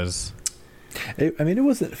syringe was. It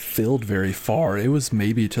wasn't filled very far. It was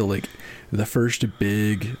maybe to the first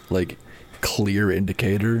big clear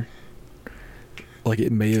indicator.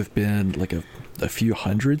 It may have been a few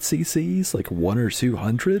hundred cc's, 1 or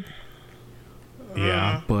 200.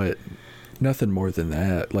 Yeah, but nothing more than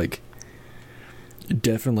that.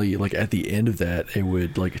 Definitely at the end of that, it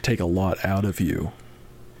would take a lot out of you.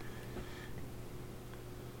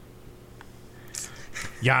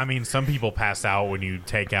 Yeah, I mean, some people pass out when you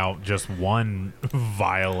take out just one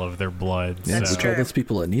vial of their blood. Yeah, That's true. Those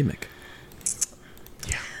people anemic.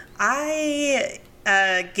 Yeah. I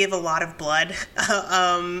give a lot of blood.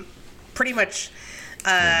 Pretty much.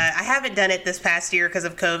 I haven't done it this past year because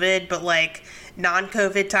of COVID, but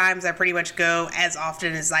non-COVID times, I pretty much go as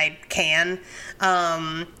often as I can.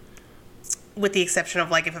 With the exception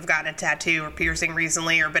of if I've gotten a tattoo or piercing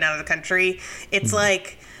recently or been out of the country. It's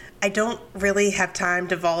I don't really have time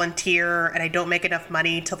to volunteer, and I don't make enough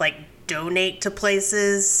money to donate to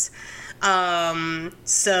places.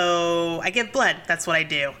 So I give blood. That's what I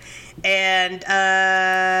do. And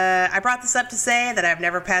I brought this up to say that I've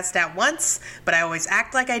never passed out once, but I always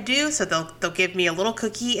act like I do, so they'll give me a little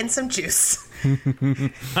cookie and some juice.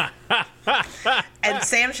 And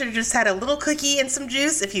Sam should have just had a little cookie and some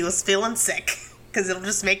juice if he was feeling sick, because it'll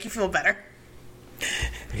just make you feel better.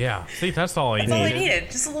 Yeah, see, that's all I That's all I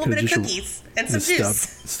needed. Just a little bit of cookies and some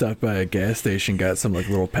juice. Stopped by a gas station, got some like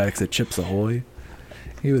little packs of Chips Ahoy.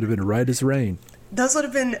 He would have been right as rain. Those would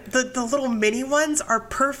have been the little mini ones are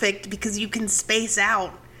perfect because you can space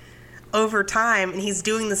out over time, and he's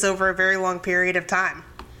doing this over a very long period of time.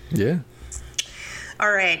 Yeah.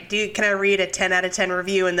 All right, can I read a 10 out of 10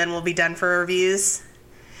 review and then we'll be done for reviews?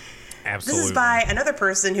 Absolutely. This is by another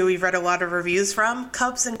person who we've read a lot of reviews from,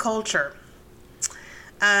 Cubs and Culture.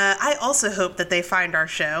 I also hope that they find our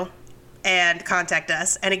show and contact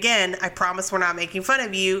us. And again, I promise we're not making fun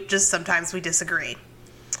of you, just sometimes we disagree.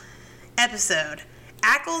 Episode.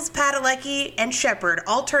 Ackles, Padalecki, and Shepard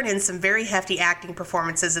all turn in some very hefty acting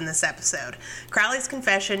performances in this episode. Crowley's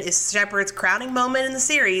confession is Shepard's crowning moment in the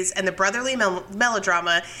series, and the brotherly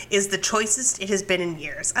melodrama is the choicest it has been in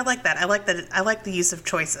years. I like that. I like the use of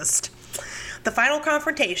choicest. The final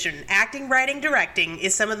confrontation, acting, writing, directing,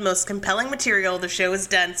 is some of the most compelling material the show has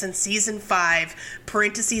done since season 5,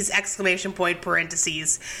 parentheses, exclamation point,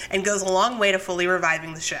 parentheses, and goes a long way to fully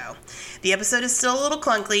reviving the show. The episode is still a little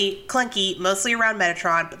clunky, mostly around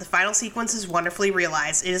Metatron, but the final sequence is wonderfully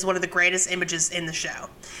realized. It is one of the greatest images in the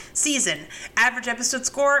show. Season, average episode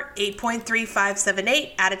score,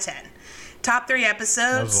 8.3578 out of 10. Top 3 episodes.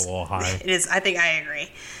 That was a little high. It is, I think I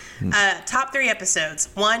agree. Top 3 episodes.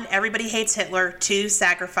 1, Everybody Hates Hitler. 2,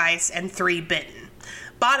 Sacrifice. And 3, Bitten.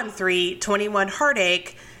 Bottom 3, 21,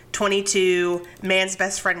 Heartache. 22, Man's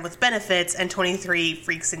Best Friend with Benefits. And 23,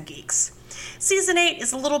 Freaks and Geeks. Season 8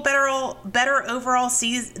 is a little better overall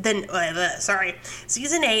Season 8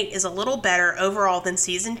 is a little better overall than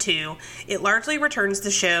Season 2. It largely returns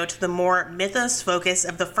the show to the more mythos focus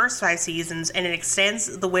of the first 5 seasons, and it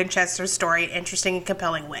extends the Winchester story in interesting and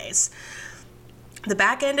compelling ways. The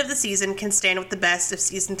back end of the season can stand with the best of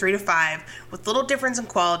season 3 to 5, with little difference in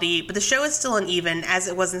quality, but the show is still uneven, as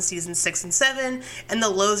it was in season 6 and 7, and the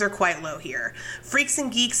lows are quite low here. Freaks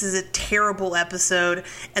and Geeks is a terrible episode,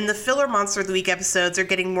 and the filler Monster of the Week episodes are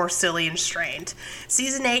getting more silly and strained.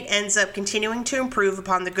 Season 8 ends up continuing to improve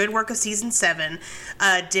upon the good work of season 7,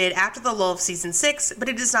 did after the lull of season 6, but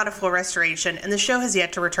it is not a full restoration, and the show has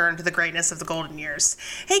yet to return to the greatness of the golden years.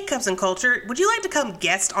 Hey, Cubs and Culture, would you like to come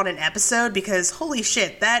guest on an episode? Because holy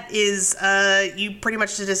shit, that is, you pretty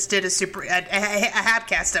much just did a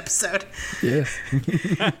Habcast episode. Yeah.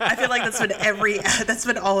 I feel like that's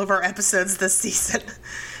been all of our episodes this season.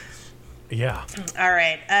 Yeah. All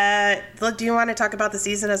right. Do you want to talk about the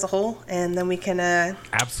season as a whole, and then we can?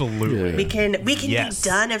 Absolutely. We can be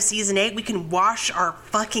done of season 8. We can wash our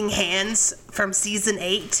fucking hands from season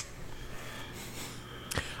 8.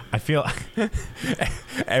 I feel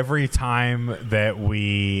every time that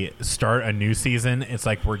we start a new season, it's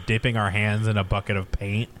like we're dipping our hands in a bucket of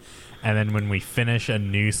paint. And then when we finish a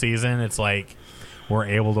new season, it's like we're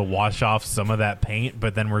able to wash off some of that paint,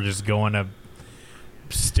 but then we're just going to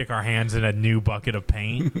stick our hands in a new bucket of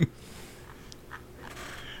paint.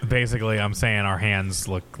 Basically, I'm saying our hands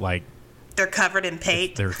look like they're covered in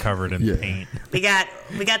paint. They're covered in paint. We got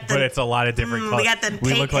the. But it's a lot of different colors. We got them.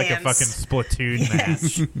 We look like hands. a fucking Splatoon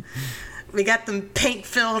match. We got them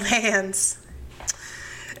paint-filled hands.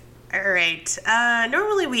 All right.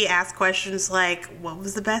 Normally we ask questions like, "What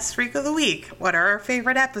was the best freak of the week? What are our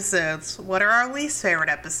favorite episodes? What are our least favorite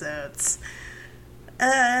episodes?"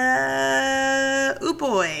 Ooh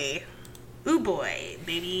boy,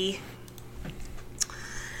 baby.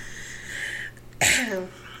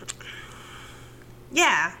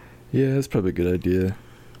 Yeah. Yeah, that's probably a good idea.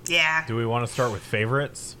 Yeah. Do we want to start with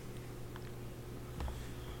favorites?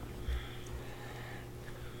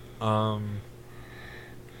 I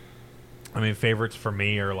mean, favorites for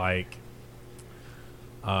me are like,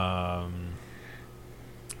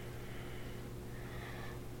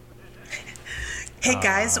 hey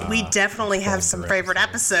guys, we definitely have some favorite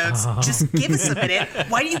episodes. Just give us a minute.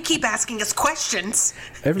 Why do you keep asking us questions?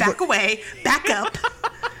 Back away. Back up.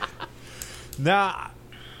 Nah,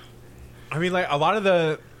 I mean, like a lot of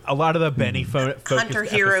the Benny focused Hunter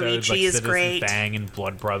episodes, Hiroichi like is Citizen great. Bang and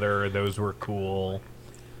Blood Brother, those were cool.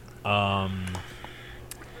 Yeah,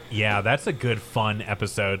 that's a good fun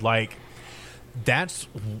episode. Like that's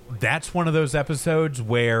one of those episodes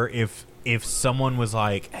where if someone was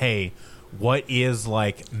like, "Hey, what is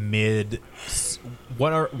like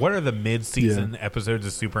what are the mid-season episodes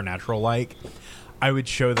of Supernatural like?" I would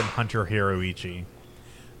show them Hunter Hiroichi.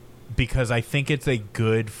 Because I think it's a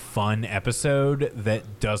good, fun episode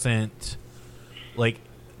that doesn't, like,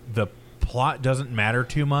 the plot doesn't matter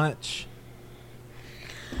too much.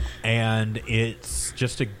 And it's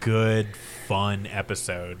just a good, fun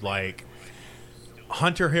episode. Like,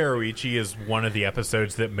 Hunter Hiroichi is one of the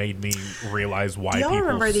episodes that made me realize why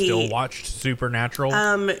people still watched Supernatural.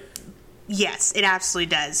 Yes, it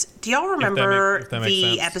absolutely does. Do y'all remember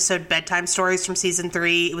the episode Bedtime Stories from season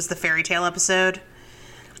 3? It was the fairy tale episode.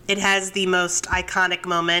 It has the most iconic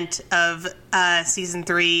moment of season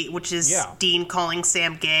 3, which is Dean calling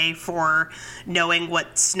Sam gay for knowing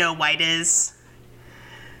what Snow White is.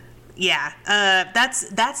 Yeah,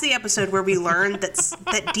 that's the episode where we learn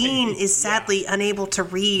that Dean is sadly unable to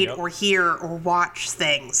read or hear or watch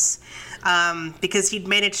things. Because he'd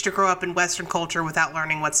managed to grow up in Western culture without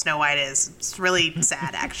learning what Snow White is. It's really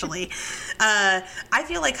sad, actually. I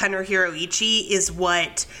feel like Hunter Hiroichi is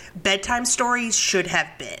what Bedtime Stories should have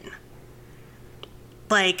been.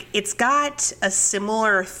 Like, it's got a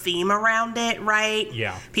similar theme around it, right?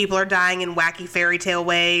 Yeah. People are dying in wacky fairy tale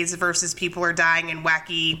ways versus people are dying in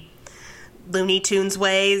wacky Looney Tunes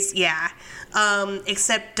ways. Yeah.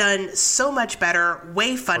 Except done so much better,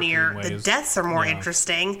 way funnier. The deaths are more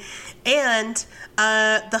interesting. And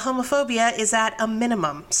the homophobia is at a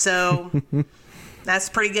minimum. So that's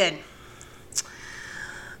pretty good.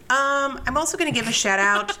 I'm also going to give a shout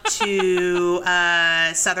out to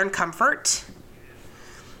Southern Comfort.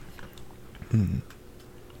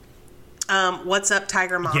 What's Up,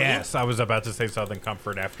 Tiger Mommy? Yes, I was about to say Southern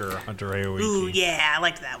Comfort after Hunter Hiroichi. Ooh, yeah, I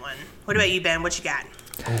liked that one. What about you, Ben? What you got?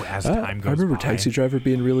 Oh, as time goes by. I remember Taxi Driver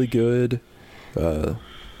being really good. I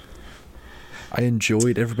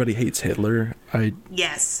enjoyed Everybody Hates Hitler.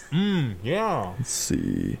 Yes. Yeah. Let's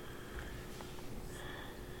see.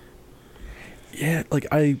 Yeah, like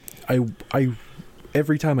I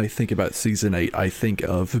every time I think about season 8, I think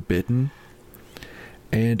of Bitten.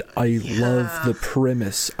 And I love the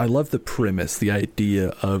premise. The idea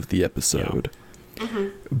of the episode. Yeah.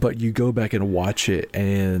 Mm-hmm. But you go back and watch it,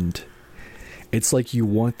 and it's like you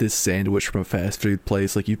want this sandwich from a fast food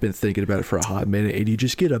place. Like, you've been thinking about it for a hot minute, and you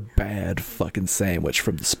just get a bad fucking sandwich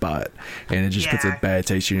from the spot. And it just puts a bad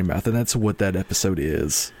taste in your mouth. And that's what that episode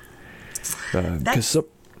is. That's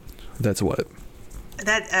what?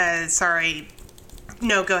 Sorry.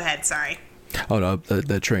 No, go ahead. Sorry. Oh, no,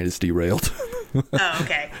 that train is derailed. Oh,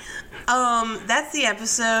 okay. That's the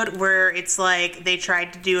episode where it's like they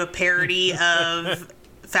tried to do a parody of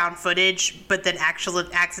found footage, but then actually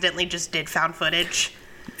accidentally just did found footage.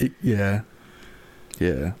 Yeah.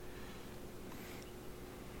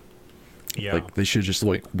 Like, they should just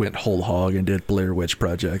went whole hog and did Blair Witch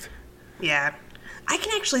Project. Yeah. I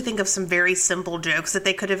can actually think of some very simple jokes that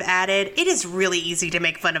they could have added. It is really easy to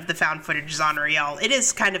make fun of the found footage genre, y'all. It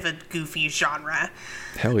is kind of a goofy genre.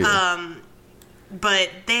 Hell yeah. But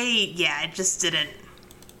it just didn't.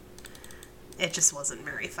 It just wasn't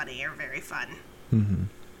very funny or very fun. Mm-hmm.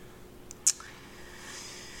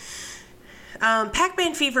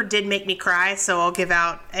 Pac-Man Fever did make me cry, so I'll give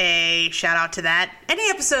out a shout out to that. Any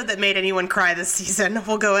episode that made anyone cry this season,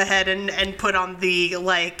 we'll go ahead and put on the,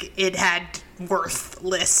 like, it had worth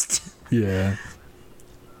list. Yeah.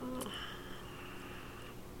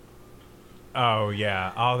 Oh,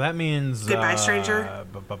 yeah. Oh, that means... Goodbye, Stranger?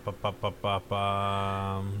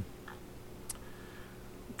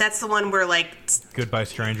 That's the one where, like... Goodbye,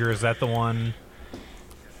 Stranger. Is that the one?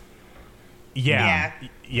 Yeah.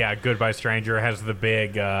 Goodbye, Stranger has the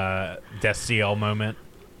big Destiel moment.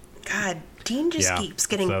 God, Dean just keeps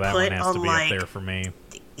getting so that put one has on, to be like... up there for me.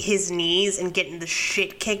 His knees and getting the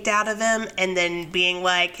shit kicked out of him and then being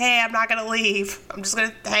like, hey, I'm not gonna leave, I'm just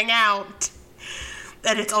gonna hang out.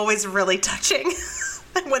 And it's always really touching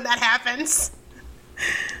when that happens.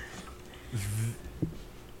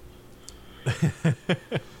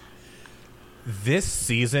 This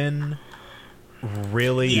season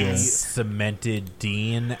really cemented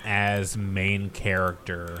Dean as main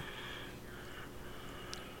character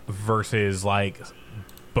versus, like,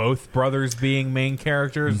 both brothers being main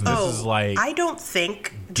characters. This is like, I don't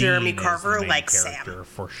think Jeremy Carver likes Sam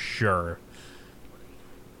for sure.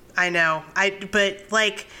 I know. But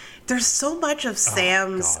like, there's so much of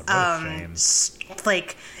Sam's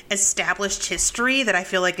like established history that I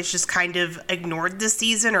feel like it's just kind of ignored this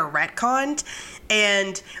season or retconned.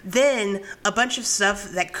 And then a bunch of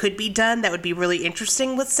stuff that could be done that would be really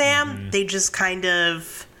interesting with Sam, they just kind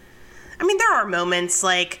of... I mean, there are moments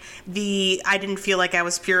like I didn't feel like I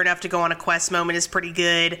was pure enough to go on a quest moment is pretty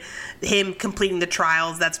good. Him completing the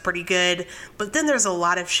trials, that's pretty good. But then there's a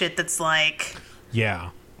lot of shit that's like...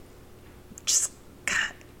 Yeah. Just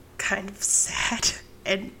kind of sad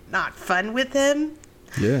and not fun with him.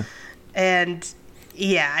 Yeah. And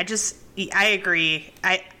yeah, I agree.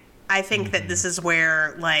 I think that this is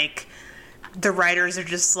where, like, the writers are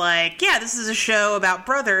just like, yeah, this is a show about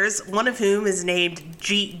brothers, one of whom is named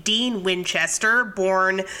Dean Winchester,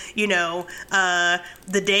 born, you know,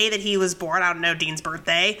 the day that he was born. I don't know, Dean's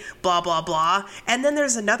birthday, blah, blah, blah. And then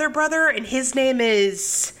there's another brother, and his name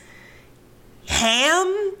is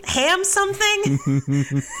Ham something?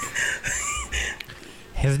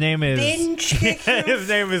 His name is... His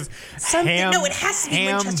name is something. Ham... No, it has to be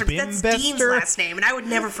Winchester, because that's Dean's last name, and I would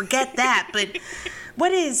never forget that, but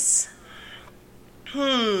what is...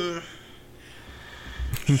 Hamuel.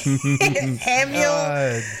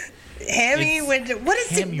 Hammy went. What is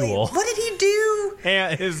Hamuel. it? What did he do?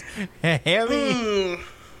 Hammy.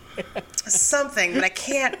 Something, but I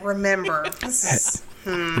can't remember.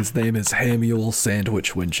 His name is Hamuel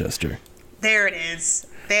Sandwich Winchester. There it is.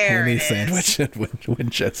 Hammy Sandwich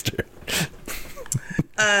Winchester.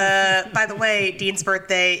 By the way, Dean's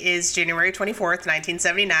birthday is January 24th,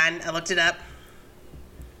 1979. I looked it up.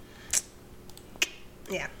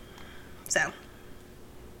 Yeah. So.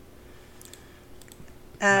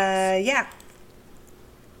 Yeah.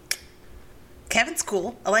 Kevin's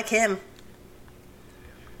cool. I like him.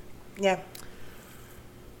 Yeah.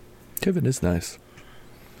 Kevin is nice.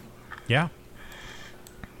 Yeah.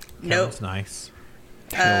 Nope. Kevin's nice.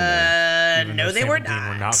 No, they were Sam and Dean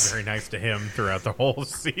were not very nice to him throughout the whole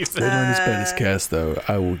season. They weren't as bad as Cass, though.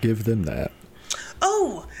 I will give them that.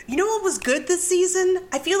 Oh, you know what was good this season?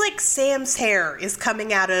 I feel like Sam's hair is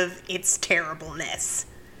coming out of its terribleness.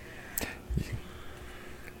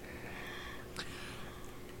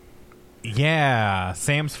 Yeah,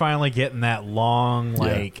 Sam's finally getting that long,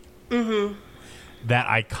 like, that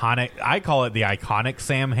iconic, I call it the iconic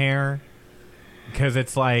Sam hair. Because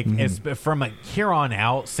it's like, it's from here on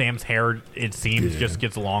out, Sam's hair, it seems, just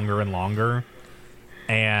gets longer and longer.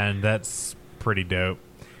 And that's pretty dope.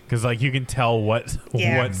 Because, like, you can tell what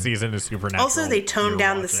season is Supernatural. Also, they toned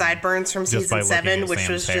down the sideburns from season 7, which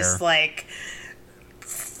was just like,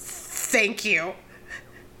 thank you.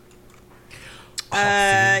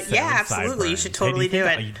 Yeah, absolutely. You should totally do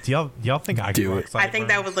it. Do y'all think I could rock sideburns? I think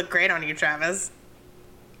that would look great on you, Travis.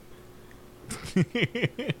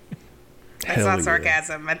 That's not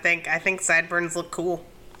sarcasm. I think sideburns look cool.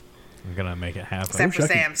 I'm gonna make it happen. Except for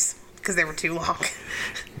Sam's, because they were too long.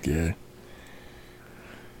 Yeah.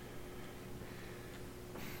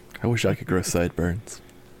 I wish I could grow sideburns.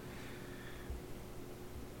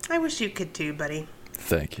 I wish you could too, buddy.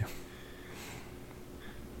 Thank you.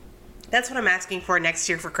 That's what I'm asking for next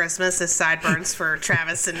year for Christmas, is sideburns for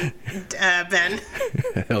Travis and Ben.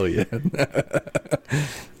 Hell yeah.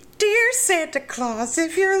 Dear Santa Claus,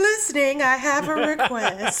 if you're listening, I have a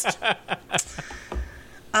request.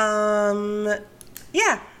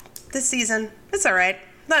 Yeah, this season, it's all right.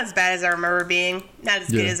 Not as bad as I remember being. Not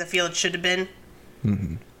as good as I feel it should have been.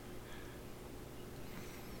 Mm-hmm.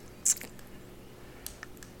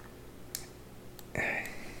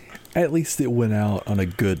 At least it went out on a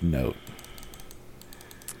good note.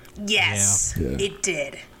 Yes, it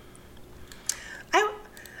did.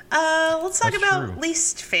 Let's talk about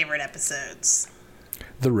least favorite episodes.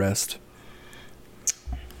 The rest.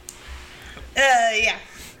 Yeah.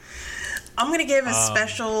 I'm going to give a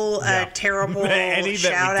special, terrible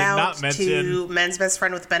shout out to Men's Best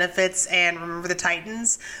Friend with Benefits and Remember the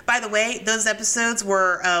Titans. By the way, those episodes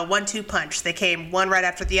were 1-2 punch. They came one right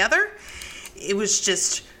after the other. It was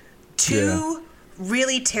just two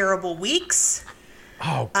really terrible weeks.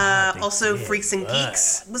 Oh, God, also, Freaks and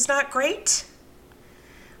Geeks was not great.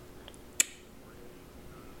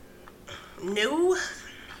 No.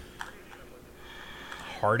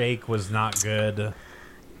 Heartache was not good.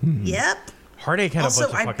 Yep. Heartache had also,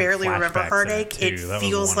 a bunch of I barely remember Heartache. It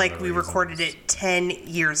feels like we reasons. recorded it 10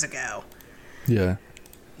 years ago. Yeah.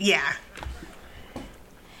 Yeah.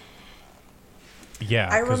 Yeah.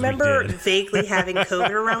 I remember vaguely having COVID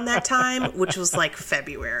around that time, which was like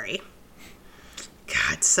February.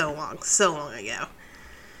 God, so long ago.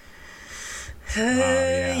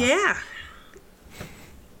 Yeah.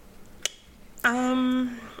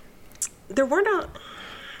 There were no.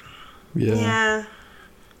 Yeah.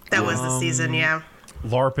 That was the season,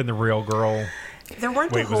 LARP and the Real Girl. There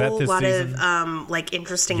weren't a whole lot of like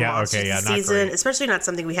interesting monsters this season, especially not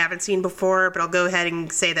something we haven't seen before, but I'll go ahead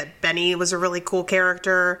and say that Benny was a really cool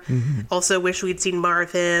character. Mm-hmm. Also wish we'd seen more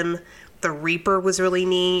of him. The Reaper was really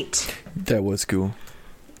neat. That was cool.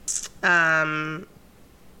 I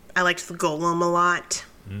liked the Golem a lot.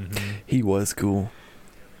 Mm-hmm. He was cool.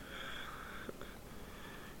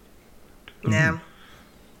 Yeah.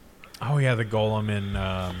 Oh, yeah, the Golem in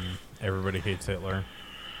Everybody Hates Hitler.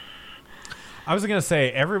 I was going to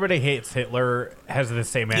say, Everybody Hates Hitler has the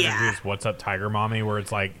same energy as What's Up, Tiger Mommy, where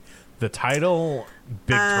it's like The title,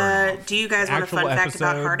 big turn off. Do you guys want a fun fact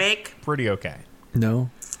about Heartache? Pretty okay. No.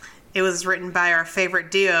 It was written by our favorite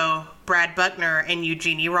duo, Brad Buckner and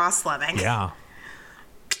Eugenie Ross-Lemming. Yeah.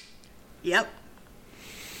 Yep.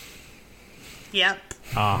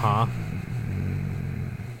 Uh-huh.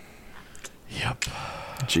 Yep.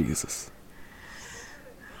 Jesus.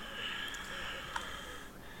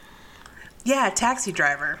 Yeah, Taxi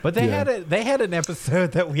Driver. But they had an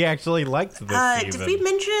episode that we actually liked this season. Did we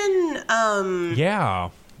mention Yeah.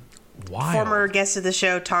 Wild. Former guest of the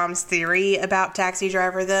show Tom's theory about Taxi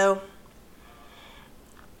Driver though?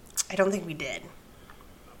 I don't think we did.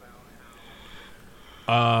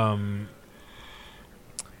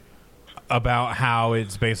 About how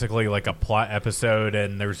it's basically like a plot episode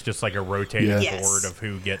and there's just like a rotating board of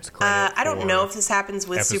who gets credit. I don't know if this happens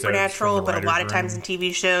with Supernatural, but a lot of times in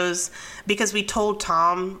TV shows, because we told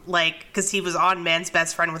Tom, because he was on Man's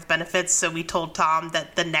Best Friend with Benefits, so we told Tom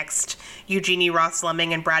that the next Eugenie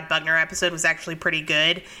Ross-Lemming and Brad Buckner episode was actually pretty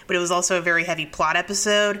good, but it was also a very heavy plot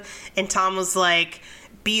episode, and Tom was like,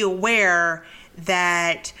 be aware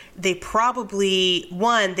that they probably,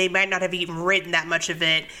 one, they might not have even written that much of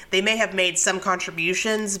it. They may have made some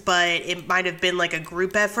contributions, but it might have been like a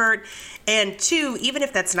group effort. And two, even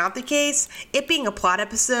if that's not the case, it being a plot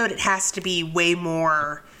episode, it has to be way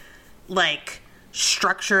more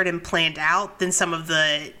structured and planned out than some of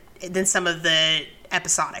the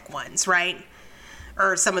episodic ones, right?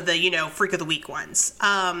 Or some of the, Freak of the Week ones.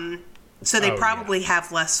 So they probably have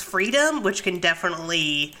less freedom, which can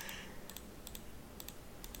definitely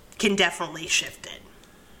shift it.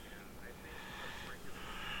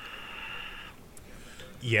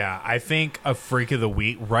 Yeah, I think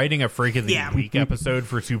writing a Freak of the Week episode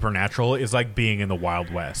for Supernatural is like being in the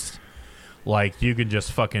Wild West. Like, you can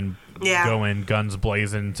just fucking go in guns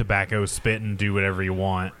blazing, tobacco spitting, do whatever you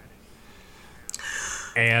want.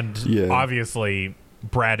 And obviously,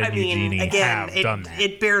 Brad and Eugenie have done that.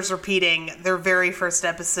 It bears repeating, their very first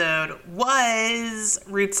episode was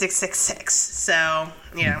Route 666. So,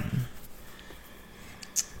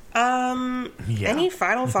 any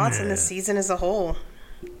final thoughts on the season as a whole?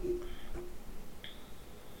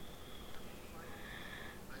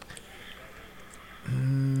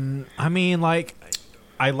 I mean,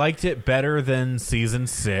 I liked it better than season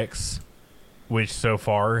 6, which so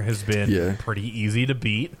far has been pretty easy to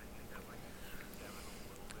beat.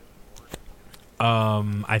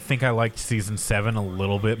 I think I liked season 7 a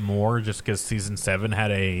little bit more, just because season 7 had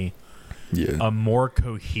a more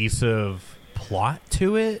cohesive plot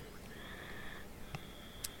to it,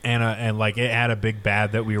 and it had a big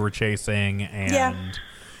bad that we were chasing, and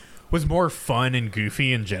was more fun and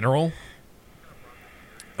goofy in general.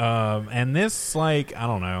 And this, I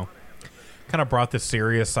don't know, kind of brought the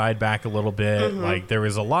serious side back a little bit. Mm-hmm. There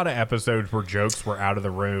was a lot of episodes where jokes were out of the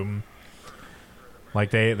room.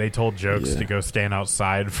 They told jokes to go stand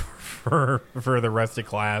outside for the rest of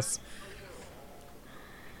class.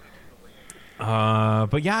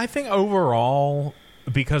 But yeah, I think overall,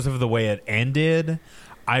 because of the way it ended,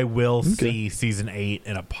 I will see season 8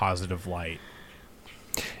 in a positive light.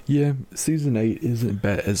 Yeah, season 8 isn't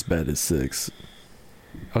as bad as 6.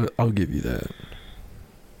 I'll give you that.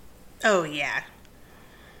 Oh, yeah.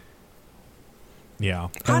 Yeah.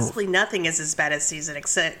 Possibly nothing is as bad as season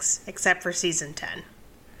 6, except for season 10.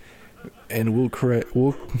 And we'll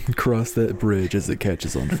cross that bridge as it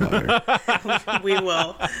catches on fire. We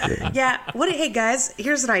will. Yeah. Hey, guys,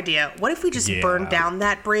 here's an idea. What if we just burned down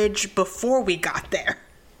that bridge before we got there?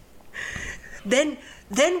 Then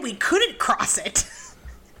we couldn't cross it.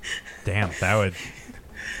 Damn,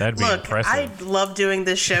 that'd be impressive. I love doing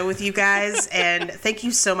this show with you guys, and thank you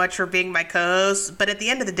so much for being my co-host. But at the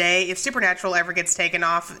end of the day, if Supernatural ever gets taken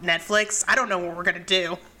off Netflix, I don't know what we're going to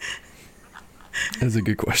do. That's a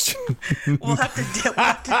good question. We'll have to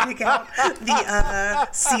dig out the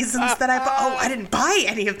seasons that I bought. Oh, I didn't buy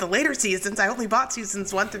any of the later seasons. I only bought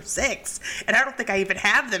seasons 1 through 6, and I don't think I even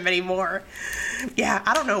have them anymore. Yeah,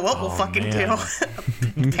 I don't know what we'll fucking do.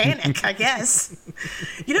 Panic, I guess.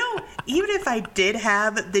 Even if I did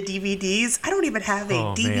have the DVDs, I don't even have a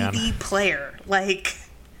DVD player.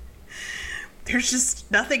 There's just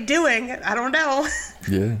nothing doing. I don't know.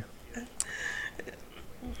 Yeah.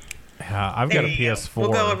 I've got a PS4.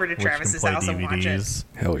 We'll go over to Travis's house and watch it.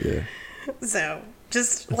 Hell yeah. So,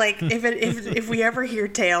 just if we ever hear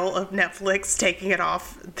tale of Netflix taking it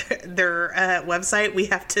off their website, we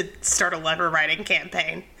have to start a letter writing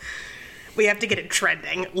campaign. We have to get it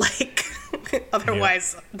trending.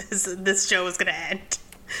 Otherwise, this show is going to end.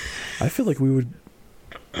 I feel like we would.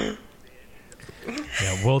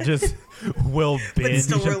 Yeah, we'll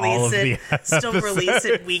binge all of the still release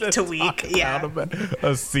it week to week. Yeah,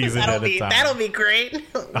 a season at a time. That'll be great.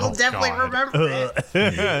 We'll definitely remember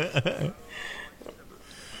it.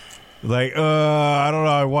 Like, I don't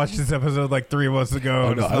know. I watched this episode like 3 months ago.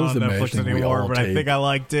 Oh, no, it's not on Netflix anymore, but I think I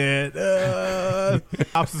liked it.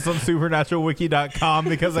 Options on supernaturalwiki.com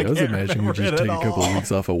because I was can't imagining we remember just it take at a couple all.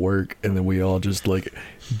 weeks off of work and then we all just like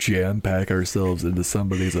jam pack ourselves into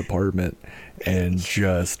somebody's apartment and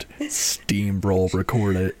just steamroll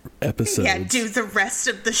record episodes. Yeah, do the rest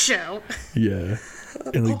of the show. Yeah.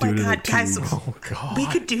 And like Oh do my it god, in a guys! team. Oh, God. We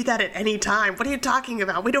could do that at any time. What are you talking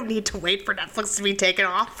about? We don't need to wait for Netflix to be taken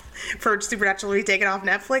off, for Supernatural to be taken off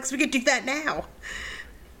Netflix. We could do that now.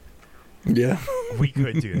 Yeah. We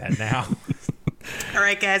could do that now. All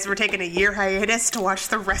right, guys, we're taking a year hiatus to watch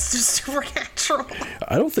the rest of Supernatural.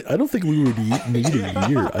 I don't think we would need a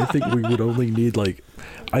year. I think we would only need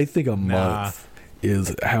a month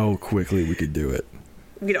is how quickly we could do it.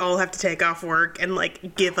 We'd all have to take off work and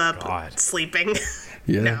like give up sleeping.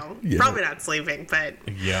 Yeah. No, yeah. probably not sleeping, but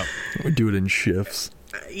Yep. We do it in shifts.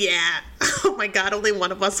 yeah. Oh my god, only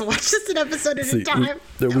one of us will watch this an episode at a time.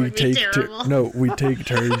 That would be terrible. We take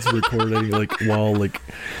turns recording while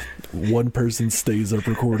one person stays up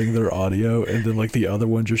recording their audio and then the other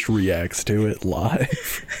one just reacts to it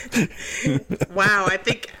live. Wow, I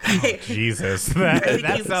think Jesus,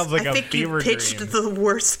 that sounds like a fever you pitched dream. the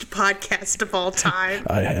worst podcast of all time.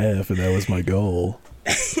 I have, and that was my goal.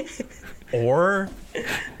 Or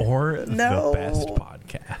No. the best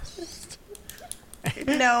podcast.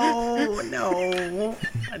 No.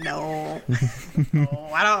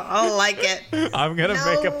 I don't like it. I'm gonna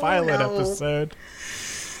make a pilot episode.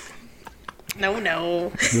 No.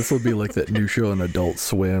 This will be like that new show on Adult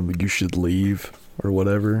Swim, You Should Leave, or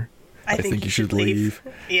whatever. I think you should leave.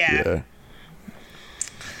 Yeah.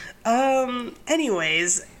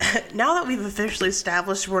 Anyways, now that we've officially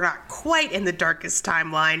established we're not quite in the darkest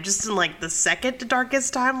timeline, just in the second to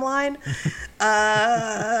darkest timeline,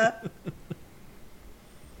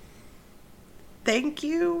 thank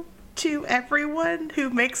you to everyone who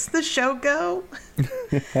makes the show go.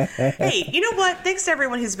 Hey, you know what? Thanks to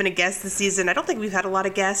everyone who's been a guest this season. I don't think we've had a lot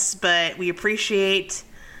of guests, but we appreciate...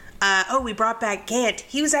 we brought back Gant.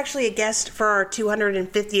 He was actually a guest for our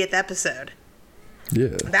 250th episode.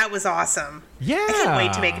 Yeah. That was awesome. Yeah. I can't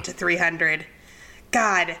wait to make it to 300.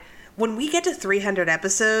 God, when we get to 300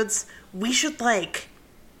 episodes, we should,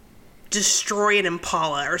 destroy an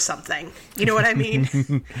Impala or something. You know what I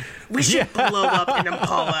mean? We should blow up an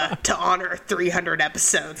Impala to honor 300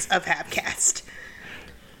 episodes of Habcast.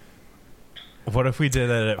 What if we did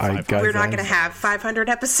that at 500? We're not going to have 500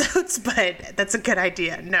 episodes, but that's a good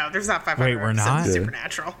idea. No, there's not 500 Wait, we're episodes not? of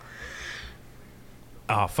Supernatural.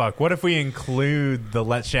 Oh, fuck. What if we include the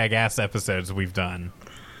Let's Shag Ass episodes we've done?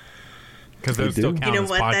 Because those still count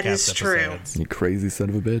as podcast That is true. episodes. You crazy son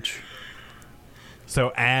of a bitch.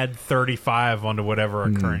 So add 35 onto whatever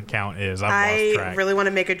our current count is. I've lost track. I really want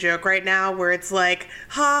to make a joke right now where it's like,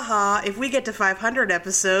 ha, if we get to 500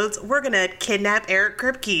 episodes, we're going to kidnap Eric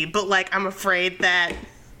Kripke. But, I'm afraid that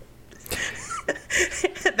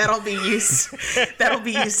that'll be used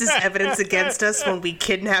as evidence against us when we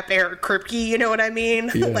kidnap Eric Kripke, you know what I mean?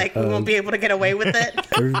 Yeah, we won't be able to get away with it.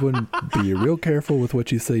 Everyone be real careful with what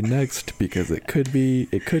you say next because it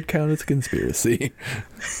could count as a conspiracy.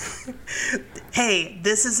 Hey,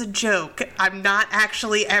 this is a joke. I'm not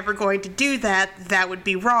actually ever going to do that. That would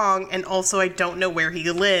be wrong. And also, I don't know where he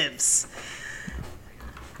lives.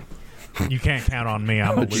 You can't count on me.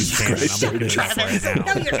 I'm a loose cannon. I'm looking it up right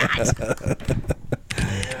now. No, you're not.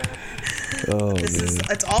 Oh, man.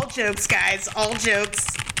 It's all jokes, guys. All jokes.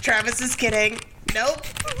 Travis is kidding. Nope.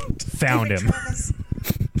 Found him. Travis.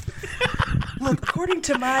 Look, according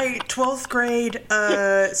to my 12th grade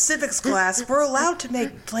civics class, we're allowed to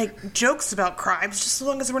make jokes about crimes just as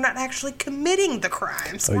long as we're not actually committing the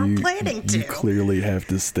crimes. We're planning to. You clearly have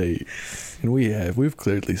to state, and we've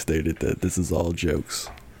clearly stated that this is all jokes.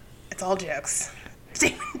 It's all jokes.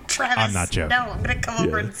 Travis, I'm not joking. No, I'm gonna come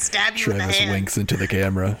over and stab you in the Travis hand. winks into the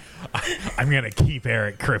camera. I'm going to keep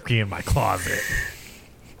Eric Kripke in my closet.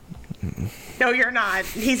 No, you're not.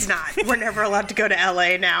 He's not. We're never allowed to go to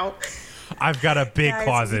LA now. I've got a big Guys,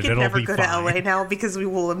 closet. we can It'll never be go fine. to LA now because we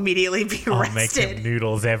will immediately be I'll make arrested. him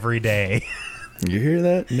noodles every day. You hear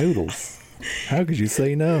that? Noodles. How could you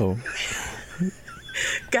say no?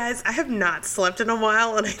 Guys, I have not slept in a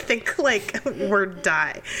while, and I think, we're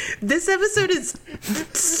dying. This episode is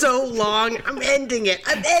so long. I'm ending it.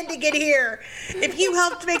 I'm ending it here. If you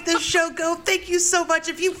helped make this show go, thank you so much.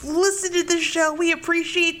 If you've listened to this show, we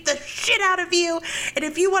appreciate the shit out of you. And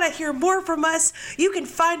if you want to hear more from us, you can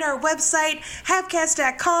find our website,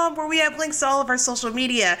 havcast.com, where we have links to all of our social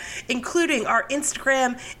media, including our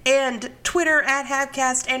Instagram and Twitter at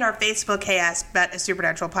Havcast and our Facebook, Hey Ask About a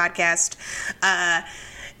Supernatural Podcast.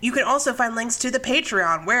 You can also find links to the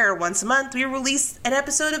Patreon, where once a month we release an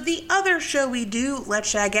episode of the other show we do, Let's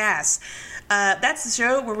Shag Ass. That's the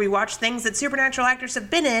show where we watch things that supernatural actors have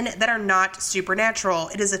been in that are not supernatural.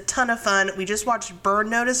 It is a ton of fun. We just watched Burn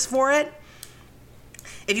Notice for it.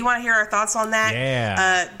 If you want to hear our thoughts on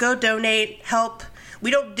that, go donate, help. We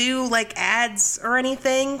don't do ads or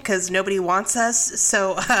anything because nobody wants us.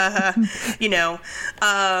 So, help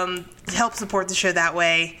support the show that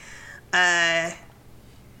way.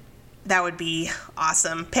 That would be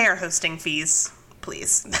awesome. Pay our hosting fees,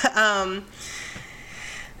 please.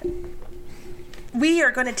 We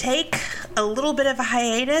are going to take a little bit of a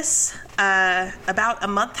hiatus, about a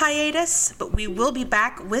month hiatus, but we will be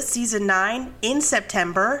back with season 9 in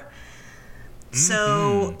September.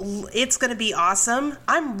 So it's going to be awesome.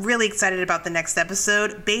 I'm really excited about the next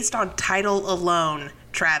episode based on title alone,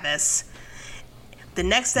 Travis. The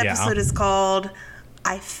next episode is called,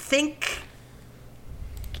 I think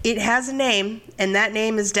it has a name, and that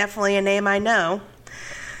name is definitely a name I know.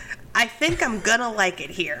 I think I'm going to like it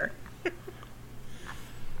here.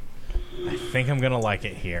 I think I'm going to like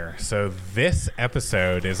it here. So this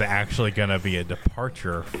episode is actually going to be a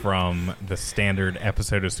departure from the standard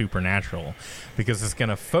episode of Supernatural because it's going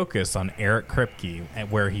to focus on Eric Kripke,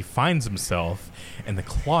 where he finds himself in the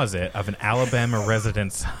closet of an Alabama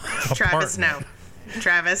resident's apartment.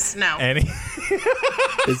 Travis, no.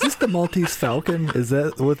 Is this the Maltese Falcon? Is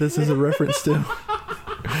that what this is a reference to?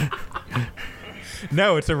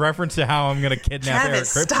 No, it's a reference to how I'm going to kidnap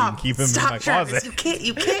Travis, Eric Kripke and keep him in my Travis, closet.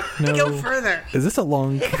 You can't go further. Is this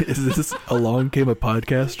Along Came a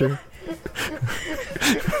Podcaster?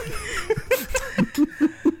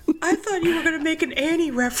 I thought you were going to make an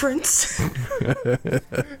Annie reference.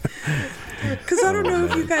 Because I don't know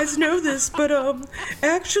if you guys know this, but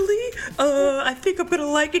actually, I think I'm going to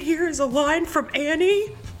like it here as a line from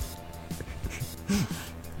Annie.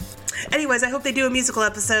 Anyways, I hope they do a musical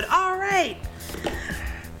episode. All right.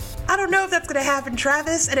 I don't know if that's going to happen,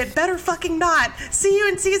 Travis, and it better fucking not. See you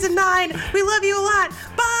in season 9. We love you a lot.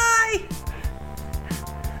 Bye!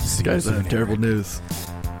 You guys have terrible news.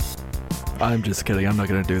 I'm just kidding. I'm not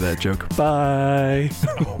going to do that joke. Bye.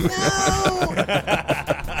 No!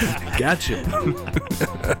 Gotcha.